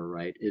offer,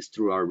 right, is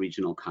through our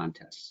regional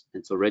contests.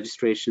 And so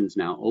registration is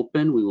now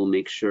open. We will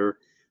make sure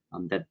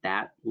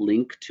that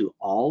link to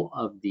all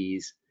of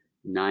these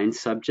 9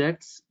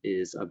 subjects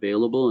is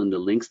available in the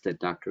links that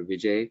Dr.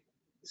 Vijay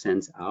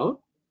sends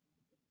out.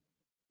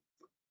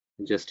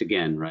 And just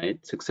again,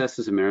 right, success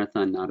is a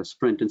marathon, not a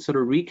sprint. And so to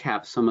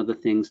recap some of the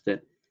things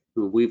that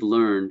we've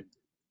learned,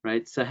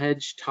 right,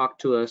 Sahej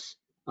talked to us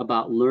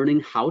about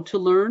learning how to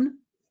learn,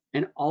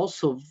 and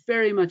also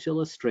very much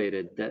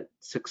illustrated that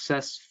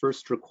success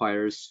first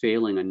requires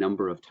failing a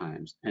number of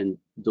times. And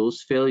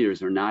those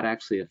failures are not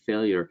actually a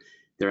failure,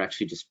 they're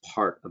actually just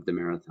part of the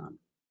marathon.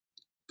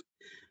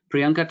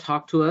 Priyanka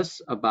talked to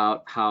us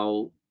about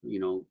how,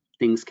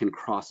 things can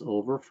cross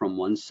over from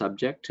one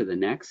subject to the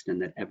next, and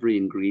that every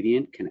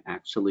ingredient can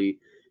actually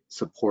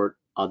support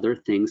other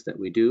things that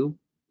we do.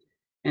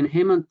 And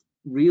Hemant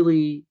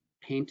really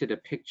painted a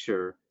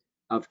picture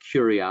of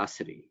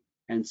curiosity.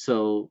 And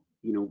so,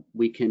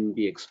 we can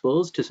be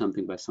exposed to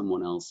something by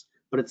someone else,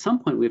 but at some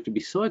point we have to be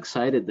so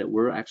excited that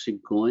we're actually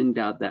going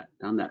down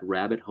that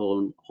rabbit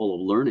hole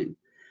of learning,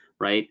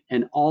 right?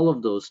 And all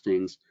of those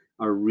things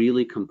are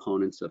really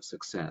components of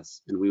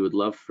success. And we would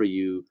love for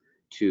you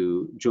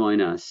to join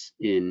us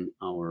in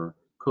our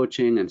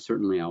coaching and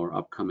certainly our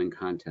upcoming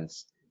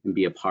contests and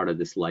be a part of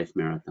this life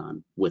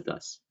marathon with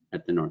us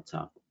at the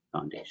North-South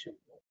Foundation.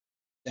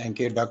 Thank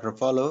you, Dr.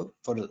 Follow,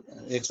 for the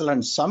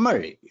excellent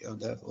summary of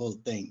the whole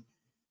thing.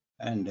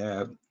 And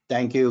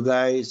thank you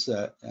guys,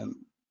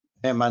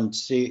 Hemant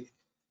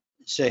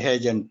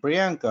Sehaj and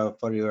Priyanka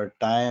for your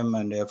time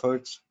and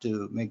efforts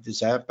to make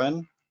this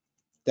happen.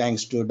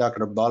 Thanks to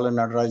Dr. Bala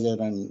Natarajan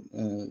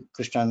and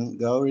Krishnan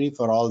Gauri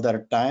for all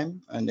their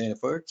time and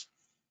efforts.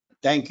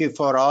 Thank you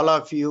for all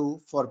of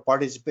you for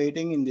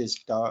participating in this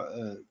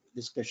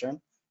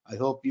discussion. I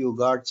hope you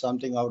got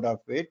something out of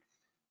it.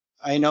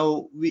 I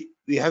know we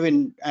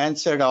haven't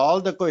answered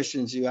all the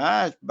questions you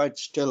asked, but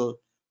still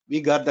we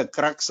got the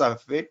crux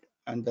of it,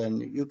 and then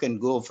you can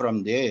go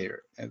from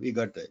there. We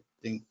got the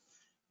thing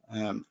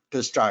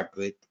to start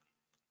with.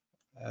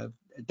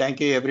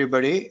 Thank you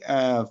everybody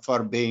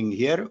for being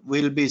here.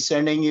 We'll be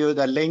sending you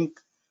the link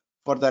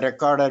for the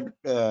recorded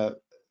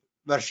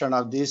version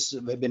of this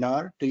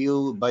webinar to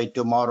you by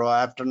tomorrow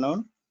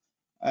afternoon,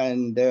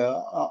 and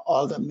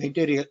all the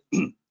material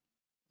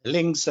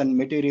links and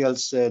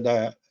materials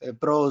the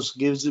pros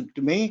gives it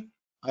to me,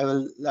 I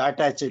will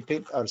attach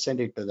it or send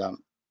it to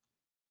them.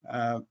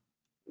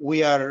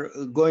 We are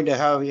going to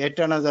have yet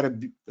another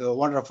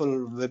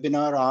wonderful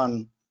webinar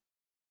on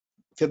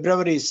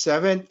February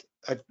 7th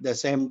at the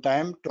same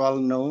time,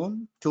 12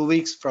 noon, 2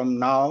 weeks from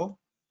now.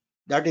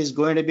 That is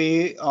going to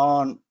be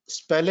on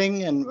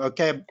spelling and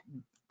vocab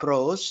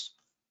pros.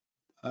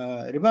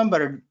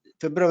 Remember,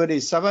 February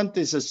 7th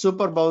is a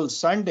Super Bowl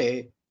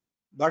Sunday,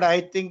 but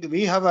I think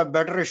we have a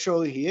better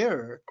show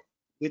here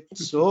with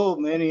so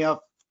many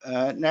of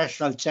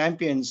national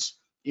champions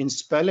in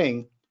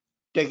spelling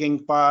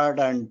taking part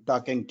and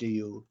talking to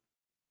you.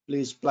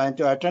 Please plan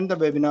to attend the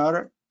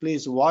webinar.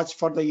 Please watch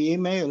for the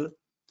email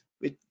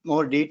with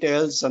more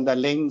details and the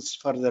links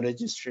for the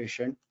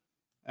registration.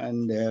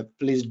 And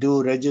please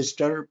do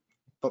register,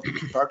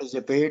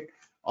 participate.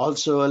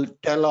 Also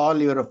tell all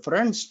your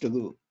friends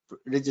to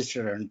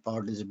register and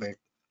participate.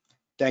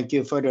 Thank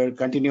you for your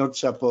continued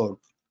support.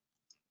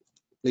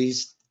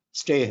 Please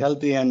stay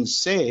healthy and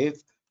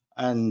safe,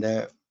 and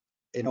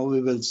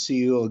we will see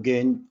you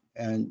again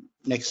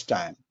next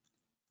time.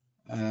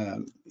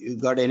 You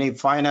got any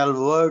final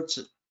words,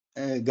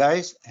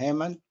 guys?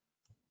 Hemant,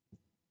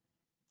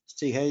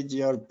 Sehaj,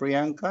 or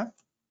Priyanka?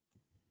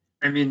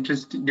 I mean,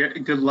 just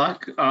good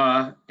luck.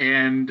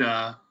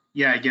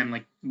 Yeah, again,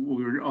 like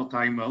we were all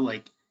talking about,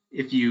 like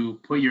if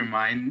you put your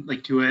mind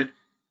like to it,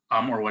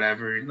 or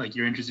whatever, like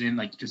you're interested in,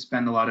 like just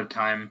spend a lot of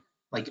time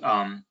like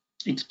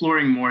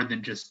exploring more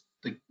than just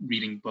like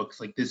reading books.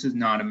 Like this is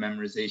not a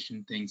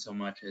memorization thing so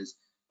much as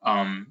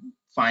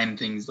find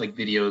things like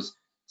videos,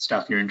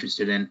 stuff you're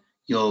interested in.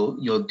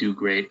 You'll do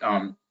great.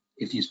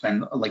 If you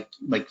spend like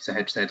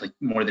Sahaj said, like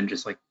more than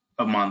just like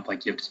a month,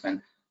 like you have to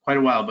spend quite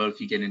a while, but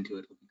if you get into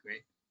it, it'll be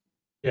great.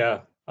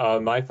 Yeah,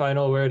 my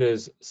final word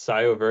is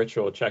SCIO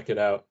Virtual. Check it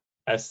out,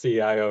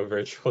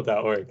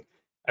 sciovirtual.org.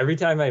 Every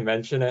time I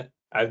mention it,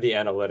 I have the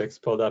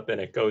analytics pulled up and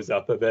it goes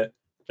up a bit,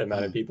 the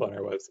amount of people on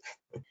our website.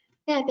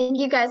 Yeah, thank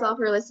you guys all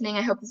for listening.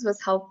 I hope this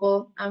was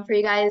helpful for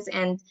you guys,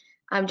 and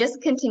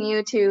just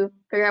continue to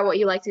figure out what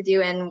you like to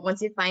do, and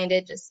once you find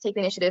it, just take the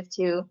initiative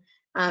to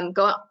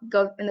go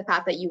in the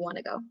path that you want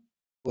to go.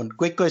 One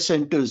quick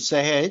question to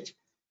Sahaj.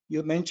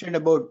 You mentioned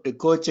about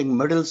coaching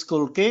middle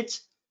school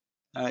kids.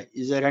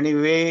 Is there any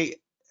way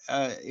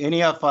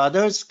any of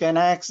others can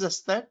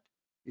access that?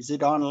 Is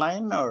it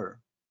online or?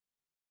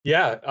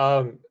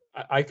 Yeah,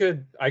 I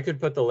could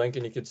put the link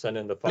and you could send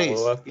in the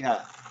follow-up. Please,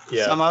 yeah.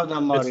 Yeah, Some of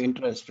them are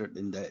interested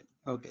in that.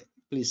 Okay,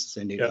 please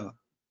send it out.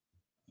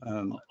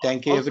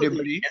 Thank you, Also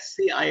everybody.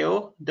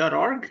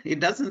 scio.org. It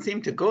doesn't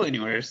seem to go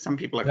anywhere. Some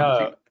people are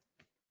complaining.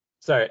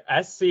 Sorry,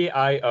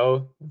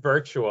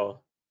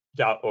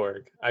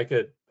 sciovirtual.org. I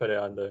could put it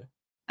on the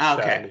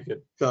okay.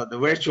 So the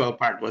virtual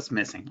part was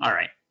missing. All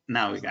right,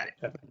 now we got it.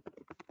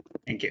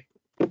 Thank you.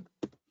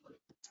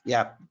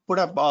 Yeah, put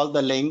up all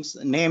the links,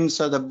 names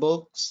of the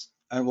books,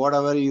 and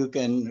whatever you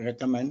can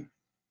recommend.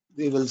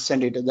 We will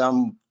send it to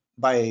them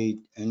by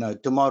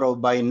tomorrow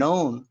by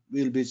noon.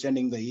 We'll be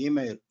sending the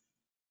email.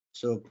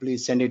 So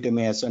please send it to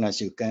me as soon as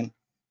you can.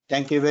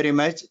 Thank you very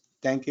much.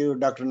 Thank you,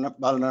 Dr.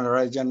 Bala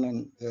Natarajan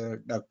and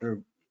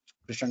Dr.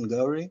 Krishnan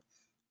Gauri,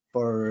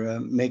 for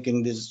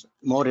making this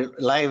more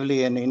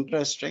lively and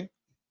interesting.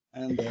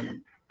 And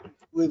then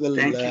we will.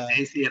 Thank you,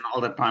 Daisy, and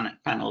all the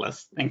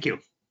panelists. Thank you.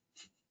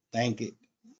 Thank you.